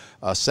few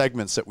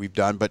segments that we've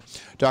done. But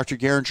Dr.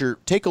 Geringer,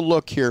 take a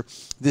look here,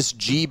 this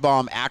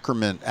GBOM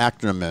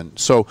acronym.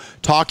 So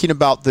talking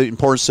about the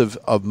importance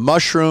of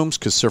mushrooms,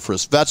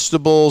 cruciferous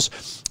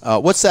vegetables.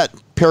 What's that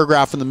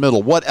paragraph in the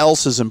middle? What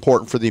else is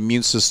important for the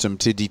immune system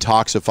to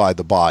detoxify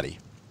the body?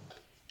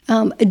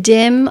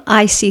 DIM,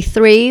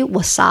 IC3,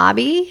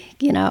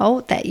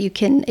 wasabi, that you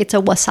can, it's a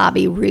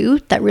wasabi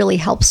root that really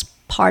helps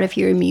part of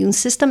your immune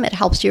system. It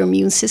helps your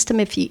immune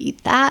system if you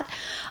eat that.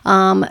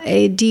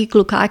 A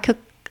D-glucose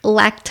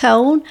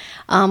lactone,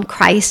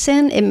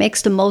 chrysin, it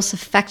makes the most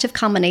effective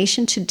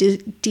combination to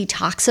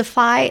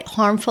detoxify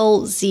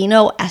harmful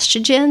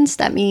xenoestrogens.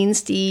 That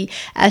means the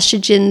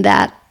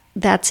estrogen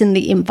that's in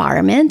the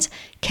environment,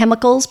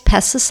 chemicals,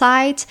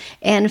 pesticides,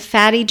 and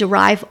fatty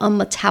derived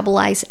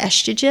unmetabolized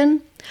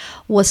estrogen.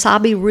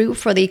 Wasabi root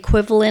for the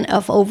equivalent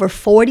of over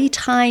 40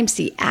 times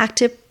the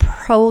active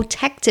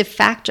protective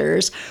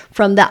factors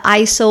from the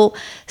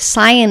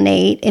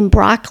isocyanate in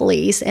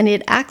broccolis, and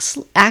it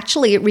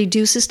actually it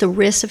reduces the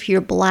risk of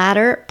your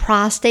bladder,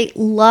 prostate,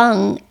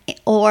 lung,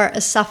 or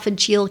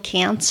esophageal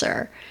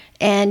cancer.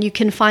 And you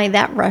can find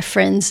that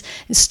reference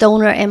in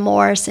Stoner and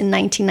Morris in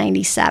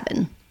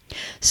 1997.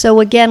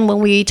 So again, when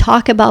we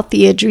talk about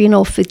the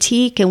adrenal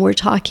fatigue and we're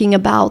talking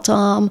about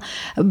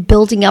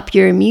building up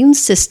your immune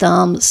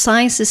system,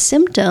 signs and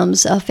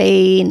symptoms of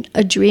an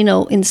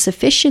adrenal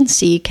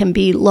insufficiency can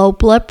be low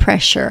blood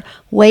pressure,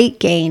 weight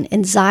gain,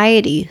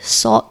 anxiety,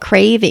 salt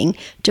craving,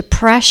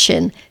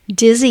 depression,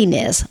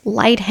 dizziness,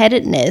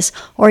 lightheadedness,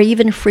 or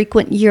even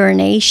frequent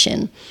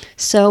urination.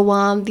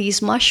 So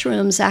these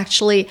mushrooms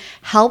actually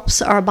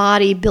helps our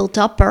body build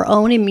up our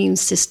own immune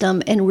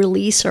system and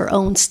release our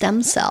own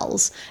stem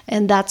cells.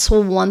 And that's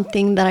one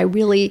thing that I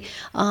really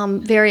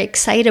very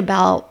excited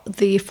about,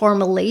 the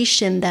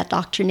formulation that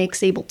Dr.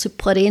 Nick's able to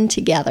put in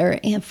together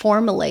and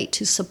formulate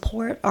to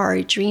support our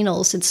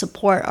adrenals and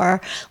support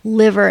our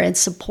liver and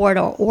support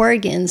our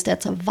organs.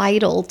 That's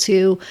vital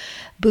to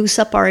boost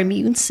up our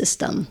immune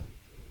system.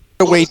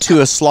 Way to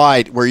a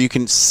slide where you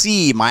can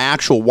see my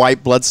actual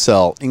white blood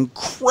cell,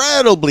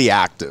 incredibly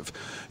active.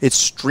 It's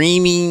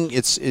streaming,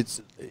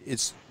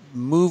 it's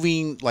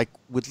moving like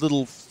with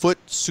little foot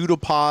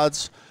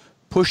pseudopods,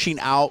 pushing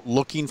out,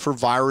 looking for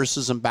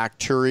viruses and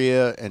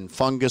bacteria and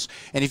fungus.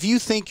 And if you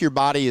think your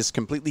body is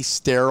completely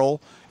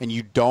sterile and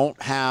you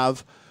don't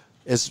have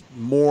as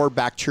more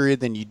bacteria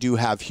than you do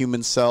have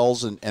human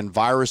cells and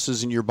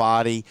viruses in your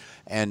body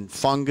and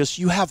fungus,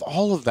 you have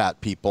all of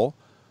that, people.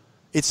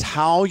 It's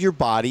how your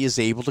body is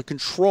able to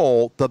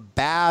control the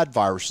bad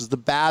viruses, the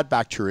bad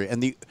bacteria,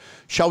 and the,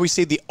 shall we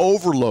say, the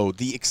overload,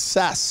 the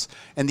excess,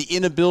 and the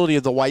inability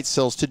of the white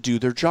cells to do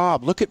their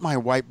job. Look at my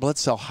white blood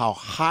cell, how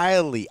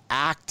highly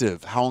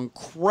active, how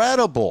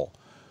incredible.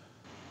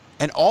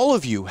 And all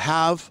of you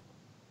have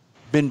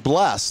been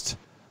blessed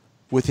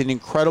with an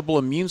incredible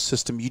immune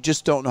system. You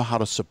just don't know how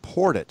to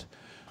support it.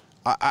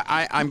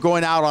 I'm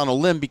going out on a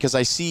limb because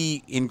I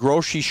see in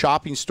grocery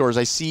shopping stores,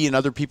 I see in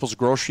other people's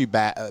grocery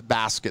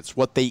baskets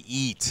what they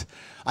eat.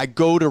 I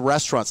go to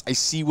restaurants, I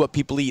see what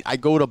people eat. I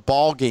go to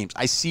ball games,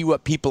 I see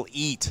what people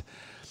eat.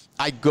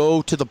 I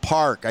go to the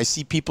park, I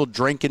see people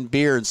drinking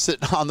beer and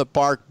sitting on the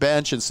park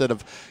bench instead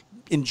of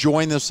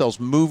enjoying themselves,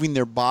 moving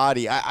their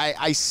body.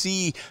 I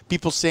see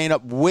people staying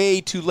up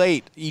way too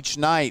late each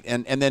night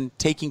and then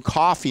taking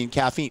coffee and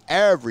caffeine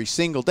every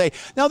single day.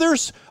 Now,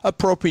 there's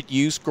appropriate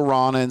use,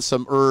 guarana and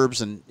some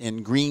herbs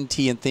and green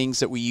tea and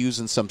things that we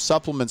use in some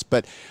supplements,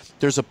 but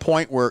there's a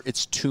point where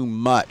it's too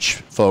much,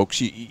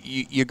 folks.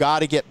 You got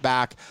to get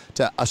back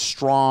to a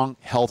strong,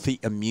 healthy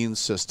immune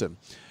system.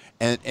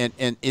 And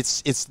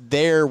it's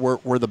there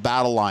where the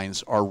battle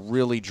lines are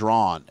really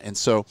drawn. And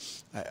so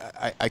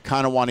I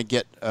kind of want to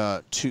get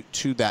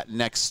to that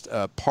next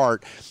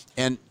part.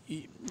 And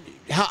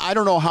I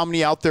don't know how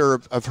many out there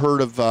have heard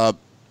of,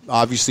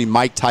 obviously,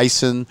 Mike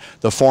Tyson,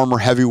 the former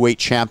heavyweight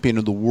champion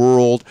of the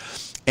world.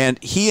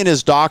 And he and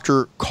his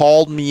doctor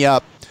called me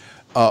up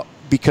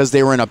because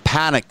they were in a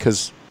panic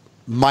because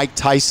Mike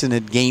Tyson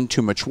had gained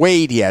too much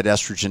weight. He had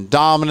estrogen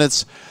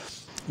dominance.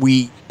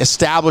 We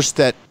established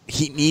that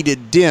he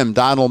needed DIM,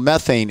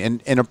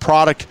 diethylmethane, and a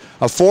product,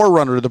 a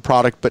forerunner to the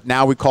product, but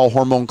now we call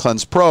Hormone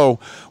Cleanse Pro,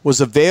 was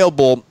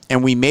available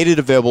and we made it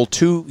available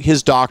to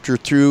his doctor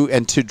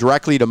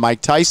directly to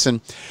Mike Tyson.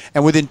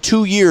 And within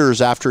 2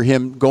 years after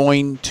him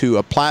going to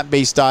a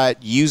plant-based diet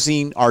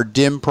using our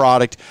DIM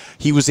product,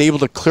 he was able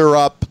to clear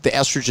up the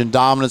estrogen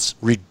dominance,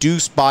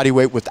 reduce body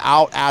weight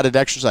without added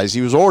exercise.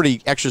 He was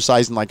already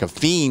exercising like a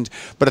fiend,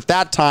 but at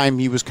that time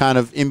he was kind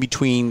of in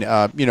between,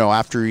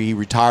 after he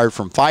retired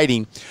from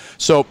fighting.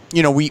 So,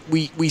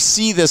 we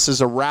see this as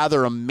a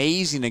rather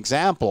amazing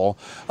example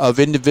of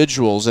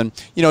individuals. And,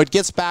 it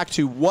gets back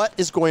to what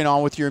is going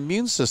on with your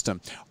immune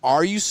system.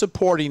 Are you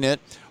supporting it?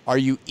 Are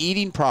you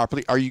eating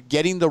properly? Are you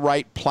getting the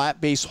right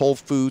plant-based whole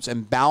foods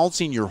and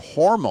balancing your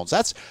hormones?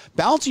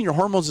 Balancing your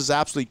hormones is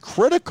absolutely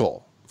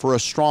critical for a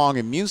strong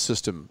immune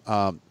system.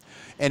 And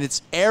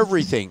it's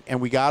everything. And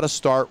we got to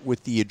start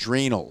with the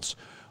adrenals,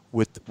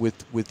 with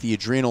the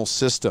adrenal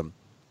system.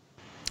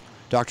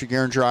 Dr.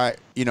 Geringer,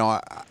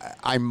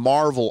 I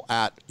marvel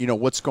at,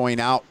 what's going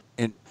out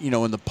in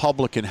the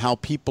public and how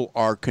people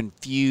are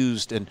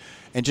confused and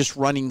just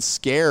running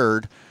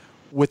scared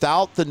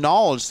without the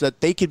knowledge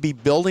that they could be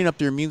building up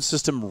their immune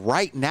system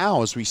right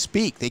now as we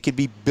speak. They could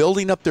be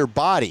building up their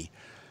body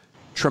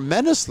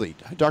tremendously.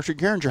 Dr.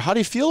 Geringer, how do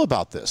you feel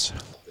about this?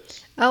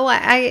 Oh,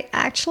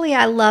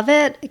 I love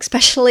it,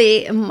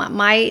 especially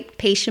my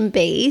patient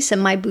base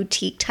and my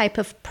boutique type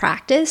of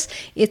practice.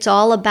 It's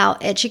all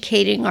about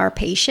educating our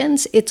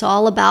patients. It's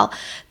all about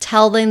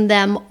telling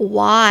them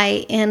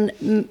why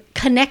and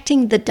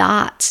connecting the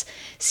dots.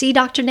 See,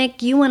 Dr.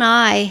 Nick, you and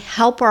I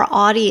help our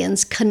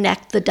audience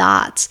connect the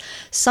dots.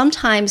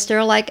 Sometimes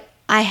they're like,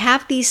 I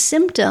have these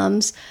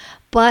symptoms,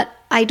 but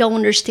I don't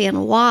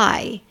understand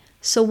why.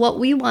 So what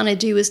we want to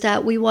do is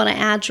that we want to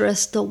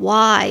address the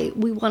why.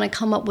 We want to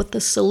come up with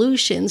the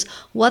solutions,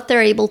 what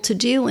they're able to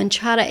do, and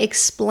try to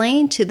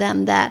explain to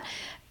them that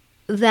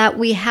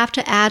we have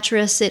to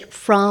address it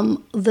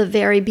from the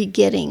very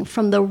beginning,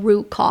 from the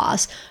root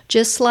cause.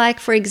 Just like,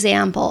 for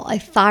example, a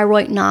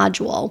thyroid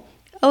nodule.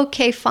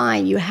 Okay,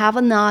 fine, you have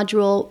a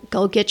nodule,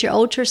 go get your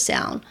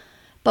ultrasound.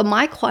 But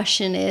my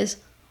question is,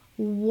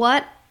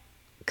 what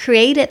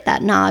created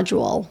that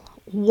nodule?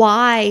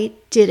 Why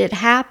did it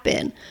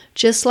happen?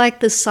 Just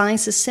like the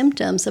signs and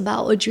symptoms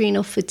about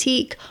adrenal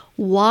fatigue.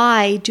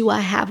 Why do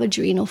I have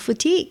adrenal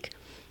fatigue?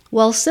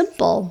 Well,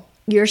 simple.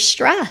 You're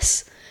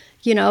stressed.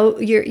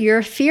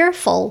 You're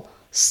fearful.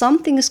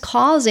 Something's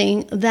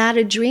causing that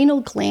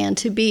adrenal gland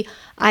to be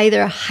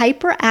either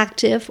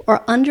hyperactive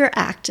or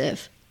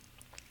underactive.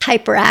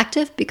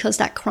 Hyperactive because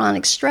that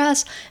chronic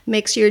stress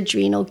makes your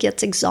adrenal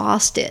gets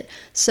exhausted.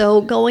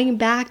 So going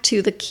back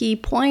to the key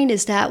point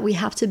is that we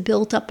have to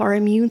build up our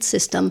immune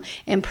system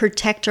and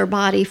protect our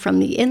body from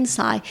the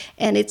inside,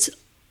 and it's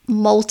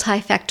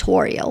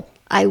multifactorial.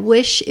 I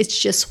wish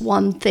it's just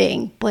one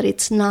thing, but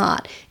it's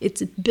not.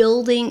 It's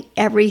building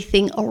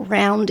everything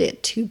around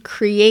it to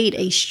create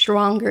a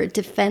stronger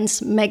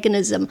defense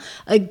mechanism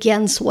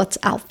against what's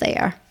out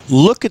there.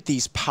 Look at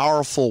these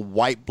powerful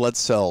white blood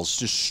cells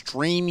just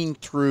streaming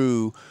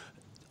through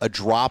a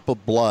drop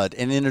of blood.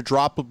 And in a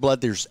drop of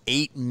blood, there's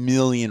 8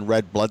 million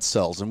red blood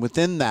cells. And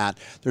within that,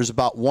 there's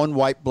about one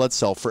white blood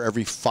cell for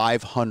every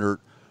 500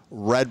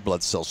 red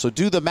blood cells. So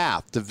do the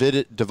math.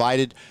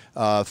 Divided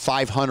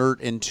 500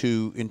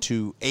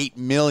 into 8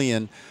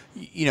 million,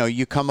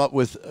 you come up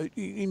with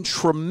a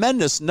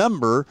tremendous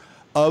number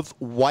of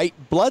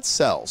white blood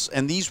cells.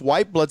 And these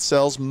white blood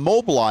cells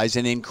mobilize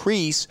and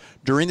increase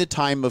during the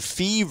time of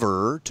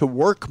fever to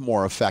work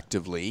more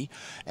effectively.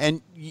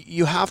 And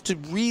you have to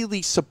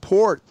really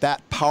support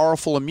that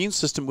powerful immune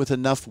system with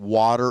enough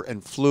water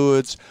and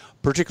fluids,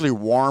 particularly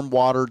warm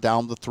water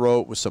down the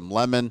throat with some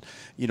lemon.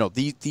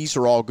 These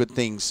are all good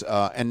things,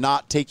 and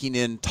not taking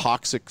in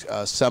toxic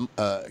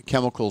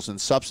chemicals and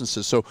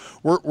substances. So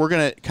we're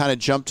going to kind of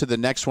jump to the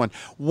next one.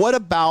 What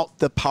about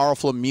the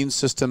powerful immune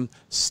system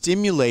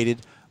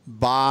stimulated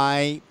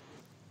by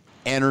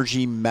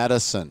energy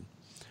medicine?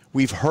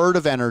 We've heard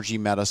of energy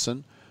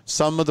medicine.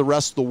 Some of the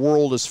rest of the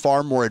world is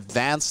far more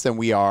advanced than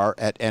we are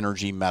at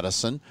energy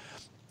medicine.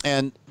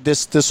 And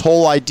this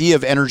whole idea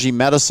of energy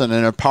medicine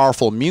and a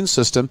powerful immune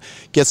system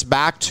gets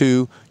back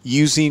to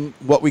using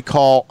what we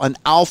call an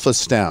alpha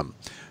stem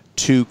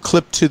to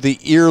clip to the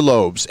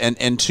earlobes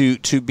and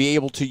to be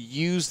able to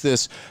use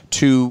this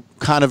to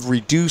kind of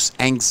reduce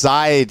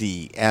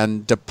anxiety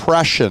and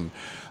depression.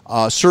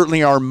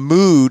 Certainly our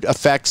mood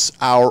affects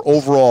our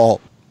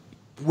overall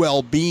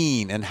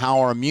well-being and how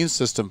our immune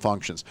system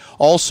functions.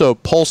 Also,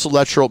 pulse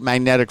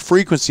electromagnetic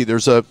frequency.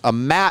 There's a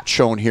mat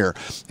shown here,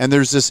 and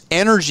there's this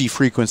energy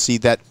frequency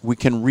that we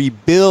can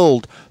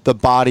rebuild the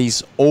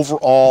body's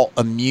overall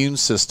immune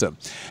system.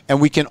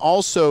 And we can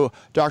also,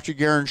 Dr.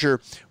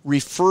 Geringer,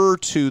 refer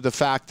to the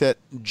fact that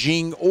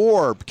Jing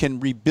Orb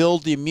can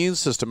rebuild the immune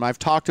system. I've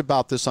talked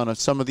about this on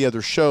some of the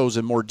other shows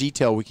in more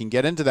detail. We can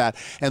get into that.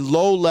 And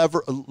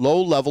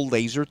low-level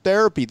laser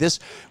therapy. This,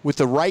 with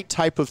the right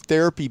type of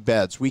therapy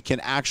beds, we can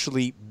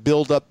actually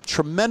build up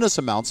tremendous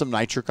amounts of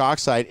nitric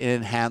oxide and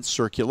enhance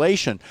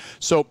circulation.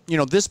 So,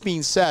 this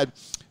being said,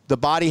 the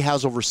body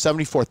has over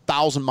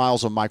 74,000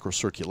 miles of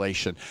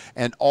microcirculation,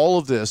 and all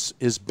of this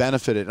is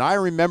benefited. And I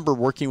remember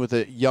working with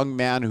a young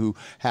man who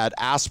had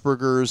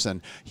Asperger's,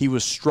 and he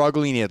was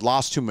struggling. He had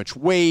lost too much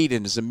weight,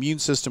 and his immune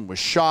system was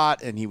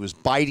shot, and he was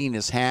biting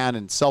his hand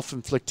and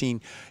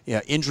self-inflicting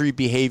injury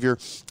behavior.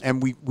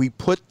 And we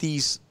put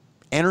these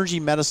energy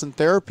medicine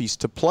therapies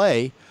to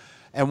play.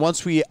 And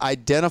once we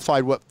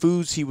identified what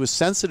foods he was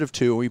sensitive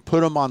to, and we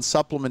put him on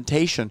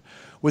supplementation,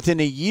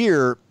 within a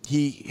year,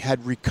 he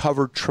had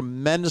recovered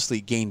tremendously,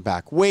 gained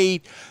back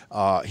weight,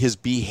 his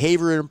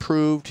behavior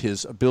improved,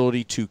 his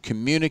ability to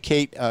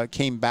communicate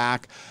came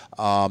back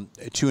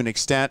to an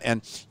extent.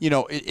 And,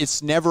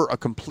 it's never a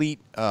complete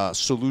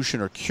solution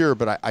or cure,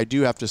 but I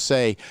do have to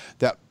say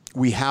that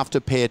we have to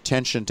pay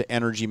attention to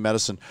energy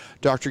medicine.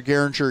 Dr.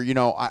 Geringer,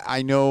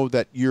 I know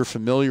that you're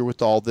familiar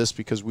with all this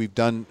because we've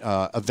done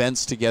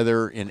events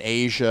together in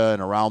Asia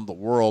and around the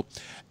world.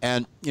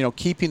 And,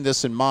 keeping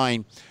this in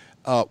mind,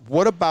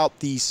 what about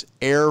these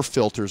air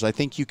filters? I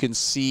think you can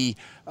see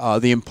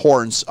the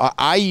importance.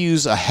 I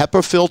use a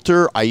HEPA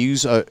filter. I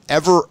use a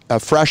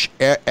fresh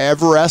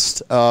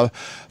Everest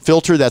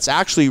filter that's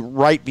actually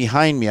right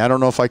behind me. I don't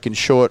know if I can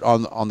show it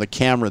on the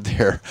camera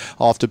there.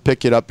 I'll have to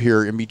pick it up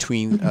here in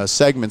between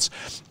segments.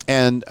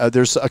 And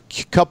there's a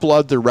couple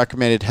other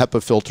recommended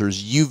HEPA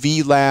filters: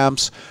 UV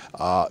lamps,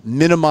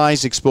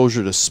 minimize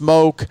exposure to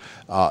smoke,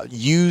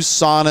 use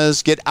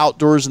saunas, get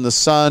outdoors in the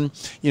sun.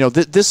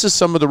 This is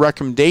some of the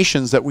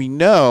recommendations that we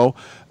know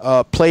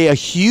play a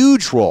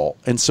huge role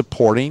in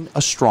supporting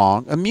a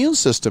strong immune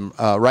system.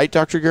 Right,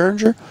 Dr.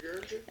 Geringer?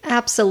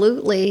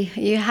 Absolutely.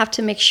 You have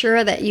to make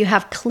sure that you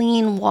have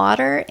clean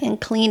water and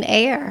clean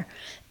air.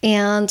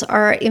 And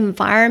our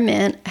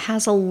environment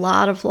has a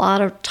lot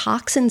of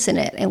toxins in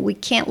it, and we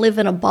can't live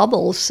in a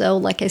bubble. So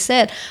like I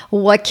said,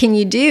 what can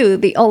you do?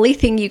 The only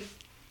thing you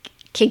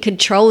can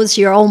control is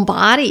your own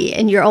body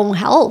and your own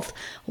health.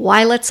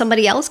 Why let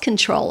somebody else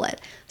control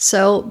it?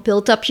 So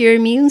build up your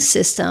immune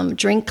system,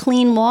 drink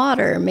clean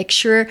water, make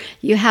sure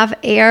you have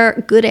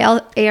good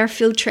air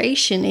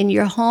filtration in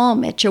your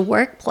home, at your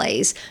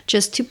workplace,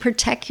 just to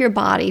protect your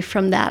body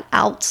from that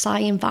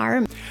outside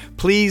environment.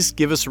 Please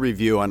give us a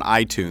review on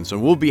iTunes,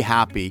 and we'll be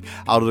happy,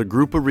 out of the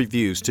group of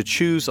reviews, to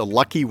choose a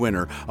lucky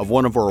winner of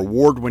one of our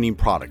award-winning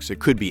products. It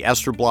could be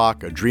Ester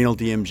Block, Adrenal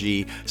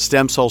DMG,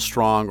 Stem Cell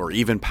Strong, or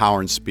even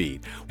Power and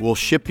Speed. We'll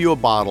ship you a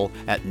bottle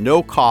at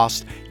no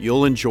cost.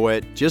 You'll enjoy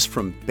it just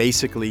from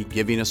basically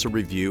giving us a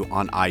review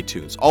on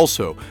iTunes.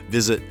 Also,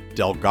 visit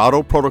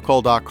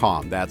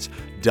DelgadoProtocol.com. That's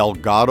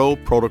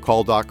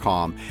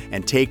DelgadoProtocol.com,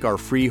 and take our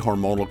free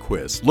hormonal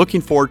quiz. Looking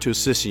forward to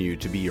assisting you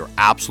to be your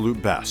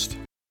absolute best.